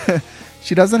 right?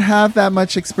 She doesn't have that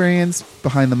much experience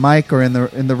behind the mic or in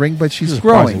the ring, but she's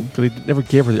growing. Because they never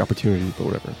gave her the opportunity, but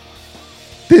whatever.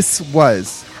 This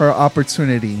was her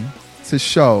opportunity to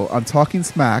show on Talking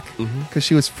Smack, because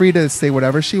she was free to say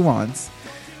whatever she wants,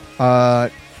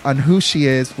 on who she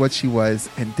is, what she was,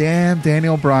 and damn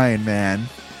Daniel Bryan, man.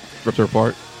 Ripped her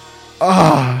apart.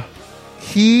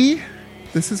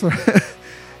 This is what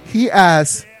he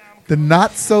asked the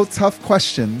not so tough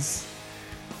questions,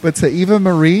 but to Eva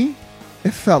Marie,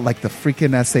 it felt like the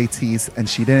freaking SATs, and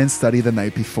she didn't study the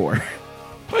night before.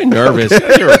 I'm nervous.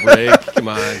 You're a break. Come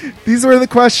on. These were the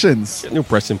questions. Get new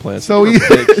breast implants. So You're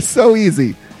a break. so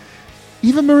easy.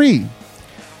 Eva Marie,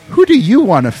 who do you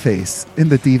want to face in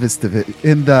the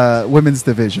in the women's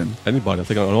division? Anybody. I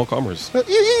think on all comers.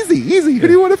 Easy. Who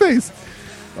do you want to face?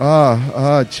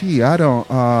 Gee, I don't.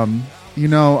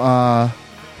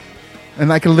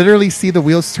 And I can literally see the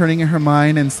wheels turning in her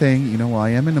mind and saying, you know, well,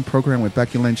 I am in a program with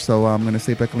Becky Lynch, so I'm going to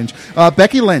say Becky Lynch.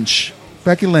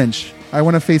 Becky Lynch. I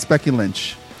want to face Becky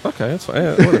Lynch. Okay, that's fine.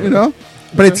 Yeah, whatever. You know?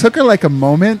 But it took her like a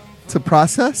moment to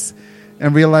process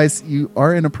and realize you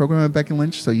are in a program with Becky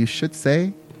Lynch, so you should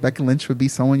say Becky Lynch would be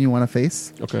someone you want to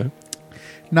face. Okay.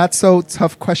 Not so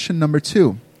tough question number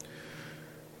 2.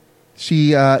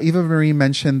 Eva Marie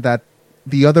mentioned that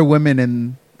the other women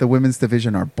in the women's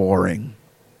division are boring.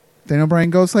 Daniel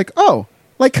Bryan goes like, oh,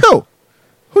 like who?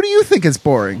 Who do you think is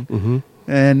boring? Mm-hmm.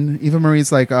 And Eva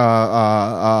Marie's like, boring.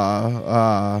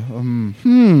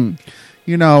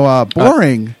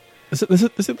 Is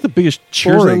it the biggest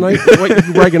cheers Boring. of the night? Why are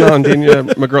you ragging on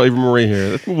my girl Eva Marie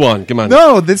here? Let's move on. Come on.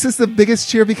 No, this is the biggest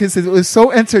cheer because it was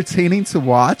so entertaining to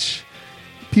watch.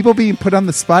 People being put on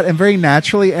the spot and very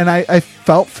naturally. And I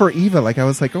felt for Eva. Like, I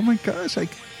was like, oh my gosh, I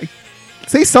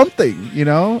say something, you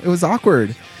know? It was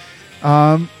awkward.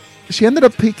 She ended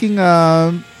up picking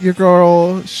your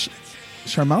girl,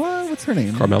 Sharmella? What's her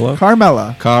name? Carmella.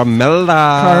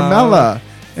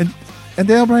 And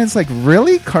Daniel Bryan's like,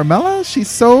 really? Carmella? She's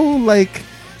so, like,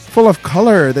 full of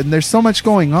color. And there's so much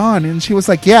going on. And she was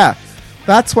like, yeah,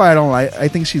 that's why I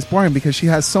think she's boring, because she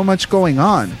has so much going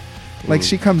on. Like,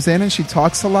 she comes in and she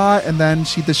talks a lot, and then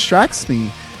she distracts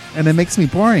me, and it makes me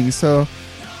boring. So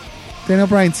Daniel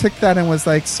Bryan took that and was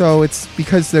like, so it's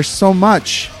because there's so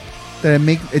much that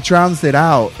it drowns it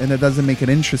out, and it doesn't make it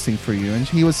interesting for you. And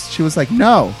she was like,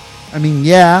 no. I mean,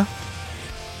 yeah.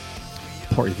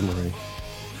 Poor Eva Marie.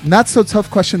 Not so tough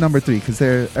question number 3, because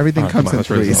everything All right, comes come on, in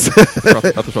threes.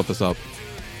 Let's wrap this up.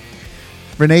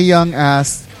 Renee Young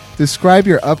asked, describe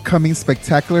your upcoming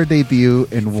spectacular debut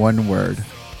in one word.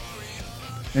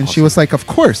 And she was like, of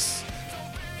course.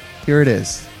 Here it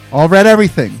is. All read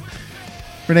everything.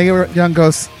 Renee Young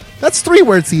goes, that's 3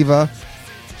 words, Eva.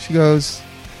 She goes,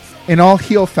 in all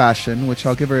heel fashion, which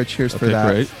I'll give her a cheers for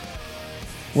that. Great.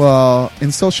 Well,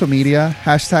 in social media,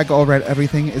 hashtag all read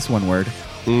everything is 1 word.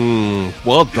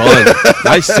 Well done.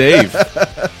 Nice save.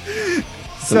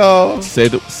 So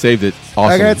saved it.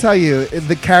 Awesome. I gotta tell you,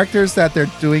 the characters that they're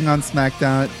doing on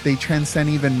SmackDown, they transcend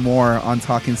even more on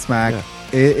Talking Smack. Yeah.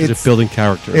 It's They're building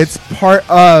characters. It's part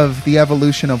of the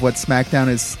evolution of what SmackDown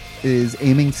is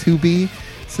aiming to be.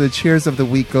 So the cheers of the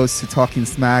week goes to Talking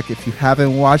Smack. If you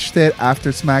haven't watched it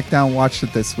after SmackDown, watch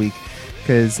it this week,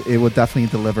 because it will definitely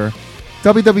deliver.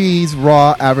 WWE's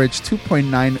Raw averaged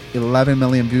 2.911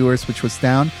 million viewers, which was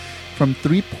down from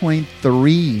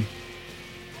 3.3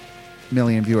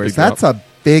 million viewers. Big drop. That's a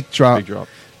big drop. Big drop.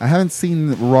 I haven't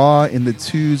seen Raw in the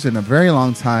 2s in a very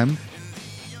long time.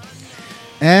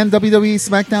 And WWE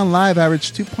SmackDown Live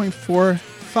averaged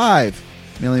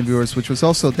 2.45 million viewers, which was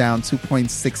also down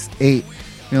 2.68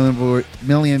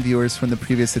 million viewers from the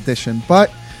previous edition.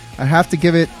 But I have to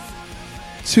give it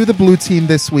to the blue team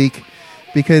this week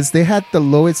because they had the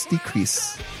lowest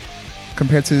decrease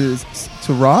compared to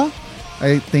Raw.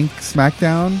 I think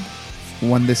SmackDown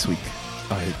won this week.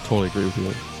 I totally agree with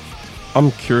you.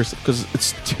 I'm curious because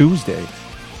it's Tuesday.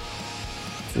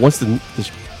 Once the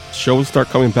shows start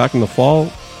coming back in the fall,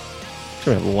 it's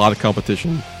going to have a lot of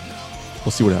competition.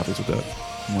 We'll see what happens with that.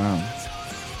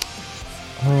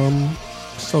 Wow.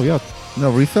 So, yeah.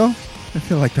 No refill? I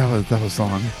feel like that was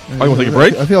long. Oh, you want to take a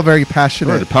break? I feel very All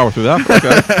passionate. right, to power through that.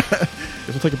 Okay. Guess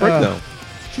we'll take a break now.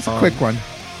 Just a quick one.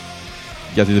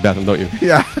 You got to do the bathroom, don't you?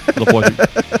 Yeah. Little boy.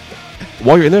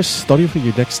 While you're in there, study for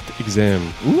your next exam.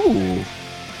 Ooh.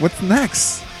 What's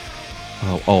next?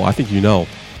 Oh, I think you know.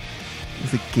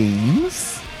 Is it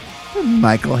games?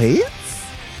 Michael Hayes?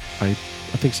 I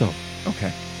think so.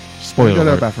 Okay. Spoiler Go to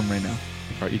the alert. bathroom right now.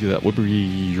 All right, you do that. We'll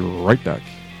be right back.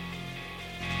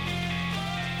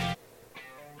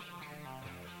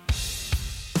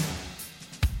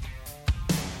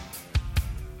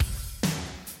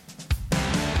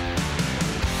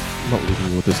 I'm not leaving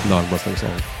you with this non-wrestling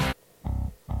song.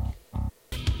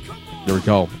 There we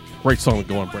go. Great song to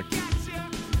go on break.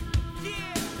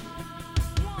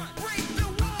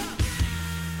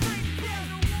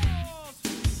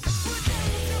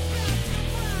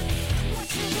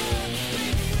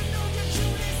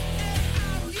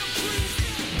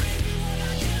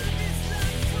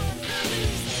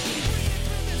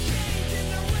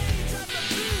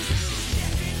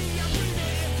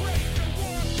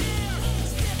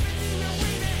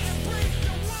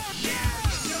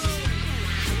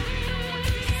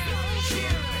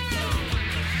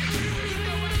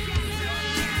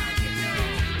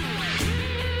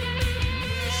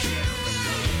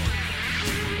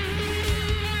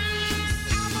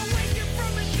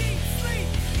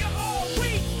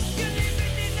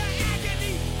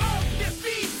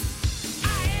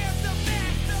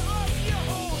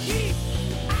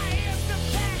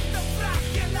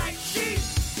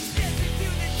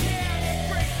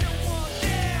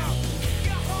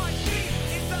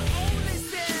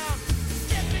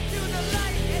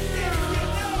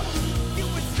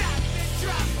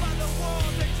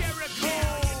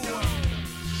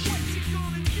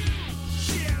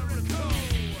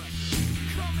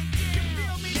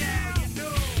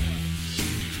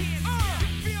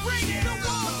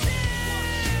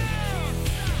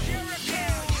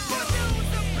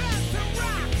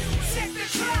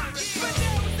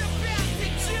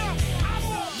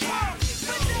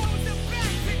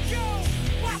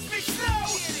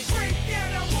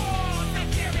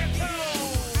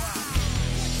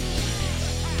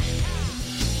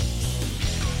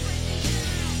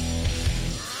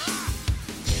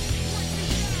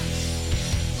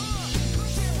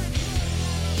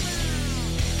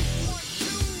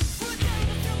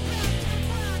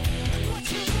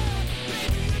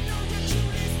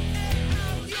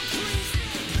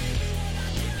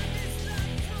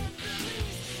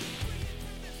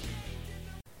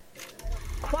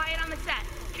 Quiet on the set.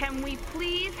 Can we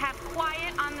please have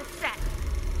quiet on the set?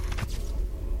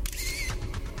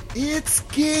 It's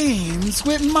games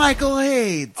with Michael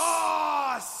Hayes.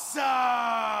 Awesome!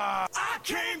 I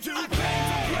came to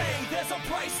play. There's a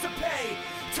price to pay.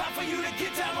 Time for you to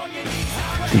get down on your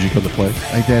knees. Did you come to play?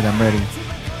 I did. I'm ready.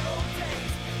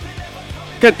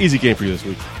 Got an easy game for you this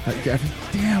week.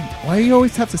 Damn. Why do you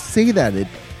always have to say that? It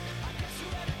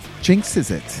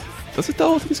jinxes it. Does it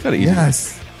though? I think it's kind of easy.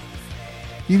 Yes.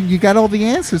 You got all the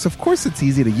answers. Of course it's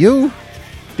easy to you.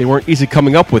 They weren't easy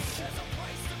coming up with,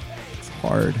 It's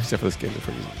hard. except for this game. They're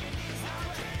pretty easy.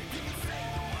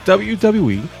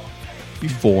 WWE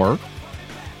before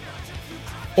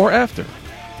or after?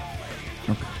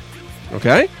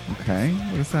 Okay. Okay.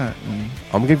 What does that mean?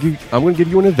 I'm gonna give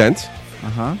you an event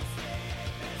Uh-huh.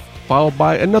 followed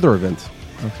by another event.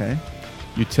 Okay.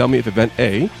 You tell me if event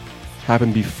A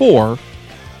happened before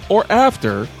or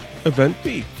after event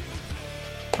B.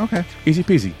 Okay. Easy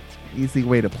peasy. Easy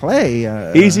way to play.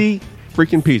 Easy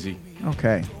freaking peasy.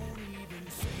 Okay.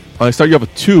 I start you off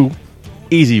with two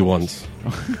easy ones.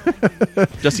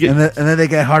 Just to get And then they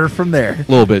get harder from there. a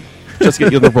little bit. Just to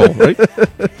get you in the roll, right?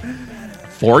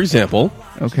 For example,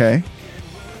 Okay.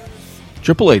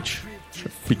 Triple H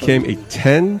became a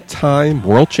 10-time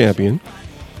world champion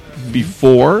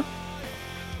before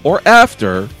or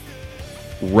after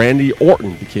Randy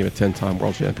Orton became a 10-time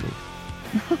world champion.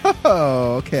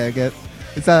 Oh, okay.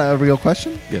 Is that a real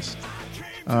question? Yes.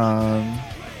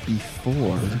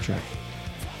 Before. Check.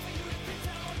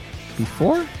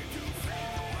 Before?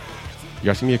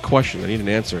 You're asking me a question. I need an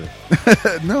answer.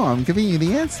 No, I'm giving you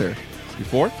the answer.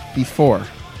 Before? Before.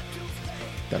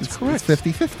 That's It's correct.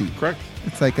 50-50. Correct.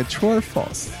 It's like a true or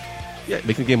false. Yeah,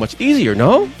 making the game much easier,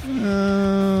 no?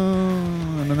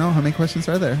 I don't know. How many questions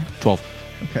are there? 12.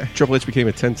 Okay. Triple H became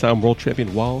a 10-time world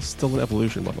champion while still in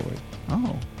evolution, by the way.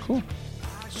 Oh, cool.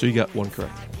 So you got one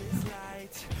correct.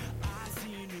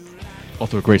 Off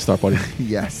to a great start, buddy.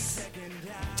 Yes.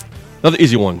 Another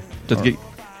easy one. Just get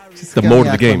Just the got mode me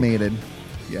of the game. acclimated.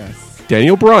 Yes.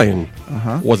 Daniel Bryan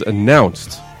Uh-huh. was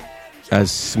announced as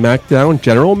SmackDown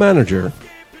General Manager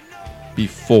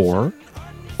before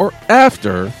or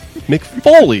after Mick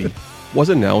Foley was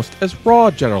announced as Raw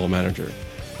General Manager.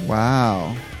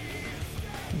 Wow.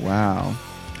 Wow.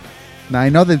 Now, I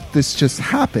know that this just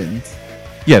happened,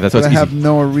 Yeah, that's but what's I easy. have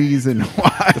no reason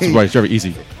why. That's right. It's very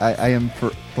easy. I am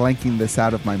blanking this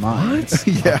out of my mind. What?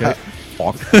 Yeah. Okay.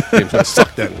 Fuck. Game's gonna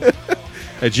suck then.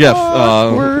 Hey, Jeff.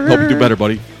 Awkward. Hope you do better,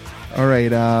 buddy. All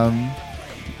right.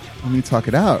 Let me talk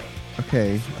it out.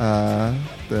 Okay.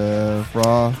 The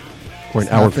Raw. We're an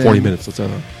hour and 40 happened. minutes.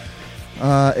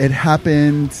 Let's It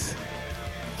happened.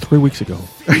 3 weeks ago.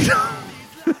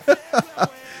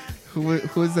 Who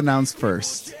was announced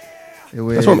first? It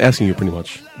was That's what I'm asking you, pretty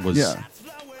much. Was Yeah.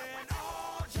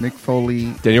 Mick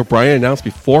Foley. Daniel Bryan announced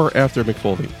before or after Mick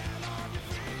Foley?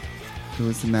 Who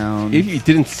was announced? If you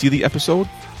didn't see the episode,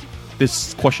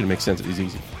 this question makes sense. It's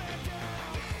easy.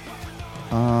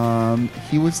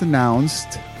 He was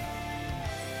announced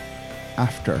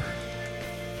after.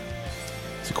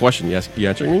 It's a question. You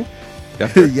answering me?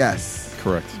 After? Yes,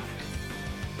 Correct.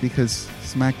 because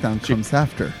SmackDown comes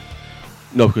after.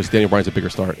 No, because Daniel Bryan's a bigger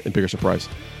start and bigger surprise.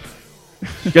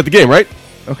 You got the game, right?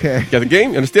 Okay. You got the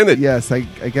game? You understand it? Yes, I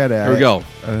get it. Here we go.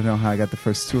 I don't know how I got the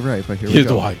first two right, but here we Here's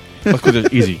go. the why. Let's go to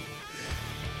the easy.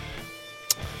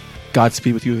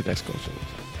 Godspeed with you. The next question.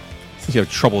 Since you have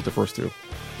trouble with the first two.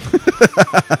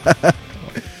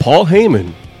 Paul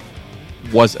Heyman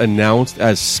was announced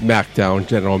as SmackDown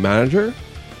General Manager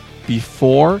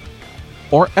before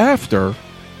or after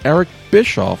Eric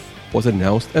Bischoff was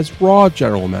announced as Raw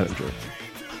General Manager.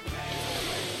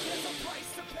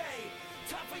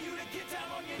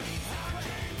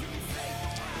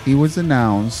 He was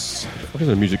announced We're going to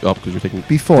the music up because you're taking...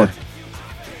 before.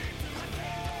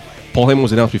 Paul Heyman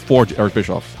was announced before Eric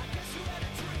Bischoff.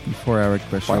 Before Eric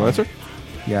Bischoff. Final answer?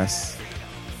 Yes.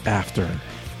 After.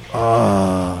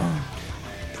 I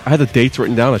had the dates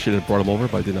written down. I should have brought them over,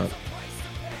 but I did not.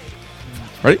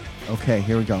 Ready? Okay,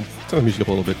 here we go. Turn the music up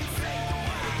a little bit.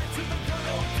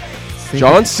 Say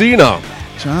John it. Cena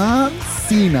John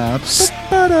Cena.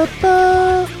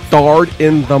 Ba-da-ba. starred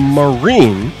in the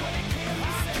Marine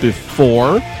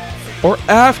before or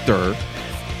after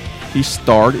he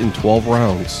starred in 12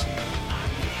 rounds.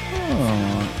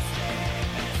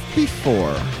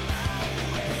 Before.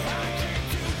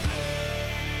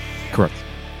 Correct.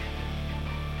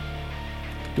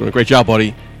 Doing a great job,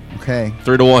 buddy. Okay.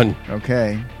 3-1.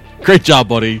 Okay. Great job,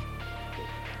 buddy.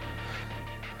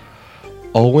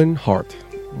 Owen Hart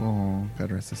Oh,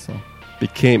 God rest his soul.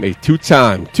 became a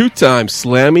two-time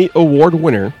Slammy Award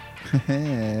winner I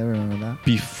remember that.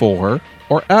 before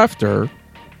or after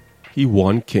he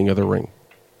won King of the Ring.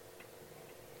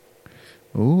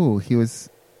 Ooh, he was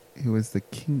the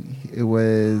king. It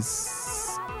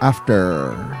was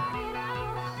after.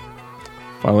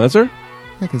 Final answer? Yeah,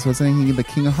 because wasn't he the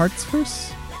King of Hearts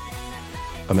first?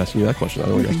 I'm asking you that question. I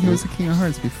don't I know think he was the King of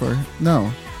Hearts before.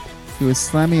 No, he was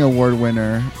Slammy Award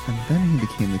winner, and then he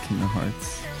became the King of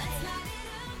Hearts.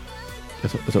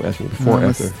 That's what I'm asking you. Before or No,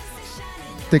 after? let's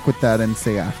stick with that and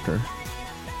say after.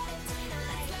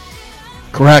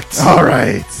 Correct. All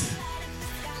right.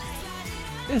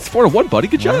 It's 4-1, buddy.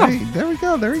 Good job. All right, there we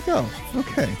go. There we go.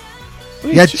 Okay.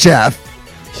 We Yeah, need Jeff.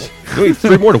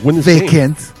 3 more to win this game.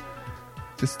 Vacant.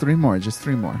 Just three more.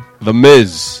 The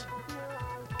Miz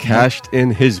cashed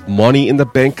in his Money in the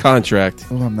Bank contract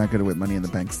Oh, I'm not good with Money in the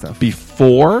Bank stuff.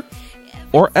 before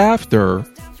or after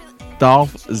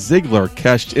Dolph Ziggler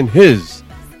cashed in his.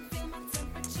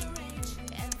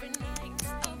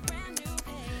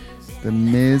 The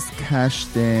Miz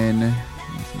cashed in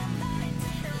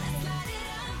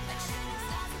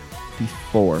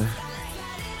before.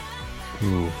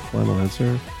 Ooh, final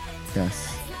answer.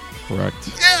 Yes. Correct.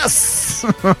 Yes.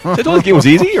 I told you the game was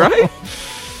easy, right?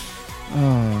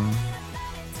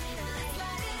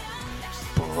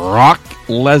 Brock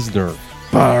Lesnar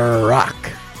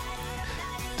Barack.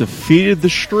 defeated the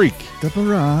Streak The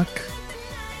Barack.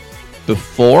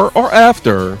 before or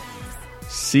after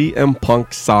CM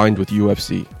Punk signed with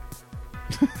UFC?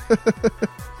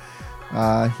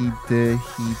 He did.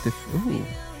 Ooh.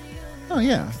 Oh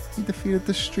yeah, he defeated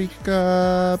the Streak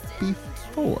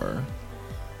before.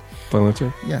 Final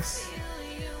answer? Yes.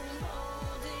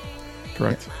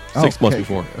 Correct. Oh, 6 months okay.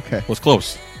 before. Okay. Was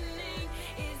close.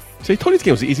 See, Tony's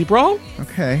game was easy, bro.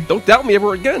 Okay. Don't doubt me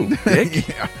ever again, dick.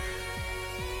 Yeah.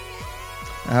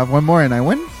 I have one more and I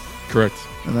win. Correct.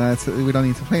 And that's we don't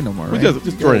need to play no more, We right?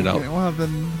 just throwing it out. Well,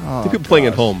 then, The people playing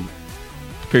at home,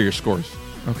 compare your scores.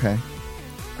 Okay.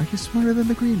 Are you smarter than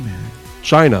the Green Man?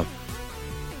 China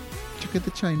Look at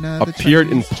the China. appeared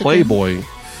in Chinese chicken. Playboy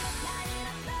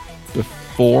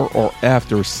before or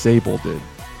after Sable did.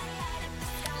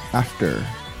 After.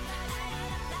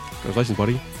 Congratulations,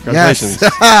 buddy. Congratulations.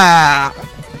 Yes.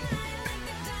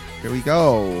 Here we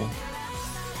go.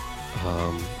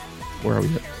 Where are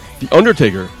we at? The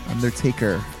Undertaker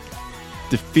Undertaker.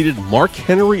 defeated Mark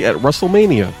Henry at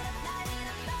WrestleMania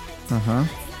Uh-huh.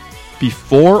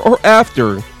 before or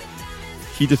after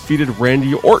he defeated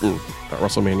Randy Orton at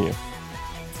WrestleMania.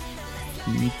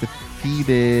 He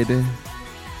defeated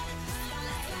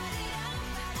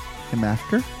him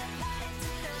after?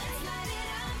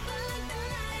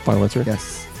 Final answer?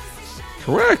 Yes.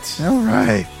 Correct. All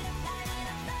right.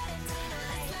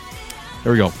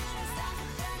 There we go.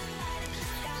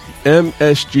 The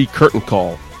MSG curtain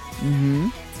call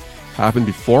happened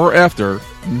before or after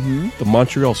the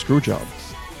Montreal Screwjob.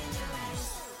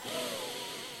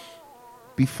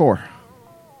 Before.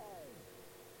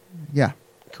 Yeah.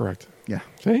 Correct. Yeah.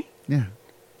 See? Yeah.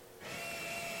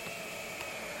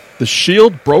 The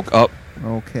Shield broke up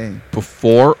Okay.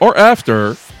 before or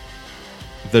after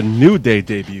the New Day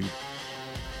debuted.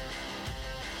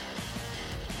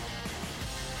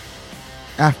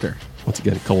 After. Once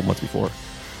again, a couple months before.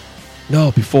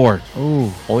 No, before.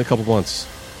 Oh. Only a couple months.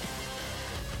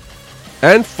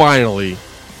 And finally,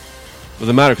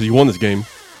 doesn't matter because you won this game.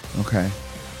 Okay.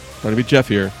 Trying to be Jeff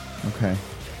here. Okay.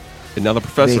 And now the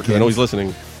professor, because I know he's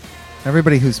listening.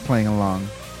 Everybody who's playing along,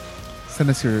 send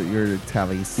us your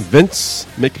tallies. Vince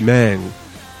McMahon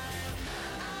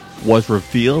was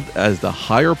revealed as the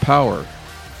higher power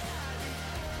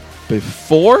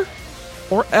before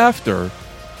or after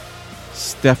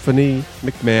Stephanie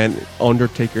McMahon and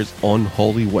Undertaker's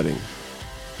unholy wedding.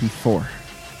 Before.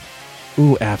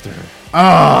 Ooh, after her.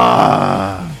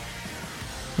 Ah.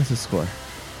 What's the score?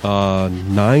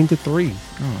 9-3.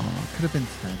 Oh, could have been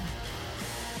 10.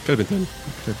 Could have been 10.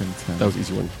 Could have been 10. That was an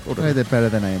easy one. But I did better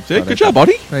than I See, thought good I job, did.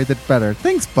 buddy. I did better.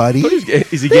 Thanks, buddy.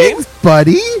 Easy game. Thanks,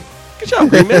 buddy. Good job,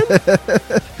 Green Man.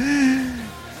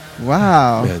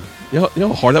 Wow. Man, you know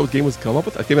how hard that game was to come up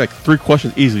with? I gave me like 3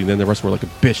 questions easily, and then the rest were like a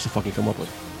bitch to fucking come up with.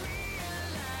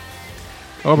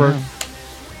 However, Yeah.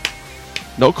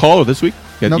 no caller this week.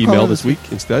 You had No email caller this this week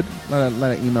instead. A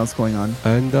lot of emails going on.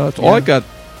 And that's all I got.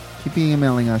 Keep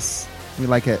emailing us. We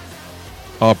like it.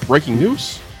 Breaking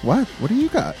news. What? What do you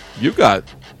got? You got,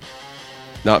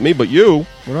 not me, but you,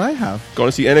 What do I have? going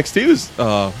to see NXT this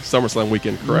SummerSlam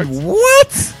weekend, correct?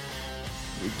 What?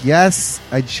 Yes,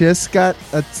 I just got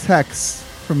a text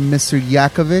from Mr.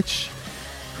 Yakovich,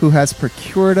 who has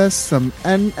procured us some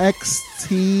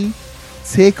NXT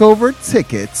TakeOver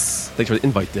tickets. Thanks for the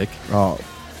invite, Dick. Oh,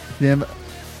 did I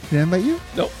invite you?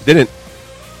 No, didn't.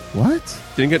 What?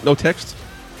 Didn't get no text.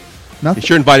 He Nothing.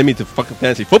 sure invited me to fucking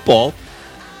fantasy football,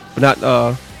 but not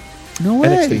No way.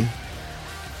 NXT.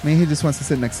 Maybe he just wants to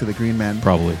sit next to the Green Man.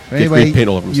 Probably. But Get anyway, green paint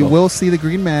all over you himself. will see the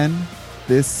Green Man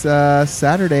this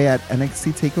Saturday at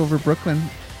NXT TakeOver Brooklyn.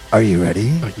 Are you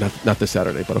ready? Like, not this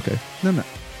Saturday, but okay.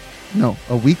 No,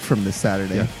 a week from this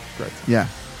Saturday. Yeah, correct. Yeah.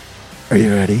 Are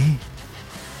you ready?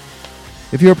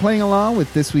 If you're playing along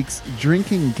with this week's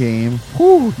drinking game,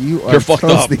 whew, you are You're fucked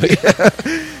up.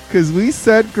 Because we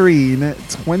said green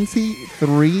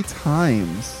 23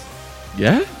 times.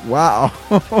 Yeah? Wow.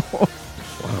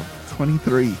 Wow.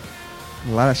 23.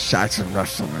 A lot of shots of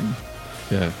wrestling.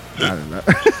 Yeah. I don't know.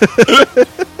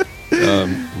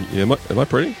 Yeah, am I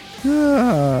pretty?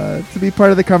 To be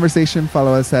part of the conversation,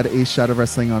 follow us at A Shot of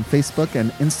Wrestling on Facebook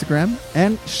and Instagram,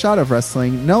 and Shot of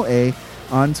Wrestling, no A,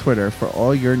 on Twitter for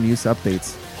all your news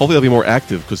updates. Hopefully I'll be more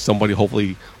active because somebody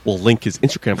hopefully will link his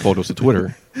Instagram photos to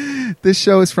Twitter. This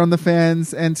show is from the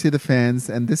fans and to the fans,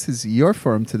 and this is your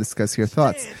forum to discuss your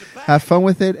thoughts. Have fun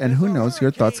with it, and who knows,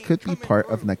 your thoughts could be part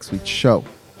of next week's show.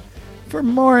 For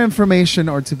more information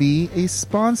or to be a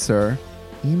sponsor,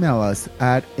 email us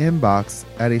at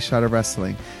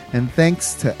inbox@ashotofwrestling. And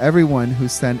thanks to everyone who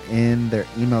sent in their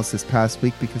emails this past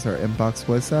week, because our inbox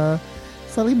was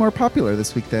slightly more popular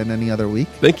this week than any other week.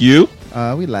 Thank you.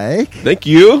 We like. Thank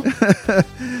you.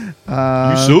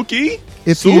 Yusuke?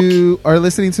 If Suk? you are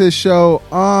listening to the show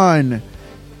on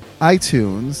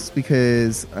iTunes,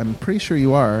 because I'm pretty sure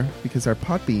you are, because our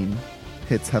Podbean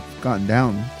hits have gone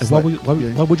down. And why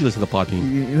would you listen to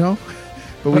Podbean? You know?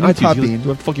 But we On need iTunes, Podbean. do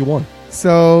what the fuck you want.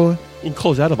 So You can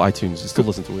close out of iTunes and still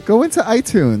listen to it. go into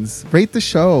iTunes, rate the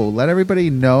show, let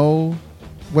everybody know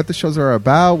what the shows are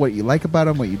about, what you like about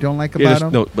them, what you don't like about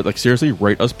them. No, but like seriously,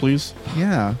 rate us, please.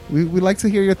 Yeah, we like to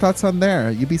hear your thoughts on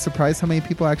there. You'd be surprised how many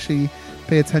people actually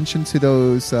pay attention to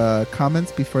those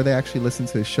comments before they actually listen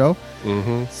to the show.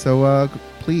 Mm-hmm. So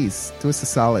please do us a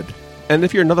solid. And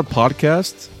if you're another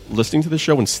podcast listening to the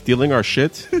show and stealing our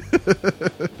shit,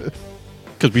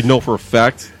 because we know for a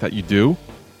fact that you do,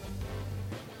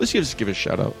 let's just give it a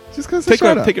shout out. Just because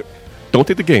take it. Don't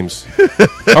take the games.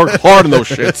 I worked hard on those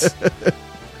shits.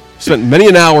 Spent many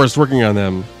an hours working on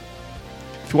them.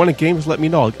 If you want a game, just let me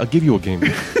know. I'll give you a game.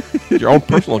 Your own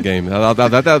personal game. How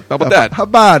about that? How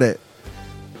about it?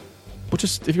 But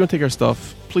just if you want to take our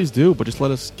stuff, please do. But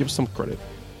just give us some credit.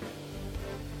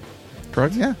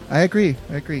 Correct? Yeah, I agree.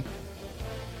 I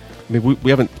mean,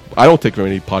 we haven't. I don't take very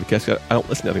many podcasts. I don't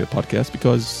listen to any of the podcasts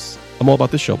because I'm all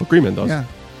about this show. But Greenman does. Yeah,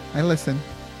 I listen.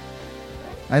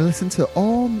 I listen to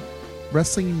all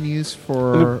wrestling news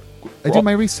for. I do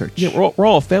my research. Yeah, we're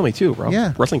all a family too, bro.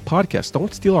 Yeah. Wrestling podcasts.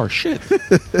 Don't steal our shit.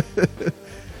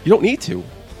 You don't need to.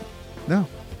 No.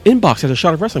 Inbox has a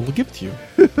shot of wrestling. We'll give it to you.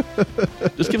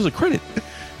 Just give us a credit.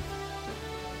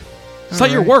 It's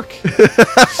not your work.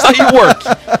 It's not your work.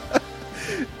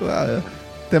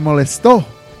 Te molestó.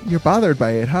 You're bothered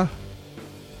by it, huh?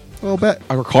 A little bit.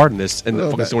 I work hard in this, and A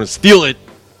little fucking bit. someone steal it.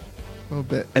 A little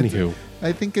bit. Anywho,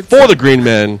 I think it's for the Green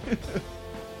Man,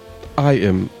 I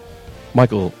am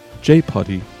Michael J.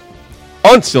 Putty.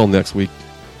 Until next week,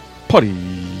 Putty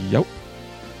out.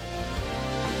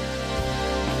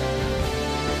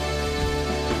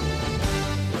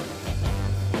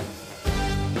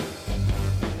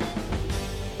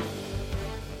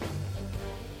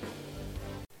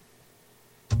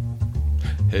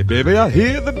 Hey baby, I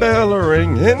hear the bell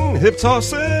ringing, hip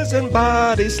tosses and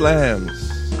body slams.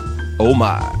 Oh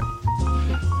my.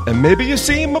 And maybe you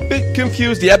seem a bit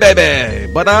confused, yeah baby,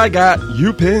 but I got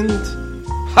you pinned.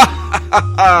 Ha ha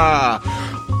ha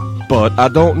ha. But I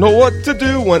don't know what to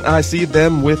do when I see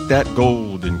them with that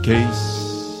golden case.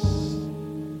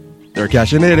 They're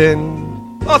cashing it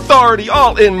in. Authority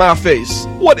all in my face.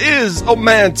 What is a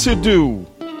man to do?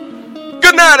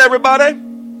 Good night, everybody.